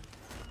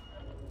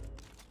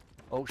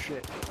 Oh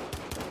shit.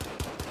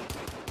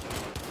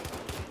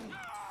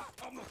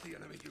 I'm not the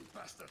enemy, you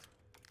bastard.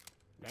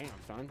 Damn,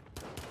 son.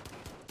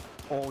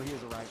 Oh, he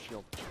has a riot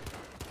shield.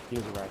 He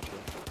has a riot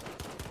shield.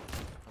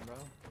 Bro.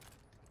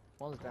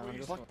 One's down.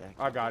 Just Fuck that.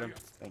 I got him.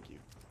 Thank you.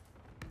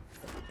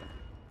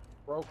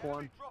 Broke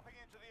one. Dropping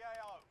into the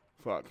AO.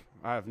 Fuck.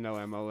 I have no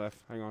ammo left.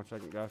 Hang on a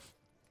second, guys.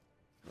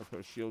 I'll put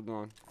a shield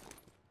on.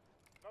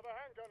 Another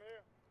handgun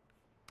here.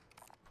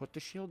 Put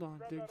the shield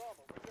on, dude.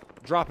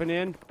 Dropping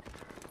in.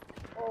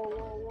 Oh,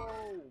 whoa,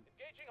 whoa.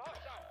 Engaging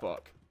hostile.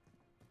 Fuck.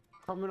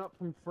 Coming up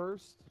from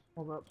first.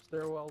 Coming up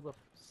stairwell to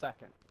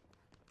second.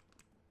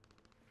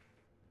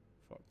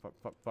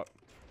 Fuck.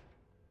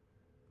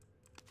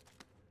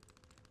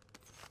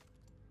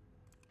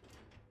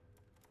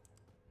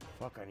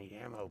 Fuck, I need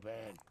ammo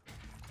bad.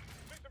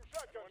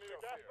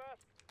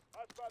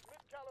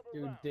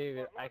 Dude,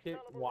 David, I keep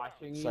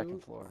watching you.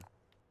 Second floor.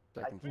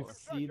 I Second can floor.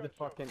 see the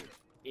fucking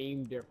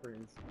aim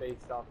difference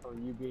based off of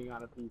you being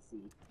on a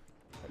PC.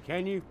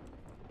 Can you?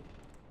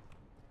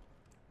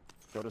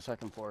 Go to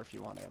second floor if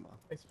you want ammo.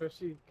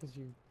 Especially because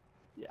you,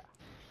 yeah.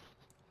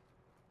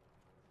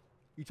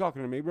 You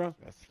talking to me, bro?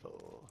 That's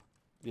full.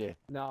 Yeah.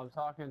 No, I'm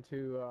talking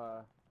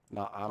to,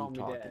 No, Call I'm Me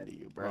talking Dad. to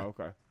you, Oh, bro.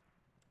 okay.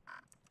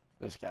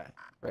 This guy.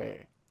 Right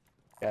here.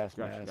 Gas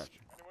Gotcha, mask. gotcha.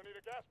 Anyone need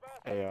a gas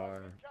mask? AR.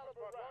 Large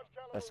caliber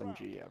round.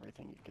 SMG,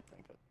 everything you could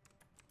think of.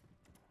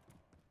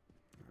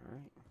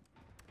 Alright.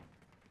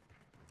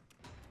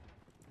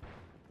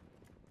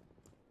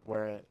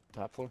 Where at?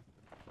 Top floor?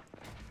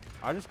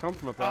 I just come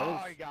from up Oh,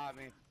 he got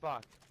me.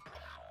 Fuck.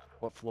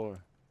 What floor?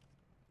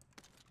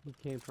 He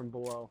came from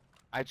below.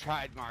 I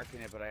tried marking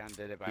it, but I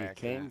undid it by You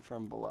accident. came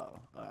from below.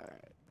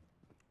 Alright.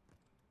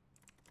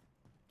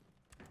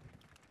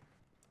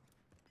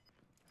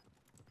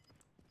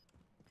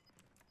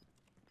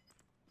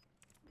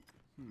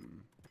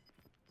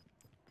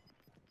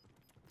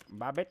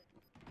 Bobbit?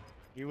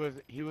 He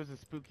was a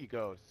spooky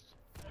ghost.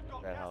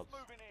 That helps.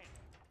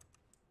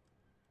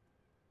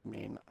 I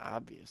mean,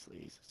 obviously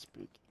he's a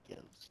spooky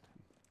ghost.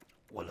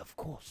 Well, of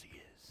course he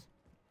is.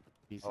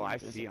 He's Oh, I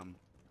invisible. see him.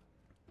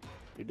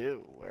 You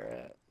do? Where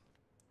at?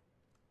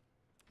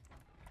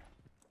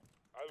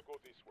 I'll go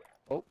this way.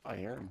 Oh, I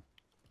hear him.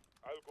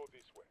 I'll go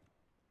this way.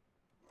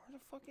 Where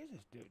the fuck is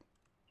this dude?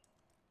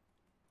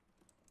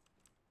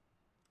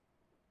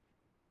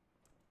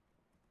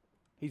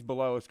 He's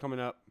below us, coming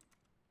up.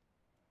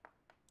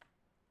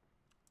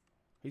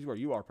 He's where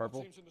you are,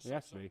 Purple. He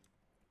has to be.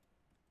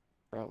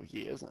 Bro,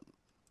 he isn't.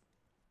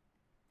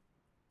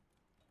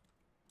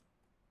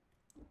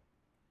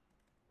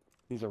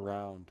 He's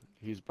around.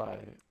 He's by...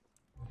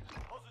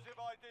 Positive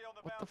ID on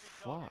the What the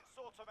fuck?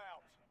 Sort them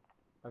out.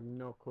 I have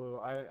no clue.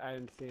 I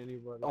didn't see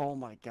anybody. Oh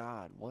my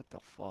god, what the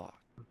fuck?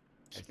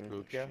 Scared the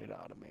spooked ya? shit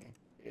out of me.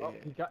 Yeah.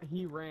 Oh,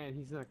 he ran.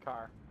 He's in a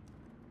car.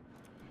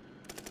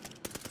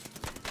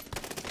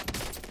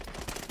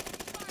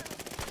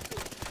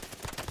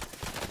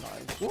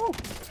 Nice. Woo!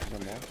 He's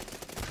in there.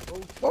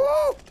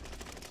 Oh!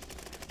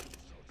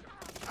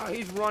 Oh,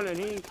 he's running.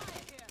 He.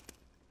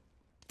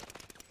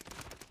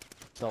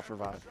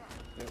 Self-revive.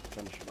 Yep,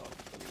 finish it off.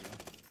 There we go.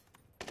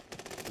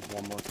 There's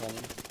one more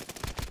coming.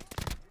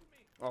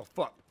 Oh,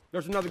 fuck.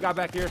 There's another guy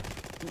back here.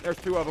 There's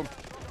two of them.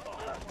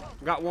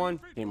 Got one.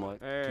 Team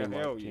light. Team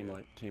light. Team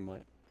light. Team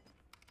light.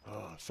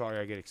 Oh, sorry,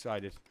 I get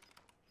excited.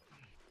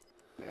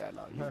 Yeah,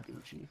 no, you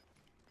Gucci.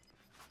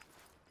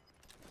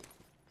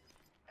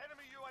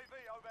 Enemy UAV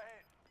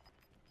overhead.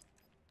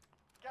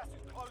 Gas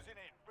is closing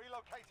in.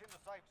 Relocating the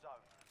safe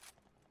zone.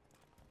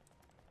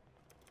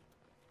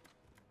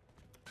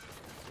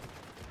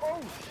 Oh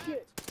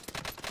shit!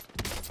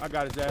 I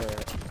got his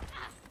ass.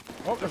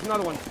 Oh, there's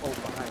another one. Oh,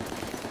 behind.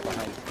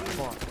 Behind.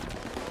 Come on.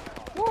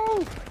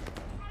 Woo!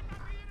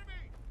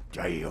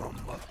 Damn.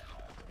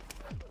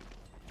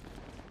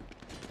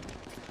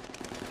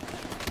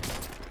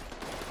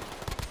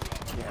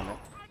 Damn it.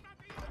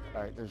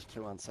 Alright, there's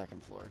two on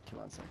second floor. Two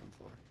on second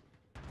floor.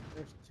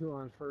 There's two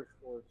on first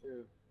floor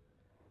too.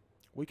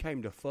 We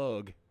came to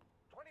fug.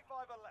 25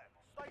 are left.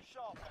 Stay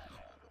sharp.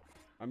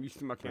 I'm used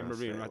to my camera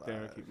Stay being right there. I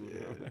alive, keep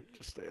yeah, looking.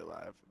 just stay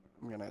alive.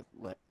 I'm gonna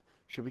let...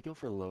 Should we go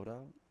for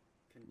loadout?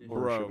 Or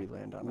Bro, should we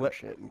land on our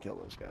shit and kill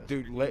those guys?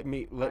 Dude, let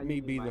me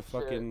be the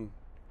fucking...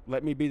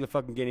 Let me be the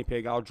fucking guinea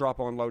pig. I'll drop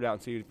on loadout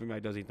and see if anybody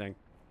does anything.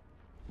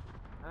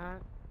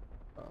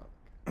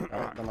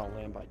 Alright, then I'll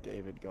land by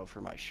David, go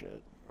for my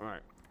shit.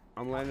 Alright.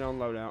 I'm landing on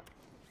loadout.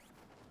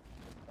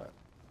 Alright.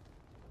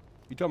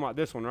 You talking about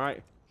this one,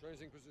 right?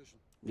 Changing position.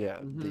 Yeah,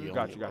 the only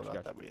Gotcha.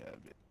 loadout that we have.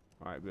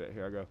 Alright, bet.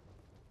 Here I go.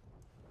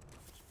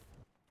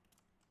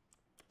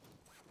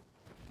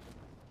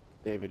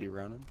 David, you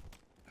running?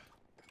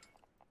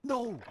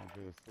 No! I'll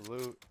do a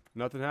salute.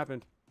 Nothing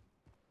happened.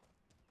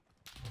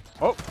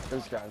 Oh!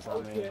 There's guys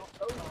on me.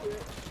 Oh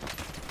shit!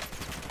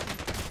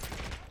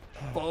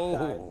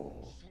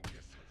 Oh!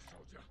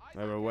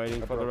 They were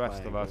waiting for the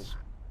rest of us.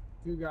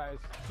 Two guys.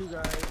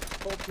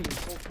 Full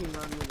team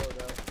on your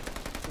loadout.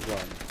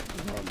 Run.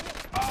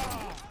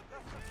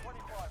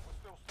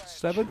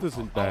 Seventh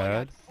isn't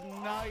bad.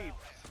 Sniped.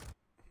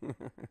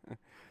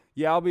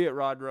 Yeah, I'll be at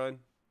Rod Run.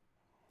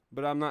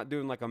 But I'm not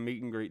doing like a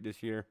meet and greet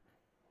this year.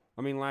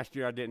 I mean, last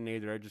year I didn't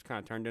either. I just kind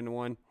of turned into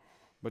one.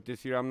 But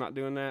this year I'm not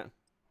doing that.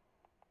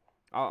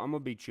 I'm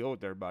going to be chill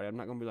with everybody. I'm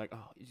not going to be like,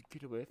 oh, you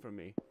get away from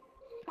me.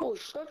 Oh,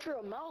 shut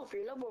your mouth.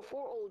 You're level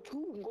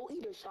 402 and go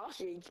eat a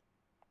sausage.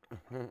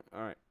 All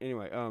right.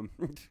 Anyway,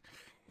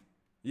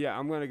 yeah,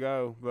 I'm going to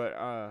go. But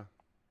I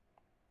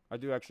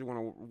do actually want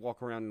to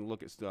walk around and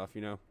look at stuff,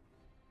 you know.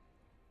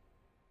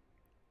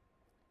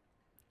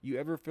 You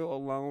ever feel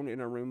alone in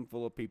a room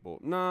full of people?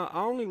 Nah,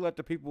 I only let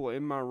the people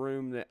in my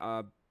room that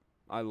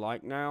I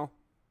like now.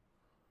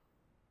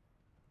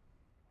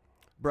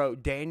 Bro,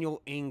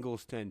 Daniel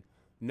Ingleston.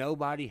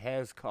 Nobody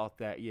has caught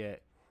that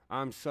yet.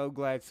 I'm so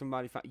glad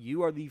somebody found...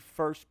 You are the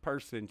first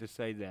person to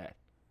say that.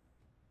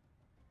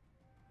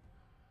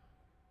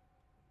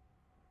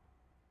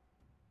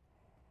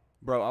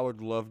 Bro, I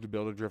would love to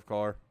build a drift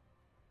car.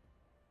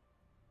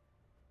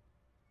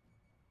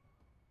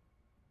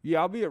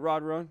 Yeah, I'll be at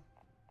Rod Run.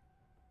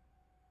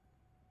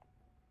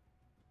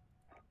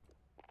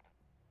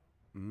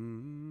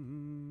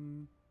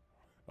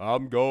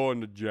 I'm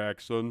going to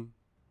Jackson.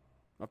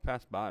 I've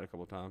passed by it a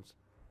couple times.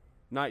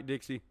 Night,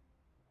 Dixie.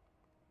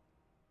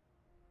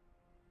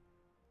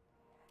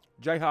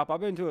 J-Hop, I've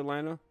been to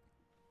Atlanta.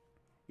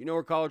 You know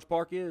where College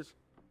Park is?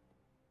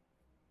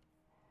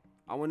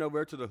 I went over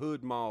there to the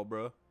Hood Mall,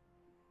 bro.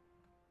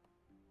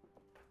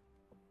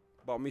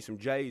 Bought me some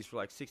J's for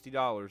like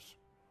 $60.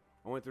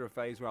 I went through a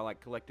phase where I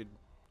like collected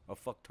a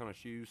fuck ton of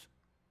shoes.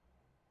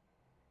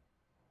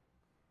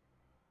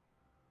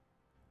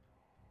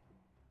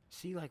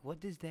 See, like, what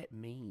does that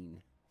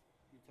mean?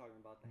 Talking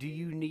about Do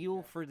you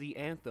kneel for the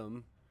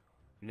anthem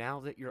now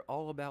that you're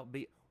all about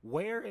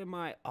Where am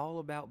I all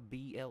about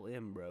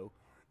BLM, bro?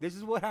 This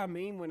is what I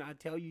mean when I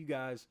tell you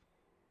guys,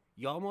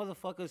 y'all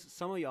motherfuckers,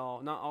 some of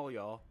y'all, not all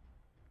y'all,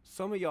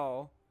 some of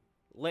y'all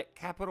let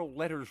capital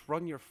letters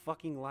run your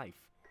fucking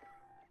life.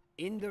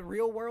 In the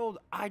real world,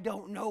 I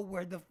don't know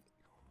where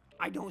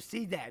I don't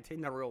see that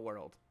in the real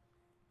world.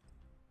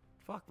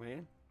 Fuck,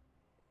 man.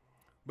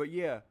 But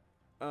yeah,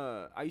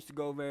 I used to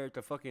go over there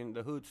to fucking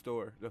the Hood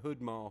store, the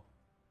Hood Mall.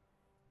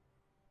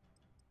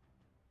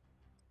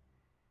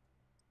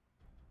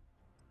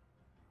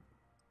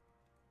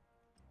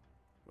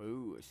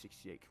 Ooh, a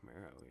 68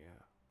 Camaro,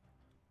 yeah.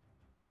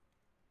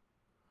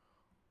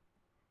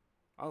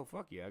 Oh,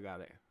 fuck yeah, I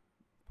got it.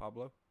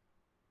 Pablo?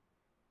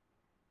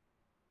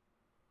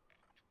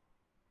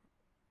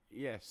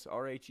 Yes,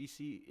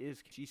 RHEC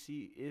is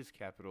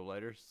capital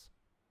letters.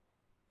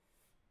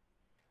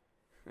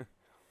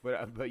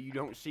 but you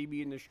don't see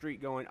me in the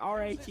street going,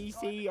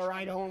 RHEC or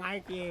I don't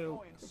like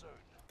you.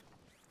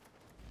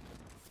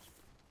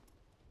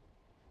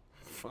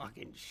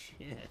 Fucking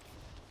shit.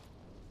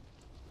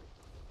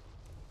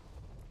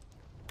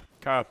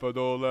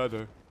 Capital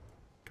letter.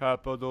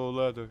 Capital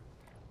letter.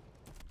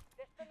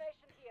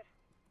 Destination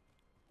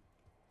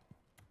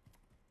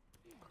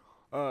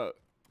here.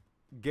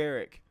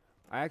 Garrick,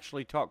 I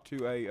actually talked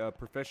to a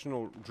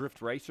professional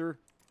drift racer,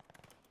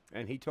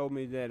 and he told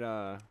me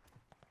that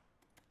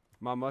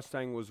my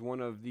Mustang was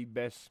one of the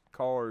best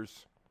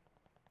cars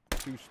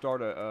to start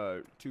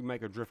to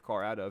make a drift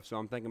car out of. So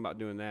I'm thinking about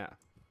doing that.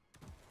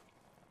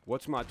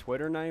 What's my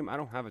Twitter name? I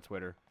don't have a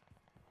Twitter.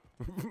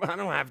 I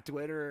don't have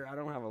Twitter. I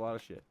don't have a lot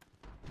of shit.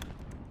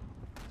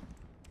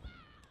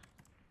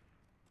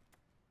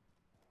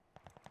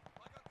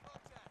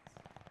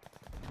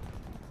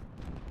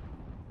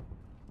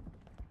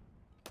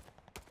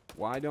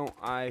 Why don't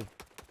I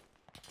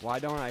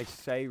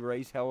say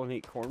raise hell and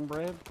eat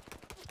cornbread?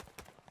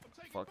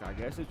 Fuck, I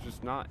guess it's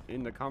just not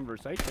in the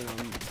conversation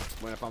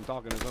if I'm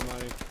talking to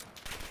somebody.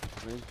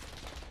 I mean,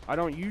 I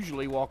don't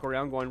usually walk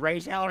around going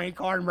raise hell and eat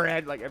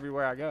cornbread like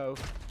everywhere I go.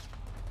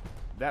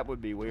 That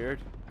would be weird.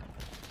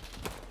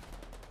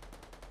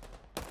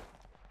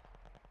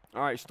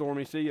 All right,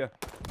 Stormy, see ya.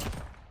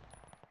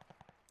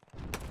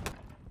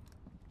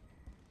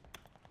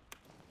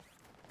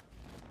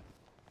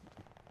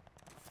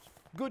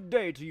 Good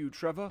day to you,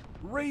 Trevor.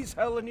 Raise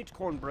hell and eat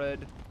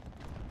cornbread.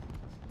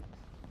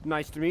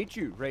 Nice to meet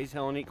you. Raise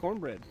hell and eat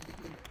cornbread.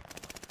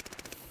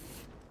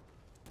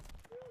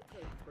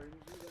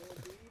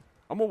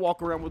 I'm gonna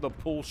walk around with a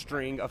pull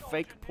string, a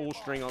fake pull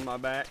string on my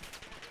back.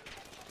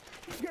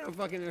 Just gonna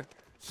fucking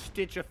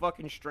stitch a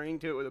fucking string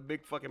to it with a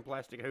big fucking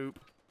plastic hoop.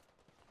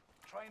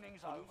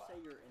 Training's Can over. you say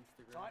your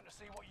Instagram? Time to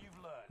see what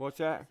you've learned. What's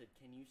that? I said,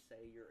 can you say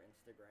your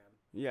Instagram?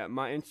 Yeah,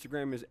 my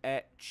Instagram is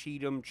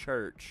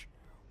 @Cheatham_Church.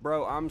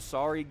 Bro, I'm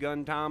sorry,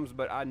 gun times,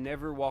 but I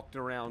never walked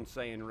around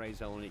saying raise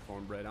hell and eat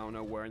cornbread. I don't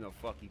know where in the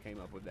fuck you came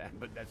up with that,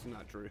 but that's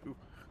not true. This shit's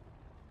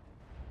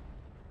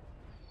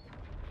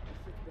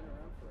been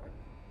around forever.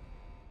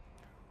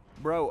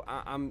 Bro,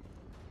 I'm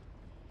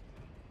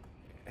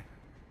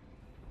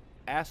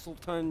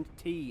Astleton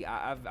T.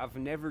 I've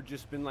never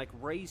just been like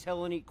raise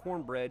hell and eat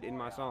cornbread in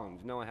my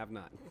songs. No, I have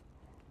not.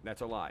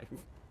 That's a lie.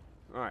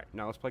 All right,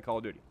 now let's play Call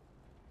of Duty.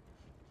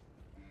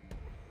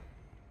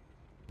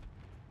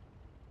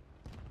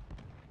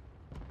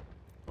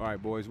 All right,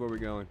 boys, where we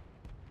going?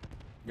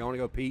 You want to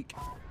go peek?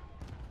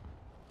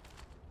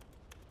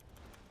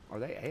 Are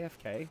they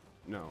AFK?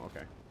 No,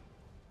 okay.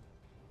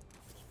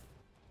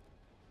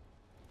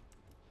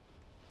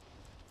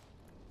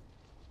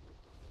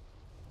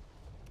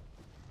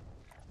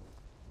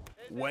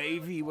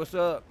 Wavy, what's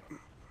up?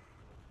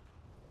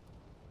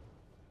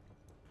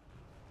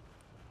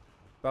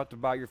 About to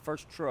buy your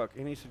first truck.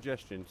 Any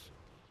suggestions?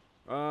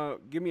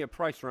 Give me a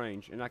price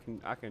range, and I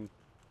can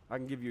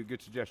give you a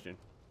good suggestion.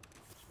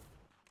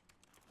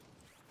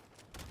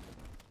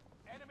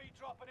 Enemy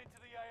dropping into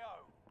the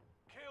AO.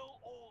 Kill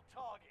all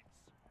targets.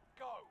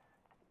 Go.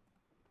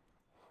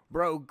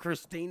 Bro,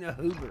 Christina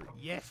Hoover.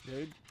 Yes,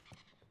 dude.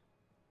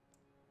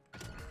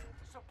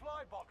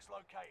 Supply box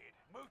located.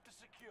 Move to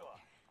secure.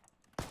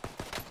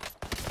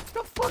 What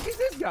the fuck is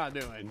this guy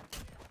doing?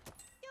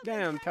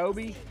 Damn,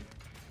 Toby.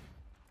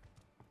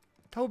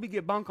 Toby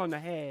get bunk on the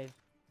head.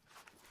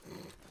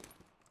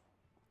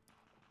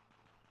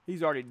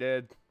 He's already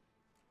dead.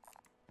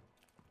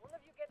 One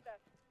of you get that.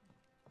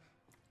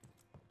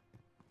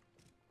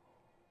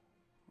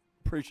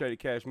 Appreciate it,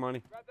 Cash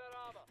Money.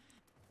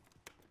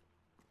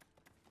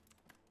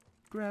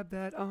 Grab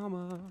that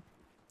armor.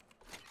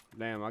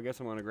 Damn, I guess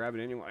I'm gonna grab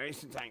it anyway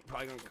since I ain't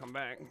probably gonna come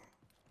back.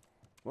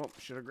 Well,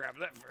 should have grabbed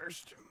that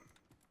first.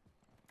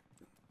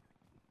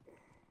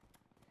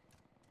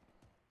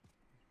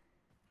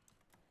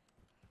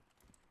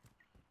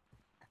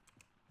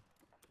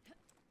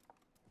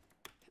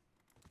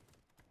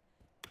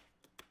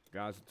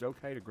 Guys, it's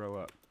okay to grow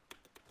up.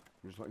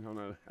 I'm just letting y'all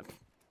know that.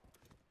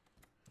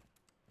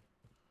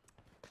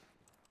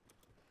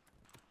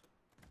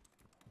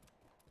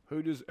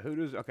 Who does,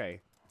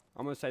 okay,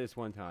 I'm gonna say this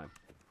one time.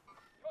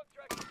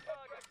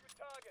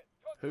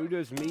 Who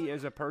does me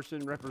as a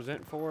person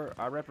represent for?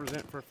 I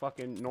represent for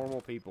fucking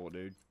normal people,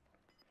 dude.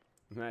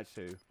 And that's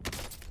who.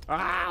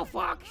 Oh,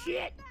 fuck,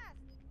 shit!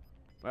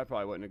 That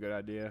probably wasn't a good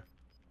idea.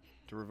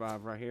 To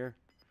revive right here.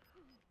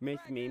 Miss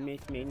me,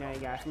 now you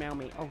gotta smell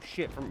me. Oh,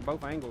 shit, from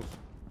both angles.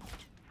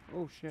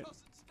 Oh, shit.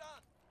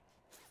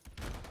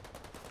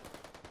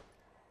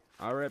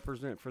 I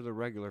represent for the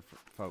regular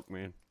folk,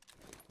 man.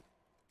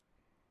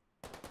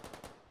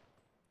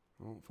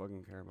 I don't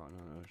fucking care about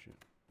none of that shit.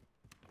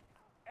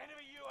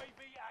 Enemy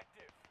UAV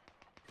active.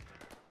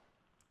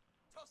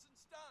 Toss and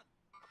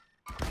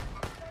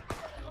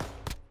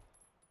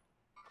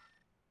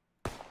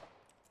stun.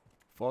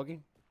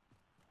 Flogging?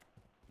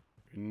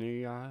 In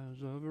the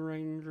eyes of a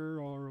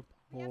ranger or a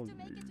We have to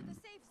make it to the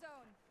safe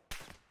zone.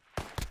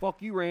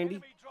 Fuck you, Randy.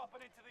 Enemy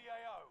dropping into the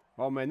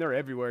AO. Oh, man, they're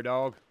everywhere,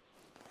 dog.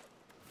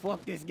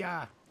 Fuck this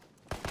guy.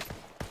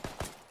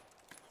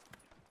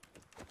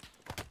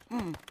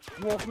 You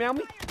want to smell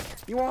me?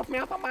 You want to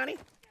smell somebody?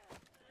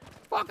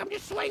 Fuck, I'm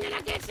just swinging.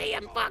 I can't see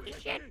him. Fucking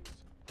shit.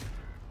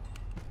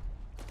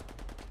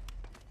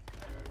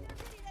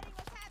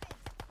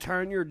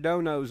 Turn your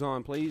donos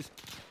on, please.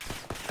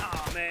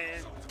 Oh,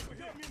 man.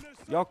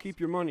 Y'all keep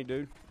your money,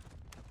 dude.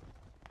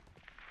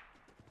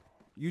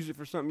 Use it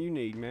for something you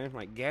need, man.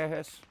 Like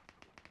gas,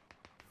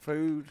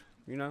 food,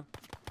 you know.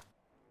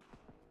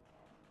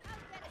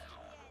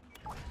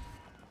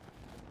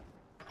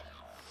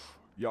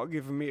 Y'all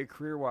giving me a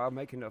career while I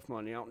make enough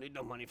money. I don't need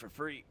no money for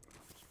free.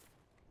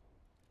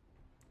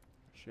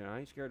 Shit, I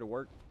ain't scared to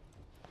work.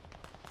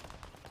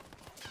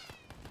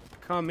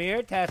 Come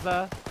here,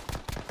 Tesla.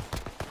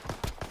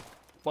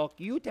 Fuck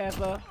you,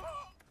 Tesla.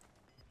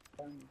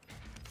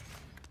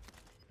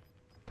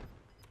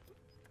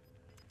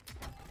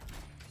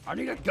 I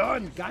need a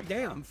gun.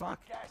 Goddamn, fuck.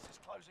 Gas is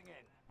closing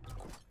in.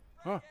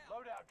 Huh.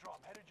 Loadout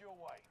drop headed your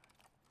way.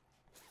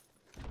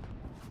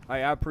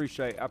 Hey, I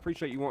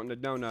appreciate you wanting to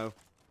dono.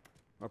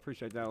 I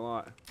appreciate that a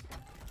lot.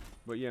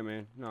 But yeah,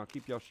 man. No,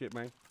 keep y'all shit,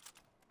 man.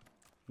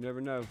 You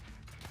never know.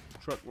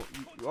 Truck.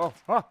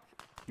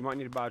 You might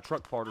need to buy a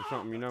truck part or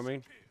something. You know what I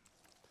mean?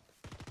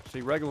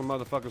 See, regular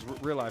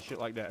motherfuckers realize shit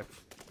like that.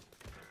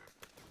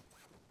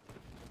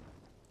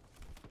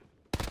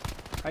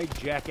 Hey,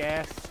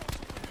 jackass.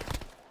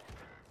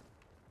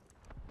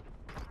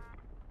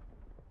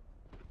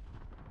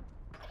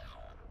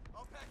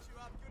 I'll patch you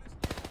up good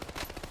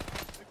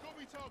as they've got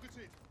me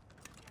targeted.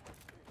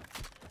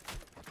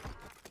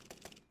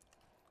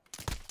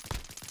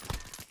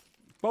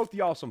 Both of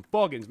y'all some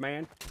fuggins,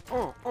 man.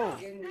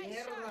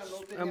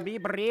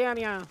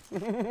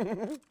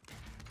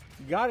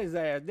 Got his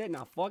ass, didn't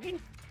I, fucking?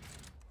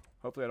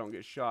 Hopefully I don't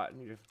get shot.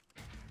 You just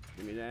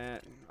give me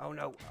that. Oh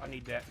no, I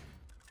need that.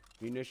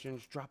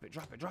 Munitions, drop it,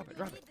 drop it, drop it,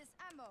 drop it.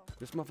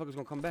 This motherfucker's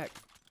gonna come back.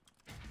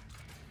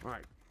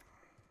 Alright.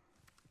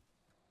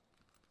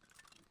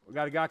 We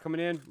got a guy coming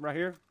in right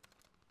here.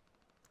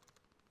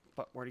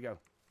 Fuck, where'd he go?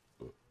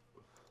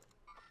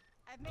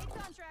 I've made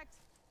contact.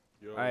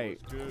 Yo, Hey,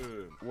 what's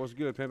good? What's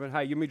good, pimpin'?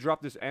 Hey, give me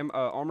drop this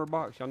armor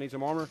box. Y'all need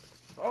some armor?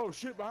 Oh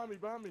shit, behind me,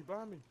 behind me,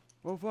 behind me.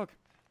 Oh fuck.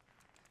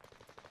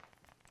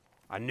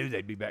 I knew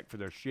they'd be back for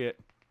their shit.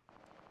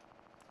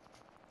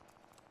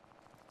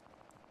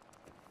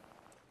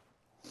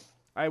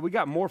 Hey, we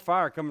got more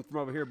fire coming from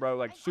over here, bro.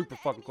 Like super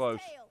fucking close.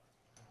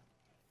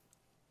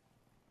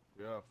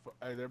 Yeah,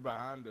 hey, they're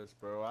behind us,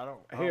 bro. I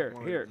don't Here,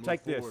 wanna here, move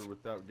take this. forward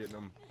without getting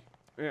them.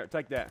 Here,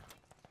 take that.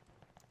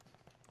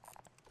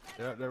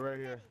 Yeah, they're right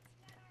here.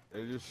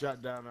 They just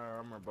shot down our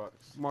armor box.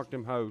 Mark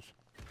them hoes.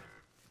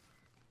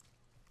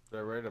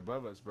 They're right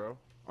above us, bro.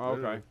 Oh, okay.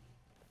 Literally.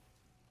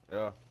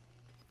 Yeah.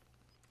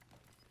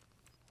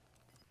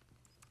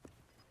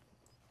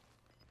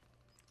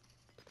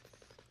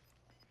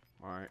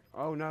 All right.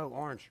 Oh no,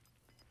 orange.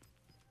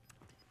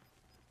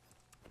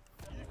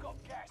 You've got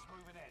gas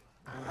moving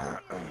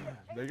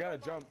in. They gotta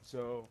jump,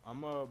 so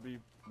I'm gonna be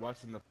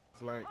watching the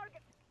flank.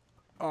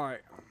 All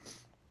right.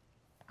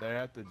 They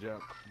have to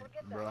jump,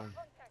 bro.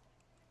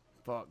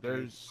 Fuck.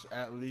 There's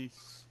at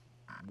least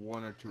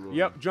one or two of them.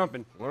 Yep,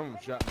 jumping. One of them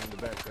shot me in the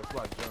back. That's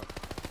why I jumped.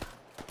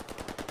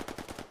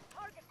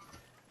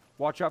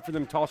 Watch out for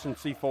them tossing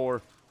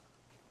C4.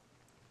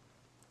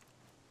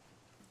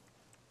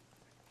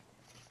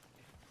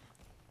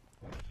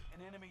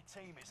 An enemy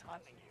team is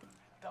hunting you.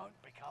 Don't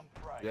become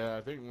prey. Yeah,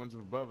 I think one's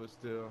above us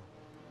still.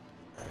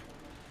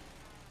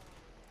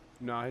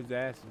 No, his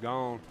ass is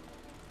gone.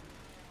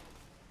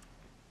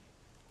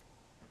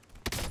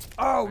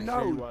 Oh, Make no.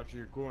 sure you watch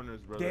your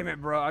corners, brother. Damn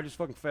it, bro. I just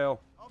fucking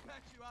fell. I'll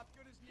patch you up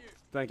good as new.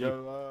 Thank you.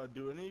 Yo,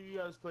 do any of you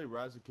guys play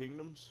Rise of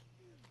Kingdoms?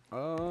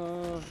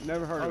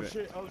 Never heard of it.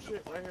 Shit, oh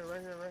shit, right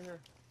here.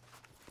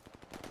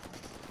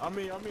 On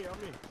me.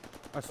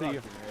 I see you.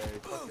 Hey,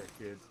 fuck that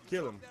kid.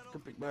 Kill him.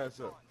 Come pick my ass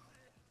up.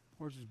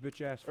 Where's this bitch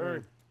ass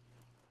friend?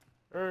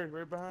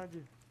 Right behind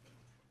you.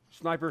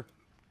 Sniper.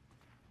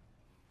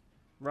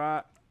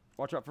 Right.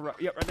 Watch out for right.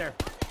 Yep, right there.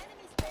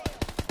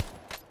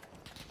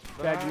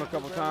 Tagged him a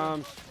couple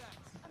times.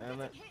 Damn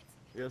it.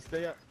 Yeah,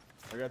 stay up.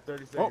 I got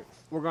 30 seconds. Oh,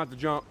 we're going to have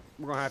to jump.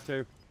 We're going to have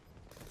to.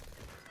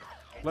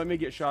 Let me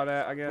get shot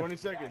at, I guess. 20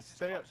 seconds.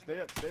 Stay up.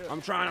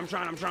 I'm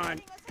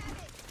trying.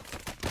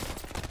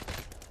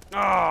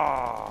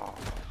 Oh,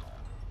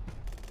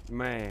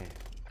 man.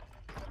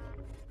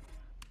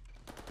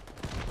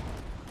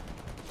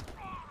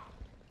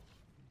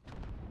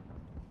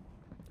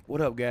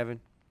 What up, Gavin?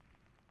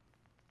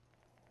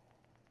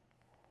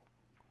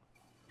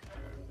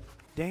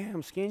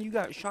 Damn, Skin, you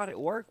got shot at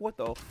work? What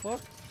the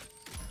fuck?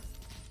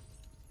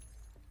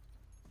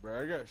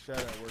 Bro, I got shot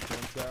at work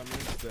one time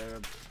and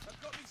stabbed.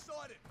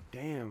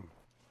 Damn.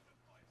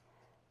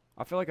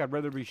 I feel like I'd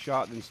rather be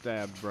shot than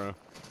stabbed, bro.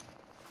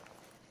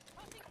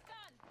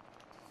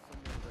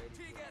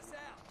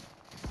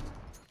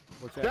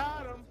 What's that?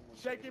 Got him!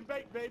 Shake and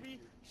bake, baby!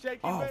 Shake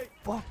and bake!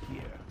 Oh, fuck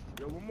yeah.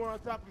 Yo, one more on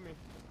top of me.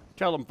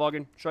 Tell him,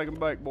 fucking. Shake and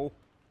bake, boy.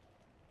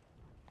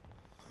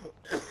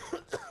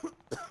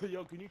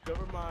 Yo, can you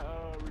cover my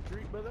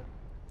retreat, brother?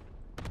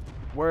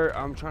 Where?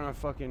 I'm trying to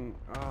fucking...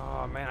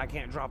 Oh, man, I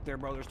can't drop there,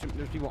 bro.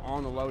 There's people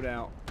on the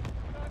loadout.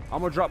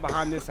 I'm gonna drop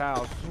behind this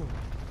house.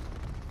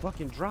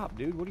 Fucking drop,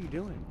 dude. What are you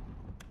doing?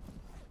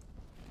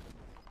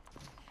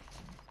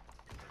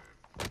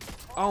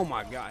 Oh,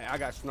 my God. I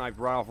got sniped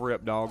right off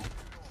rip, dog.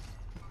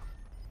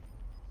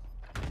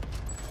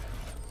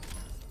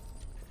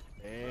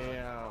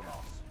 Damn.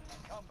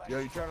 Yo,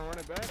 you trying to run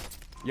it back?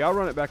 Yeah, I'll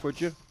run it back with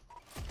you.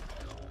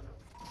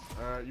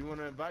 You want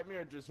to invite me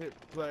or just hit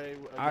play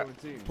another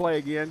team? Play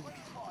again.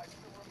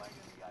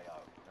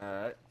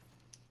 Alright.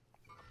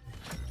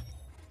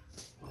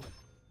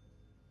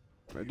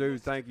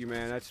 Dude, thank you,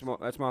 man. That's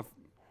one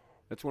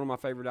of my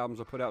favorite albums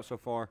I put out so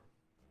far.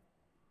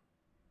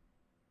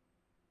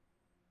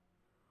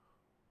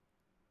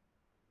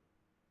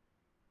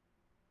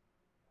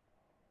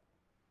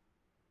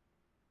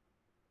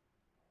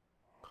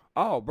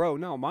 Oh, bro,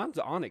 no, mine's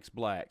Onyx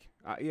Black.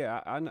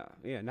 Yeah, I know.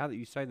 Yeah, now that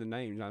you say the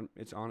names,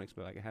 it's Onyx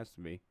Black. It has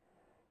to be.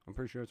 I'm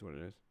pretty sure that's what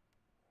it is.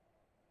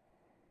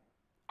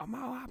 I'm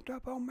all hyped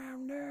up on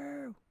Mountain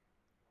Dew.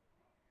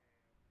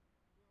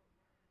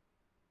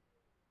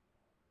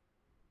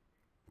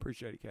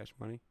 Appreciate it, Cash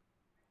Money.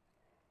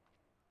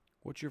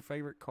 What's your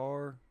favorite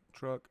car,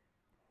 truck,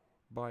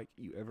 bike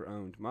you ever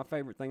owned? My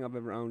favorite thing I've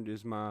ever owned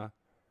is my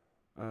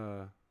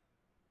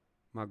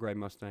gray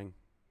Mustang.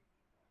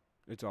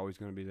 It's always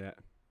going to be that.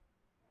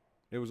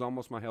 It was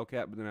almost my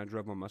Hellcat, but then I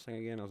drove my Mustang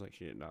again. I was like,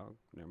 shit, dog.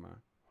 Never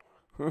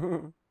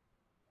mind.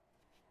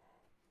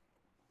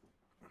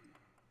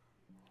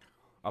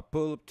 I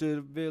pull up to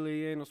the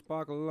Billy, ain't no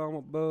sparkle on my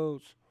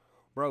boats.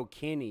 Bro,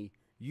 Kenny,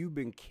 you've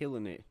been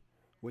killing it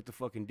with the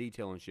fucking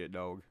detail and shit,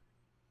 dog.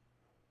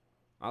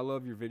 I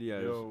love your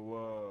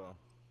videos.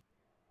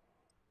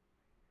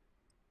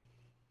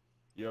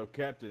 Yo,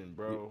 Captain,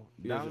 bro.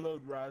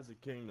 Download Rise of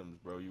Kingdoms,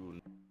 bro. You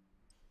will...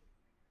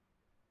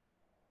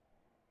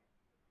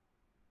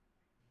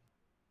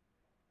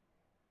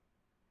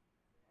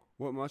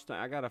 What Mustang?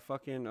 I got a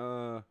fucking,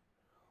 I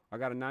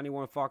got a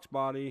 91 Fox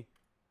body,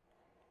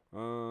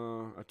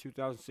 a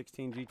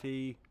 2016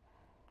 GT,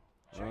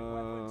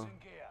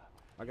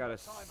 I got a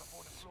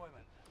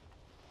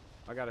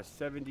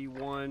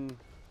 71,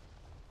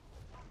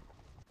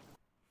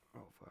 oh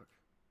fuck,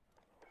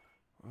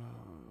 what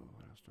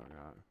else do I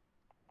got?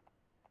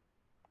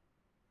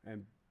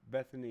 And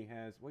Bethany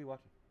has, what are you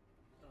watching?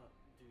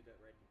 Dude that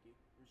rated you.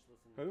 I'm just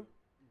listening. Who?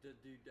 The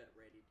dude that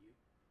rated you.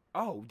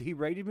 Oh, he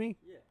rated me?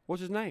 Yeah.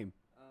 What's his name?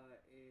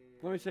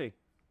 Let me see.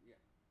 Yeah.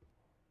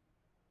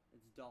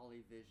 It's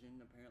Dolly Vision.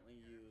 Apparently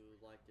you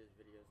liked his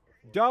videos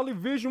before. Dolly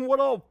Vision, what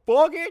up?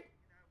 Fuck it?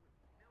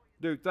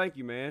 Dude, thank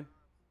you, man.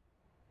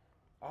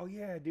 Oh,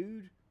 yeah,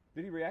 dude.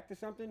 Did he react to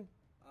something?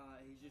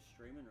 He's just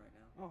streaming right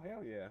now. Oh,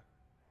 hell yeah.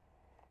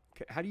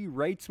 How do you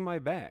rate somebody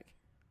back?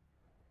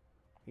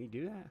 Can you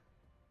do that?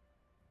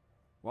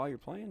 While you're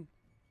playing?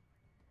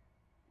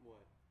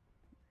 What?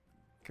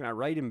 Can I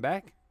rate him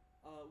back?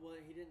 Well,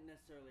 he didn't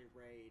necessarily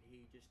raid.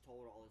 He just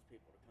told all his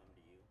people to come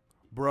to you.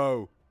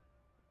 Bro.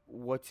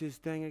 What's his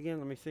thing again?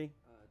 Let me see.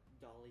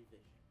 Dolly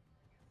Vision.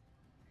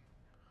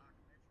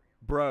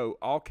 Bro,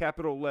 all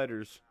capital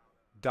letters.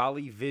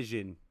 Dolly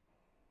Vision.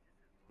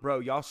 Bro,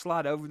 y'all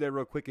slide over there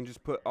real quick and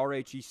just put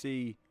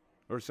RHEC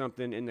or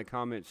something in the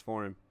comments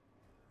for him.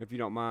 If you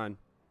don't mind.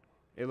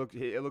 It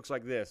looks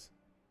like this.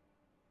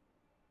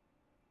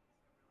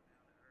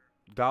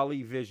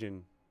 Dolly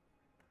Vision.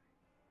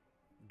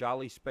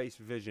 Dolly Space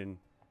Vision.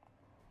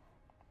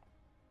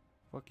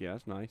 Fuck yeah,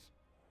 that's nice.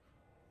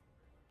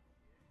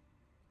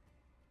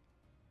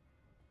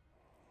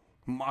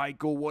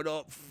 Michael, what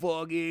up,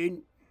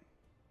 fucking?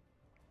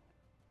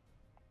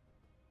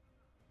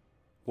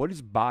 What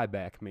does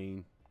buyback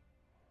mean?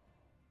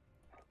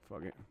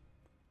 Fuck it.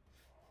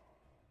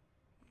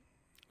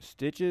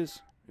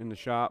 Stitches in the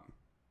shop.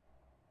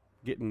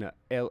 Getting the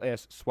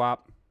LS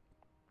swap.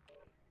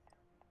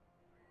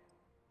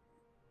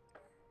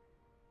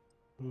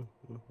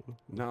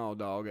 No,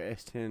 dog. A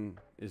S10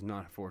 is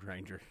not a Ford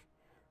Ranger.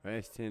 A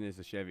S10 is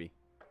a Chevy.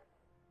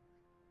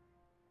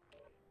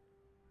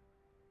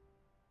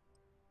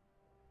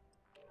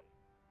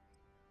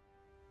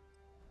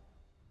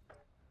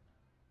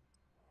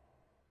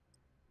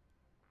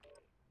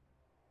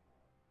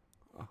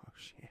 Oh,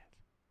 shit.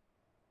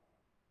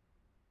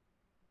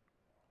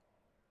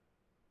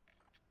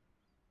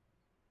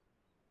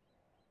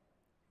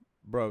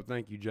 Bro,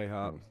 thank you,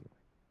 J-Hop.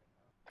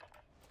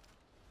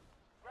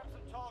 Grab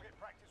some target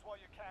practice while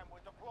you can. We're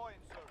deploying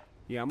soon.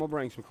 Yeah, I'm gonna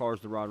bring some cars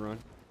to Rod Run.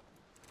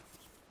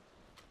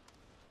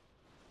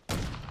 Yeah,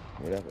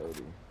 that's OD.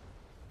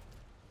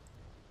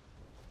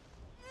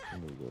 There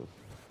he goes.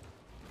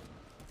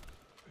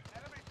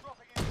 Enemy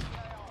dropping into the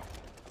AR.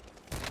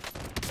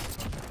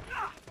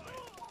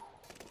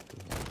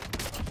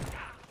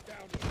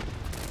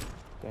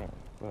 Damn,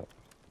 fuck.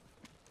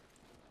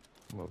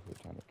 I'm over here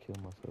trying to kill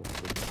myself.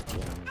 With this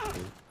gun and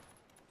shit.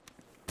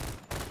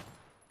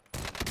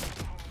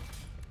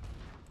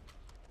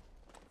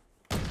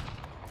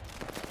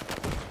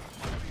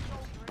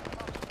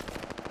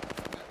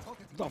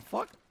 The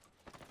fuck?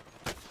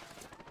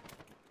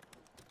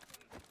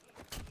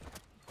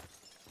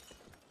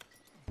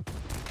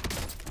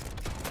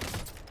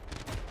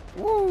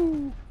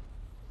 Woo!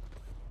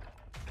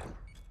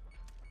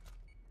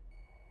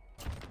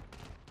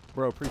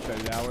 Bro, appreciate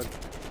it, Howard.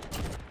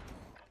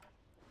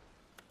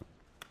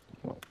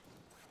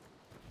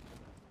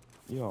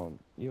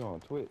 You on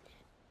Twitch?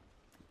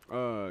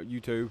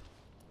 YouTube.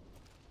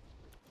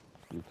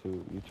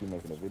 YouTube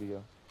making a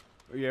video?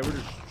 Yeah, we're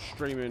just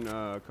streaming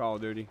Call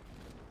of Duty.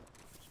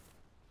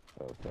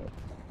 Okay.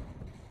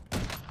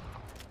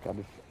 I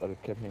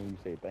just kept hearing you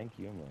say thank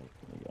you. I'm like,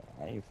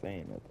 yeah, I ain't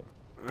saying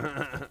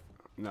nothing.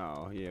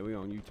 No, yeah, we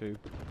on YouTube.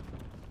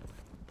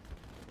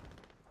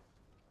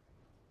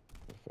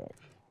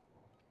 Fact.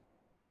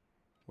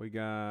 We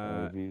How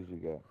many got views you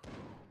got?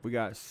 we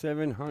got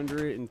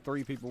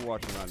 703 people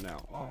watching right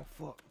now. Oh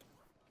fuck.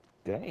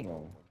 Damn.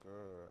 Oh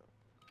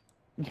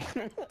my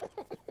god.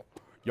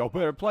 Y'all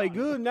better play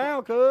good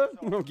now, cuz.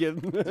 I'm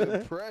kidding.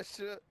 The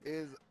pressure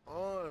is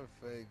on,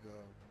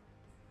 Fago.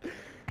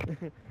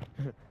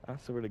 I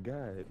swear to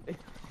God.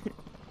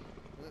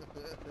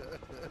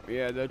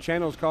 Yeah, the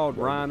channel's called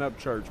Ryan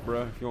Upchurch,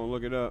 bruh, if you want to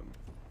look it up.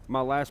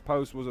 My last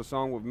post was a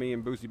song with me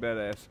and Boosie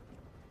Badass.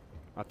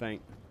 I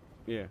think.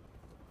 Yeah.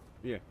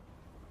 Yeah.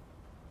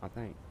 I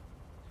think.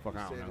 Fuck,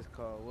 I don't know. It's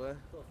called what?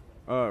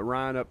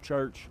 Ryan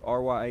Upchurch,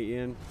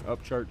 R-Y-A-N,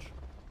 Upchurch.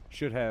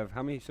 Should have.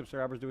 How many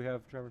subscribers do we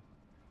have, Trevor?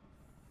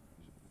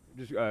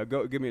 Just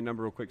go give me a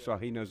number real quick so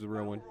he knows the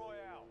real one.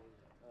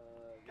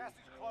 Gas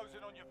is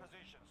closing on your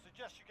position.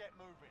 Suggest you get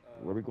moving.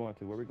 Where we going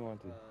to? Where we going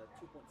to?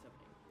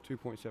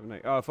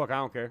 2.78. Oh, fuck, I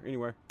don't care.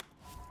 Anywhere.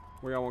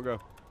 Where y'all want to go?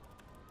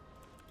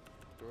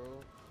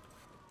 Bro.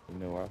 You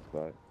know our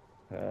spot.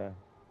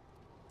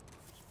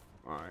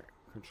 Alright.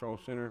 Control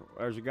center.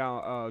 There's a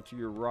guy to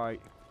your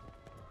right.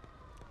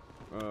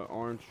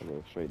 Orange. I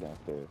go straight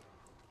downstairs.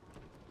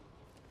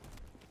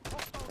 I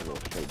go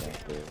straight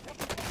downstairs.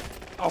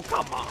 Oh,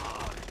 come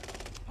on.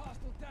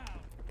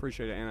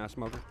 Appreciate it,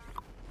 anti-smoker.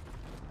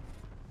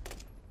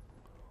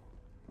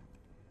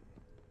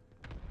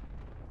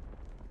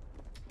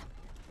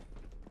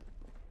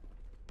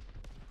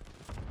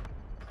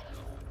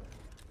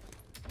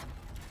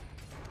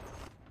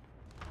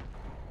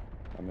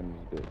 I'm in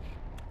this bitch.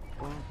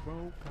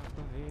 Bro,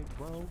 copperhead,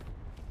 bro.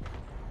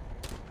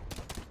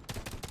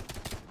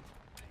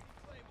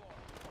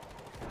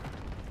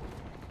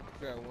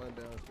 Got one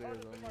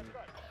downstairs on me.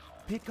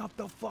 Pick up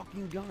the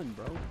fucking gun,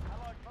 bro.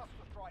 Allied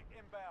cluster strike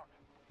inbound.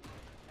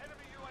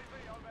 Enemy UAV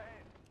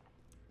overhead.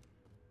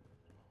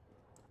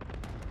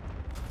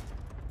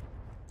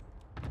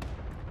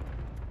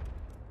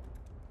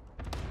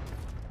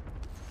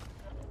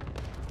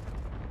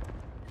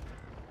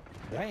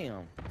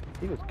 Damn.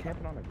 He was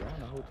camping on the ground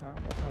the whole time.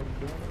 That's how you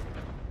doing it.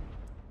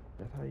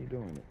 That's how you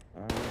doing it.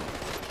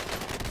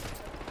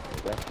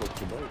 That's what's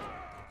the boat.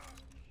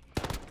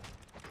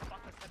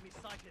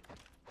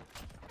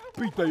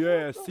 Beat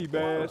their ass,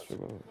 Seabass.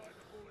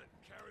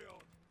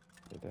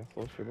 That's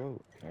what's your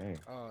boat. Hey.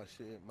 Oh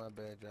shit, my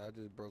bad, y'all. I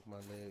just broke my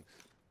legs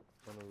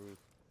on the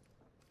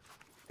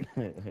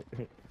roof.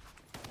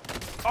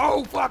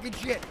 Oh, fucking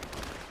shit.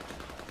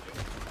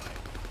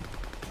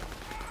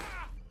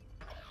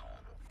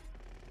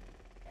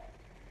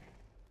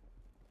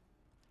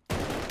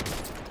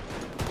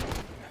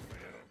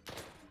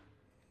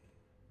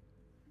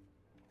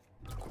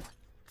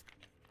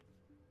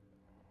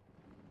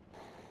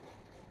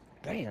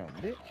 Damn,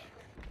 bitch.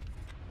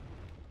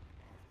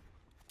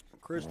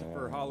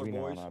 Christopher Holler we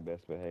Boys. not on our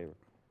best behavior.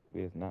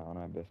 We is not on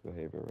our best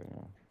behavior right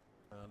now.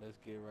 Let's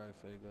get right,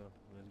 Fago.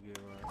 Let's get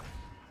right.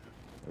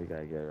 We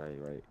gotta get it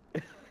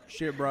right.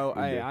 Shit, bro.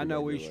 We Hey, I definitely know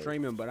gotta we get it right.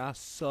 streaming, but I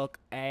suck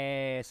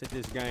ass at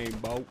this game,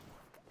 bro.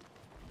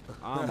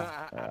 I'm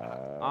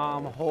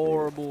Shit.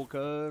 horrible,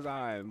 cuz.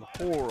 I am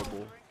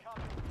horrible.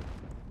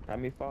 How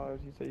many followers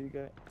you say you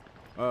got?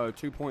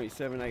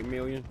 2.78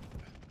 million.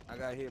 I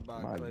got hit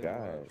by My a claymore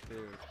God.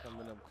 upstairs.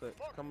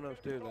 Coming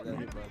upstairs, I got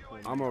hit by a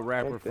claymore. I'm a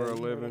rapper Fuck for that, a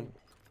you living.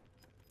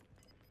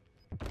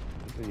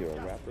 You say you're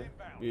a rapper?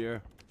 Yeah.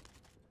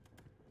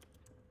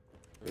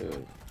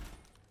 Good.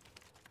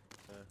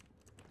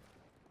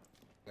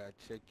 Gotta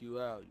check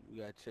you out.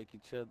 You gotta check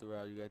each other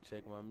out. You gotta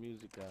check my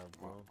music out,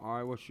 bro. All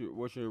right, what's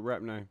your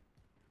rap name?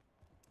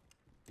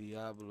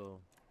 Diablo.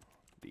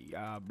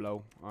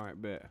 Diablo. All right,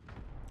 bet.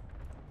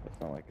 That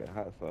sound like a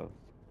hot sauce.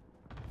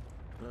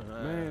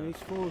 Man, these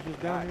fools is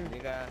down here.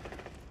 Nigga.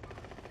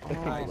 Oh,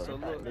 Alright, so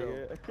look,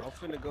 though. I'm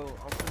finna go to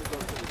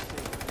the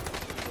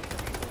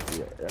city.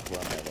 Yeah, that's what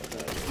I'm at on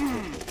that.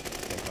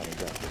 Can't find a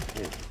gun for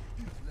shit.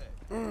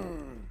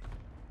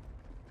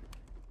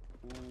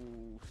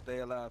 Ooh, stay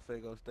alive,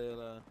 Fago. Stay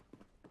alive.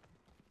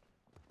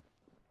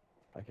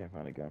 I can't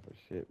find a gun for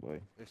shit,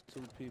 boy. There's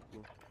 2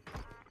 people.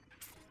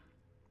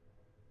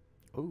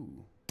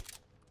 Ooh.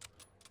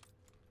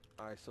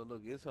 Alright, so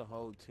look, it's a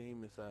whole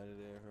team inside of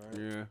there,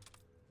 right? Yeah.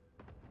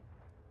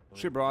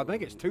 Shit, bro. I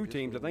think it's 2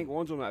 teams. I think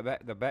one's on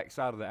the back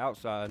side of the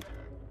outside.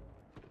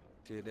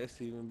 Shit,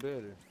 that's even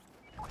better.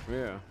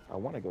 Yeah. I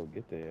want to go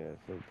get their ass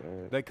so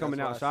bad. They coming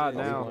That's why I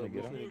outside said, now. we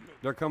finna-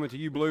 They're coming to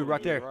you, Blue,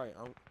 right there. Right.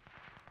 I'm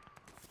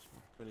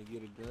finna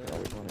get a gun. Yeah,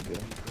 we wanna get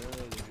 'em. Guns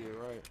and get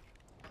right.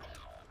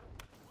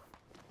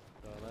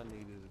 All I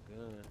need is a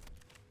gun.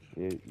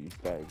 Yeah, you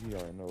fact, you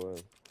already know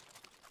us.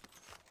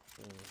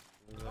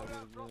 When I get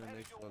a gun,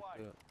 they fucked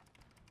up.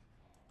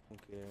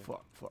 Okay.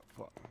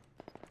 Fuck.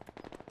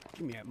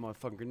 Give me that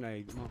motherfucking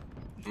grenade. Come on.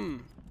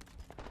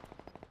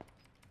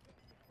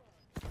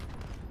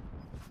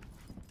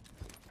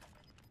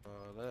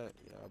 All that,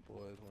 y'all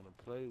boys wanna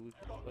play? We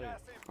can play.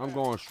 I'm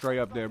going straight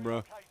up there,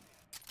 bro.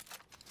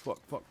 Fuck.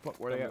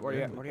 Where they at? Coming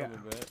back.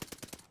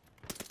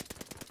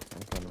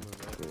 I'm coming.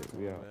 Shit,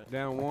 we out.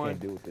 Down I one. can't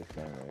do with this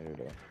gun right here,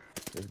 though.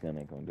 This gun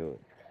ain't gonna do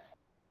it.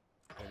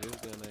 Hey, this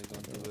gun ain't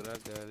gonna do what I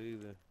got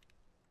either.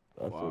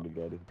 I swear to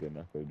God, this gun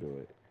not gonna do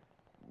it.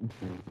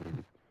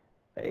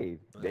 Hey,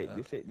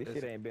 this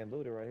shit ain't been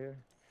looted right here.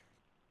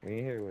 We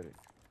ain't here with it.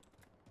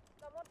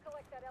 Someone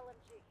collect that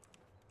LMG.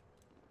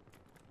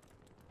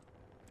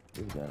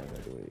 This gun ain't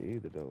gonna do it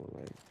either, though.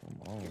 Like,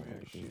 come on,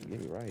 like,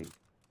 get it right.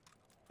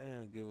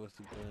 Damn, give us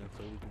a gun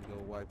so we can go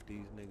wipe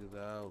these niggas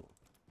out.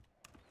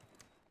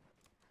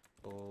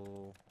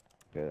 Oh.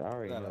 Cause I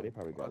already know they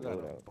probably got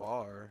load a out.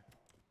 bar.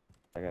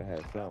 I gotta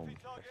have something.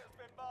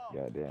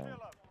 Goddamn.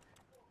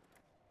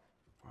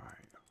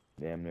 Alright.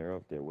 Damn, they're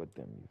up there with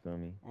them. You feel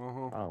me?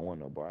 Uh-huh. I don't want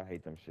no bar. I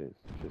hate them shits.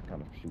 Shit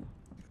kind of shoot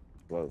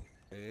slow.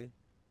 Hey,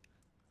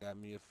 got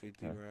me a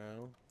 50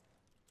 round.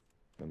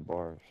 Them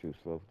bars shoot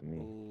slow to me.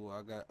 Ooh,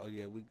 oh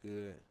yeah, we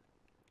good.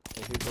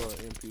 Hey, here go an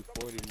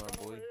MP40, my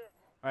boy.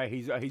 Hey,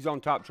 he's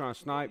on top trying to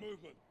snipe. Who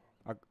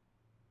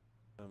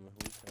coming?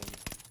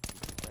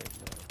 Right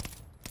now.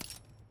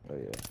 Oh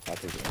yeah, I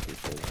take it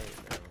MP40. Right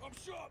now. I'm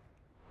shot.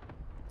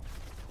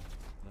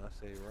 When I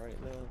say right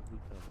now, we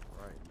coming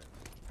right now.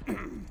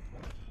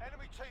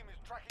 Enemy team is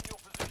tracking your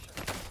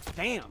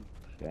position.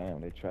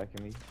 Damn, they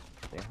tracking me.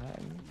 They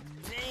hiding me.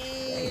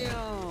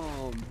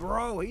 Damn,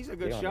 bro, he's a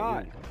good They on the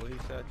shot. roof. Where he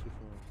shot you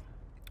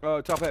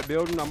from? Top of that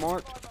building I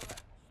marked.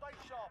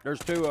 There's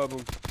 2 of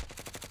them.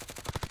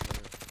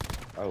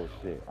 Oh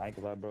shit, I ain't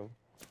gonna lie, bro.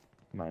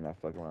 Might not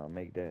fuck around and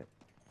make that.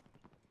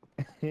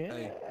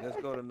 Hey, let's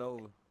go to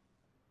Nova.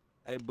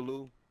 Hey,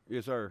 Blue.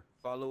 Yes, sir.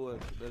 Follow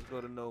us. Let's go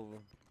to Nova.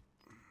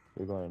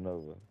 We're going to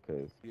Nova,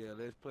 cause Yeah,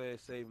 let's play it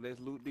safe. Let's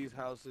loot these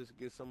houses,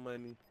 get some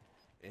money,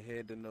 and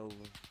head to Nova.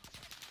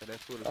 And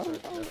that's what the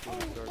search. That's what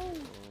the search is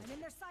on.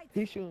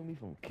 he's shooting me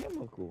from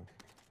chemical.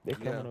 They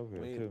coming over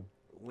here too.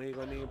 We ain't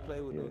gonna even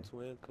play with no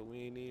twin, cause we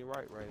ain't even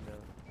right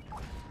now.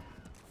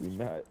 We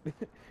not.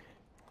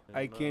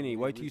 Hey, Kenny,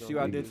 wait till you see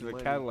what I did to the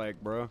Cadillac,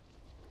 bro.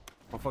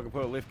 I'll fucking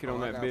put a lift kit on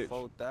that bitch.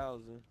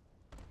 4,000.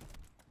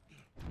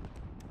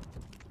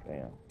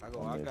 Damn.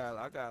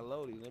 I got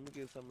Lodi. Let me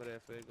get some of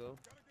that, Fago.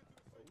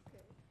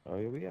 Oh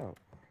yeah, we out.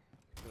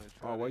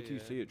 Oh, wait till you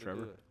see it,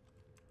 Trevor.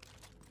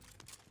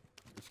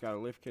 It's got a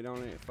lift kit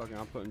on it. Fucking,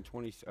 I'm putting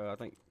 20. I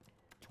think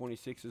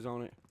 26s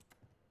on it.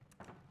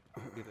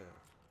 Get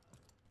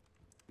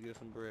that. Get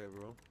some bread,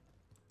 bro.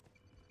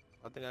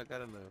 I think I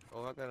got enough.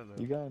 Oh, I got enough.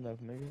 You got enough,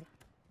 nigga.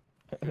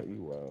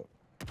 You wild.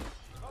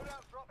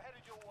 Loadout drop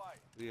headed your way.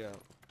 We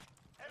out.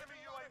 Enemy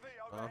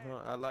UAV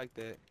overhead. I like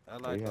that. I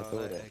like all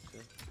that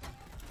action.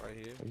 Right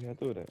here. You gotta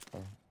do that. Oh.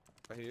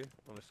 Right here,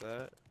 on the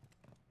side.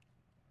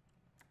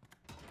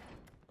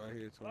 Right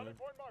here, twin.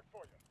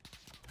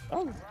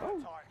 Oh.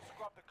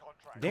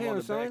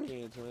 Damn, son. Back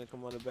end, twin.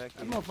 Come on the back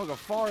That end. motherfucker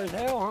far as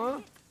hell,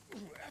 huh?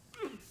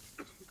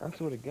 I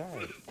swear to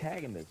God,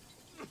 tagging us.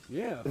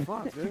 Yeah,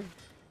 fuck, dude.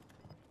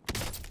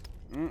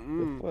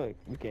 The fuck?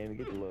 We can't even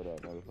get the load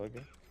up,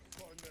 motherfucker.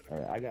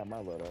 Alright, I got my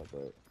load up,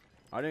 but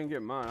I didn't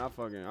get mine.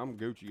 I'm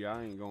Gucci.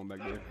 I ain't going back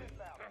there.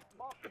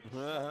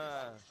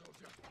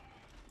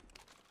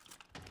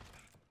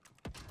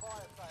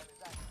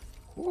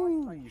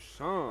 Ooh,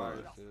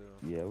 son.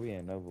 Yeah, we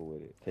ain't over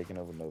with it. Taking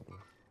over Nova.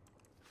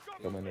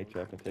 Come in they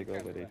trap and take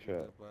over they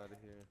trap.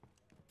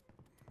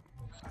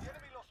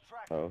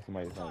 Oh,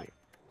 somebody's on it.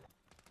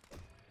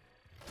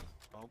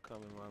 I'm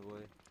coming my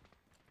way.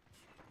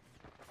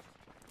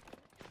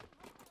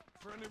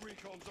 Friendly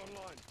recon's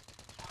online.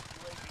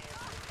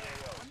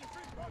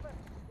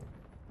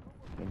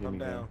 Come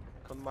down.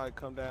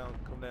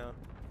 Come down.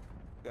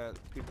 Got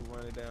people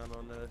running down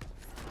on us.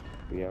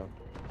 We out.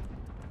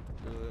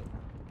 Good.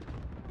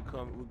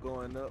 We're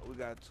going up. We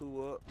got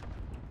 2 up.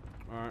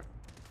 Alright.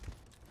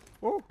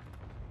 Woo!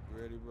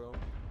 Ready, bro?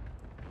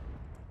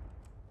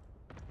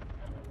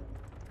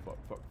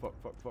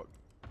 Fuck.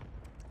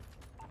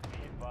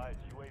 Be advised,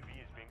 UAV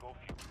is bingo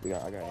fuel.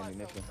 I got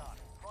ammunition.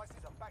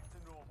 Prices are back to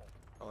normal.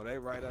 Oh, they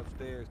right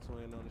upstairs,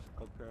 twin on this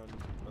up here on this.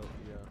 Oh,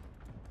 yeah.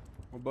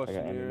 We're I busting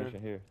got here.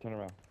 ammunition here. Turn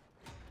around.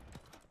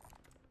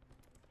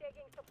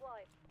 Taking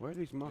supplies. Where are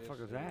these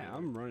motherfuckers at?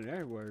 I'm running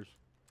everywhere.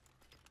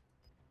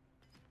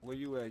 Where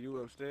you at? You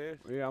upstairs?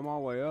 Yeah, I'm all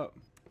the way up.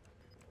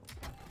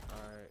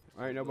 Alright.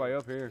 So ain't nobody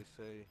up here.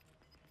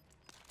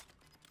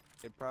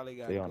 They probably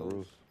got They on the ghosts.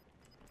 roof.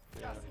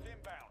 Yeah. Gas is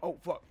inbound. Oh,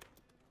 fuck.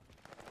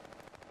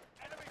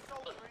 Enemy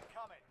soldier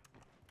incoming.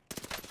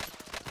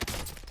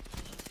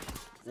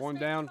 One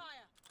down.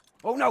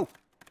 Oh, no!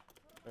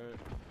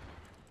 Enemy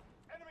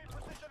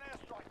precision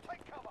airstrike.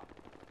 Take cover.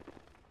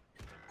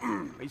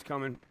 He's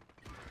coming.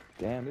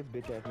 Damn, this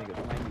bitch ass nigga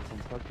behind me from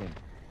fucking.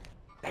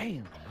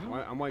 Damn.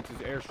 I'm waiting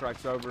till the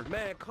airstrike's over.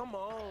 Man, come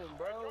on,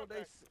 bro.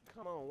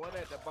 Come on. One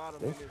at the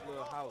bottom of this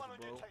little house,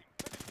 bro.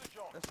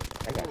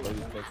 I got 30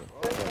 seconds.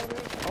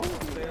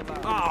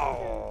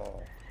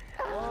 Oh!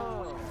 I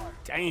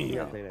Damn.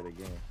 gotta play that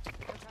again.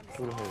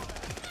 Who the hell?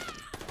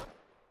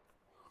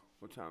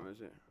 What time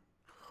is it?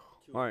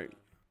 Alright.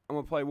 I'm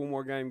gonna play one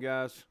more game,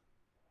 guys.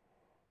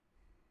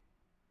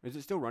 Is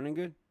it still running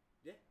good?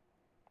 Yeah.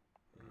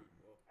 To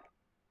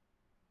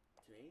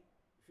me?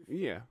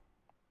 Yeah.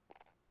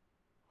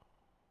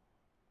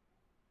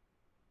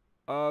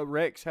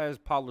 Rex has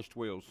polished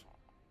wheels.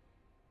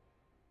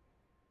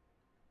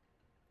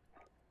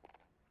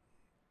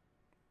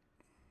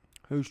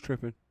 Who's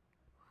tripping?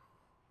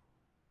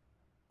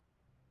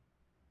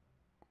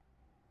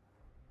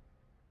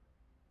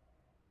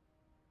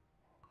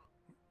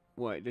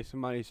 What, did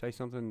somebody say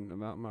something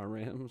about my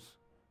rims?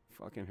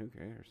 Fucking who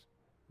cares?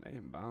 They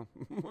didn't buy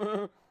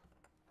them.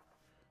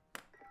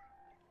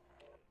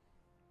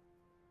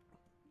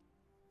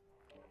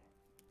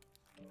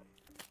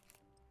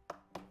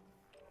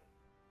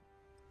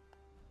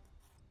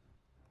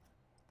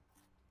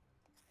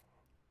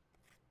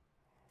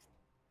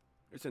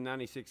 It's a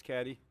 96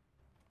 Caddy.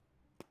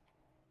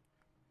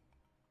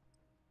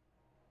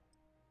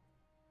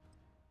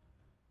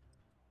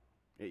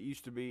 It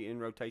used to be in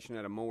rotation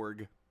at a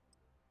morgue.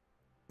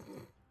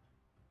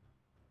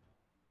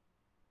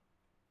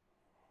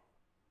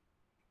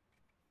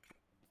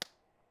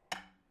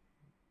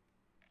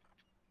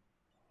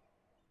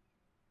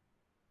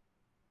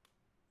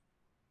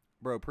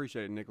 Bro,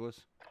 appreciate it,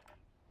 Nicholas.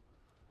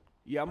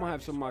 Yeah, I'm gonna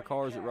have some of my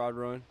cars at Rod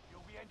Run.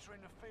 You'll be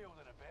entering the field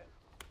in a bit.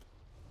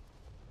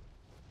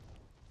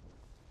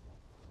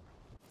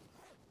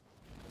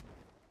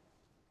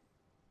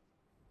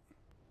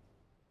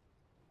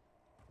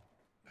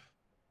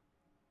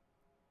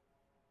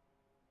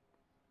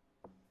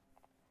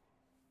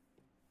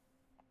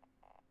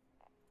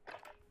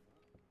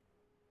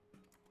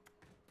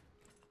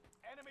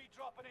 Enemy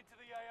dropping into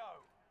the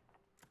AO.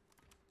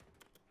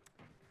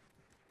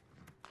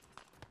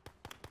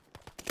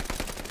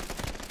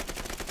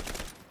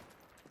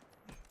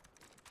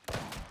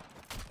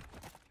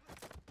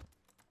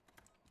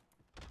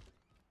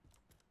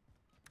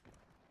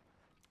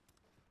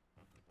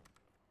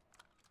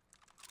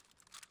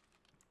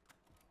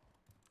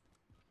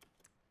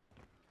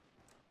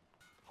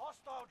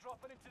 Hostile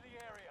dropping into the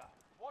area.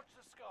 Watch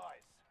the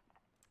skies.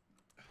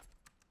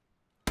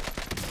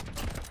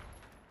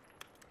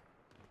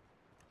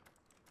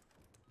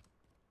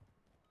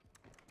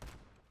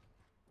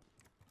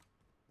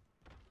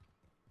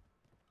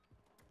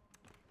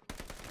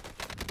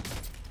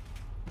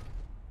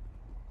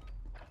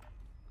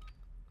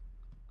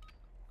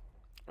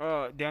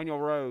 Daniel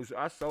Rose.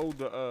 I sold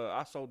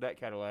that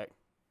Cadillac.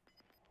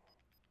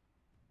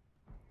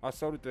 I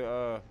sold it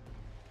to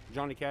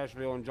Johnny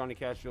Cashville, and Johnny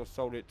Cashville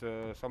sold it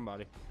to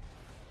somebody.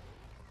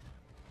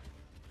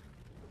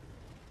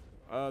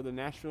 The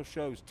Nashville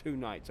show's 2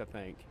 nights, I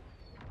think.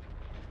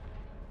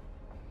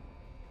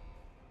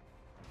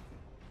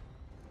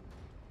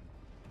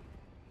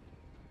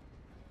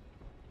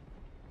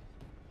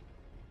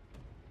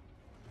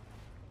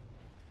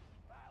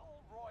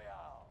 Battle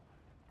Royale.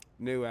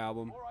 New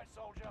album. All right,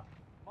 soldier.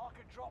 Mark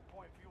a drop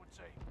point for your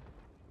team.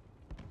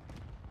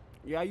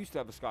 Yeah, I used to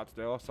have a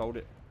Scottsdale. I sold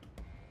it.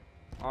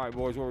 All right,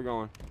 boys, where we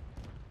going?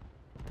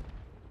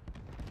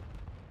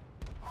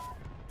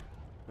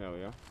 Hell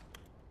yeah.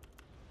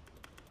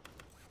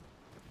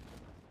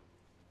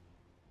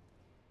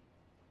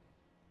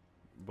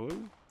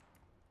 Blue?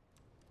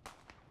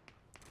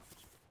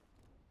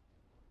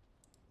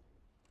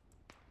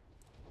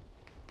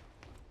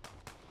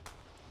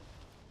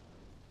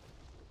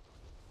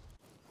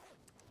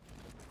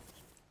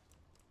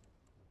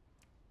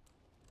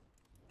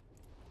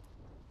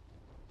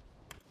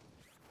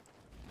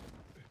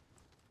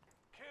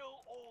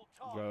 Kill all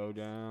targets. Go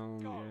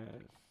down, Go.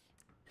 yes.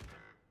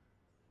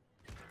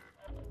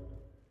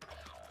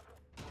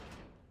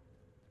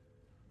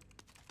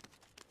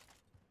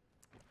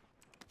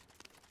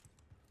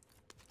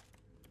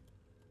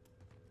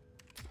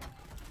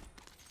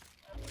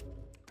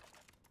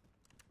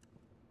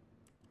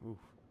 Oof.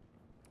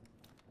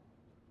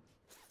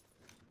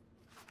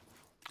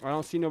 I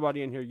don't see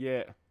nobody in here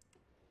yet.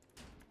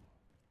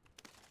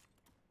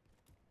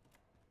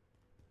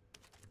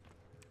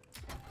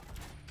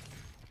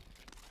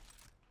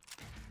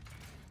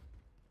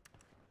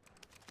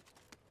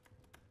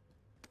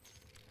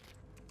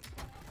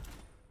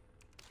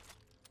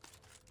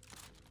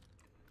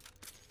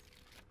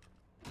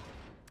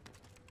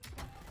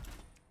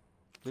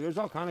 Dude, there's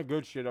all kind of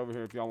good shit over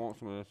here if y'all want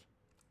some of this.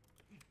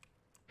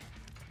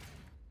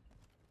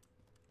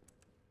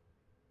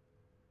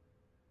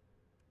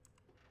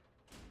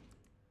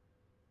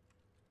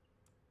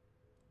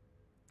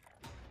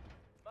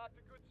 Marked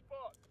a good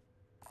spot.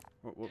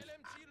 Whoops.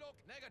 LMG log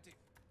negative.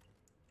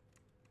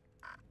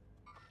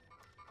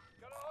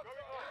 Got a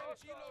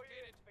hostile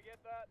here. Forget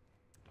that.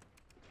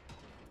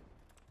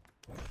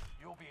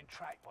 You're being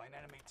tracked by an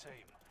enemy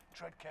team.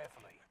 Tread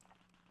carefully.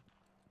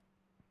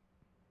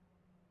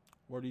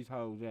 Where these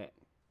hoes at?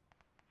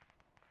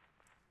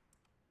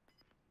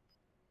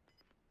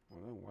 Oh,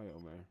 they're way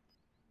over there.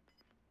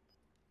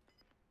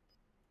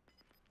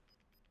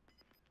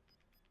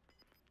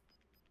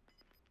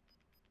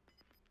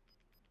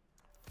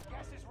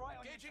 Gas is right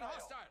on Engaging your tail.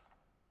 hostile.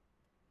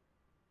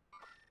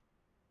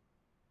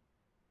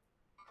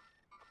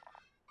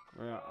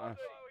 Yeah,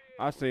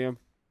 I see him.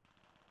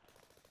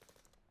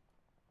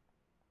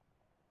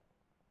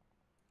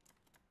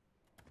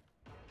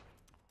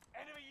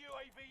 Enemy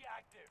UAV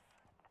active.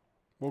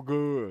 Well,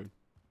 good.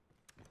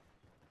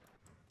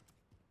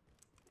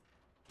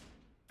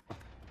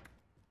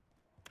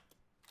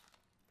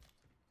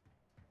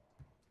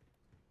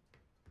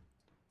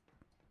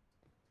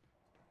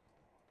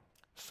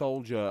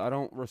 Soldier, I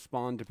don't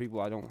respond to people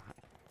I don't,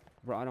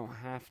 bro. I don't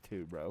have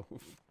to, bro.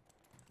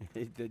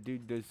 The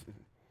dude does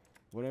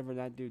whatever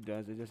that dude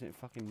does. It doesn't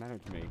fucking matter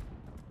to me.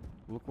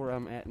 Look where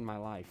I'm at in my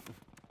life.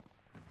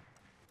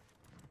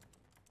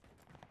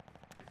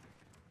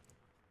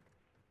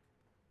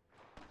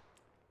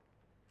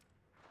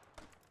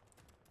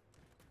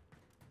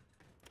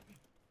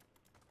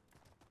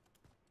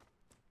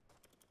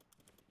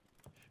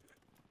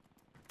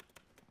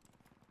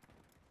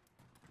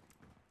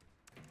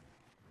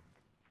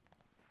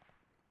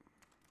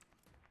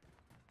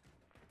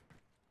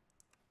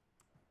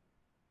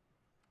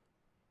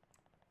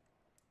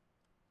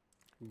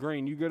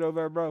 Green, you good over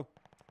there, bro?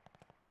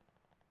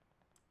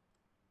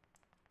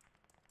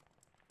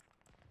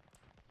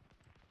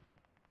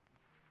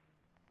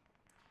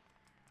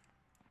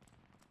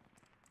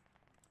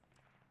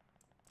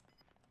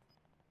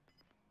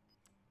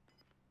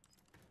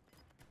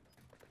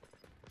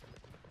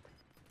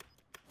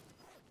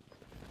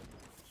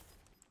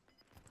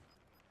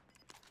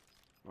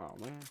 Oh,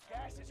 man.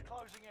 Gas is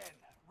closing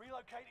in.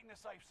 Relocating the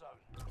safe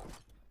zone.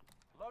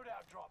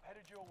 Loadout drop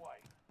headed your way.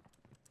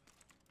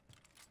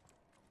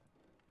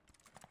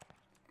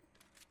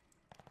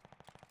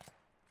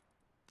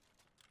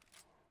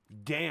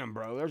 Damn,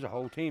 bro. There's a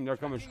whole team. They're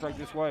coming straight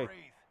this way. Breathe.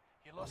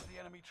 You lost the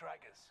enemy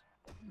trackers.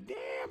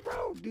 Damn,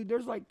 bro. Dude,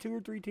 there's like 2 or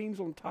 3 teams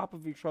on top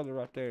of each other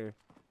right there.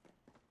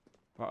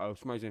 Uh-oh,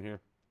 somebody's in here.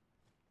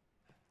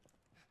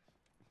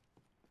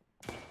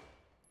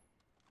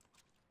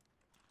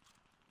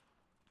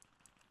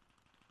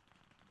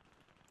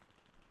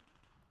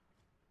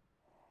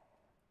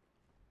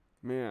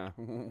 Yeah,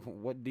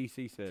 what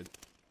DC said.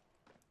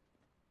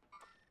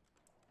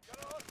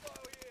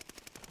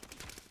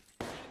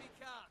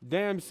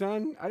 Damn,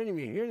 son. I didn't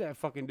even hear that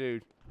fucking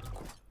dude.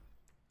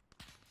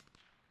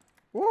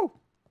 Woo!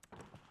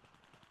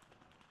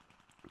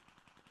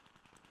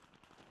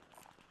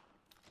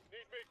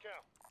 Need mid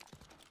count.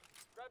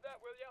 Grab that,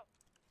 will ya?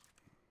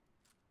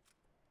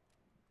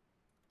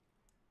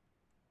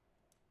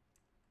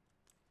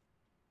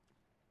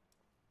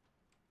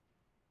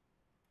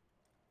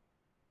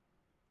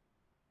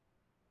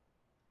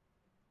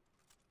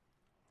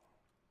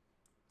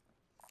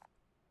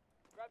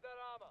 Grab that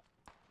armor.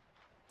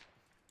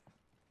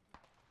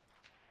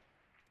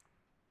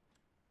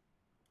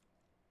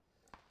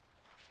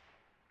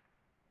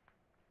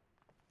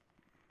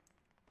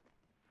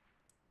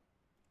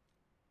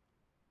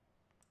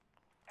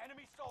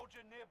 Enemy soldier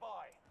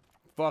nearby.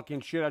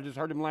 Fucking shit, I just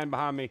heard him land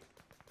behind me.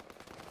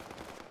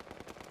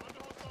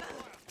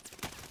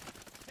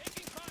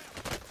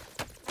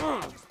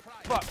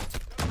 Fuck.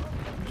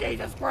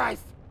 Jesus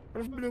Christ. I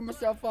just blew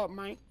myself up,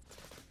 man.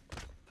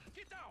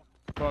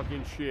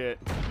 Fucking shit.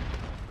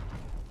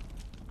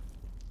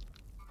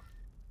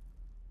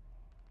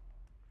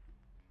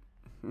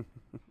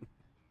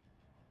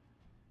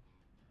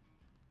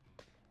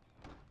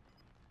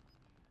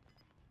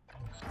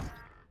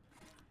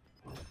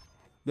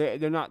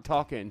 They're not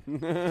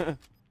talking.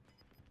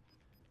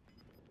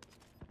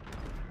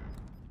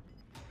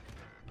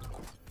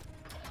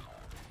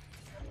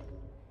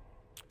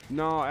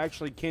 No,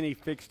 actually, Kenny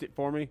fixed it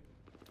for me.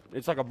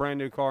 It's like a brand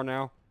new car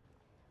now.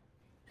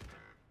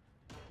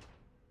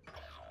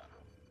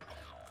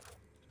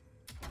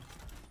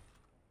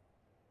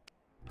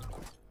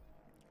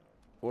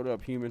 What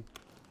up, human?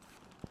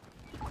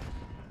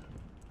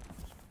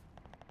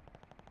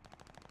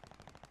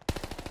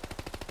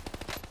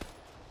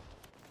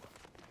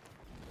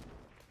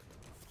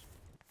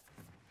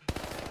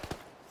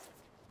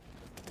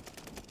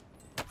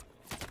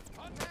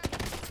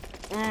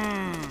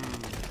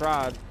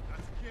 Tried.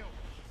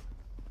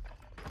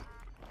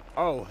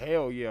 Oh,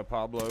 hell yeah,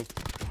 Pablo.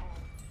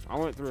 I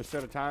went through a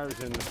set of tires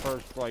in the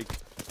first, like,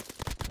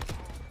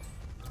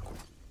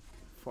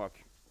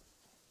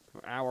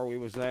 hour we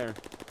was there.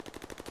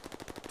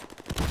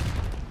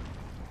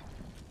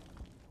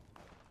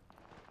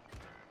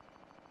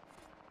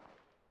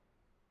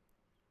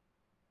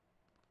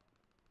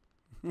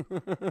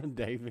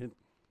 David.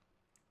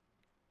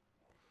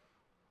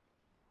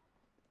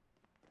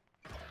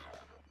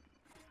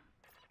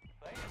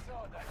 They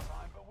inside that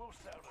time, but we'll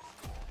settle the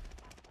score.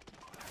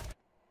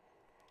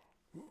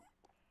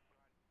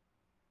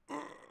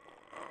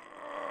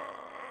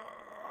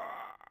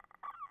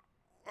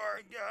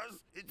 Alright,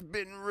 guys, it's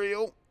been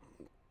real.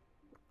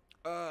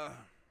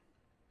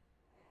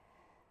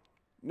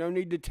 No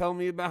need to tell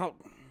me about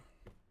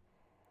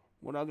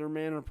what other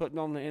men are putting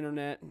on the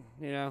internet,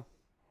 you know.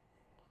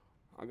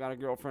 I got a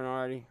girlfriend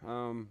already.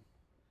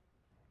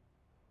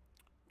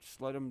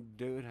 Just let them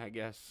do it, I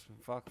guess.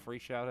 Fuck, free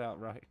shout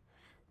out, right?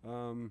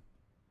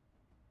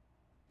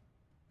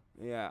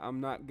 Yeah,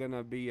 I'm not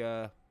gonna be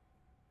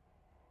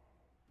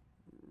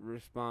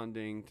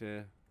responding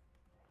to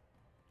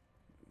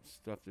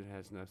stuff that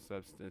has no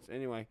substance.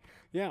 Anyway,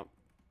 yeah,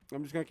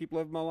 I'm just gonna keep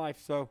living my life.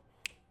 So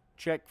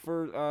check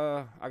for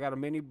I got a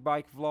mini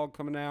bike vlog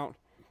coming out.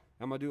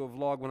 I'm gonna do a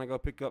vlog when I go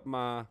pick up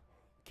my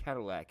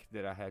Cadillac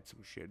that I had some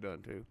shit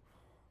done to.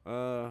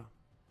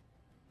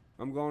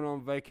 I'm going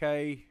on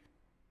vacay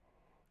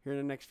here in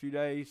the next few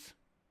days.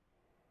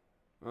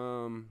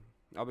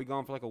 I'll be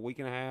gone for like a week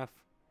and a half.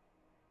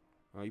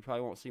 You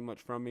probably won't see much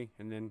from me,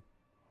 and then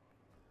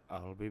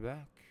I'll be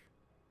back.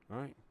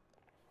 Alright.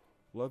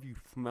 Love you,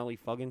 smelly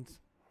fuggins.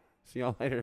 See y'all later.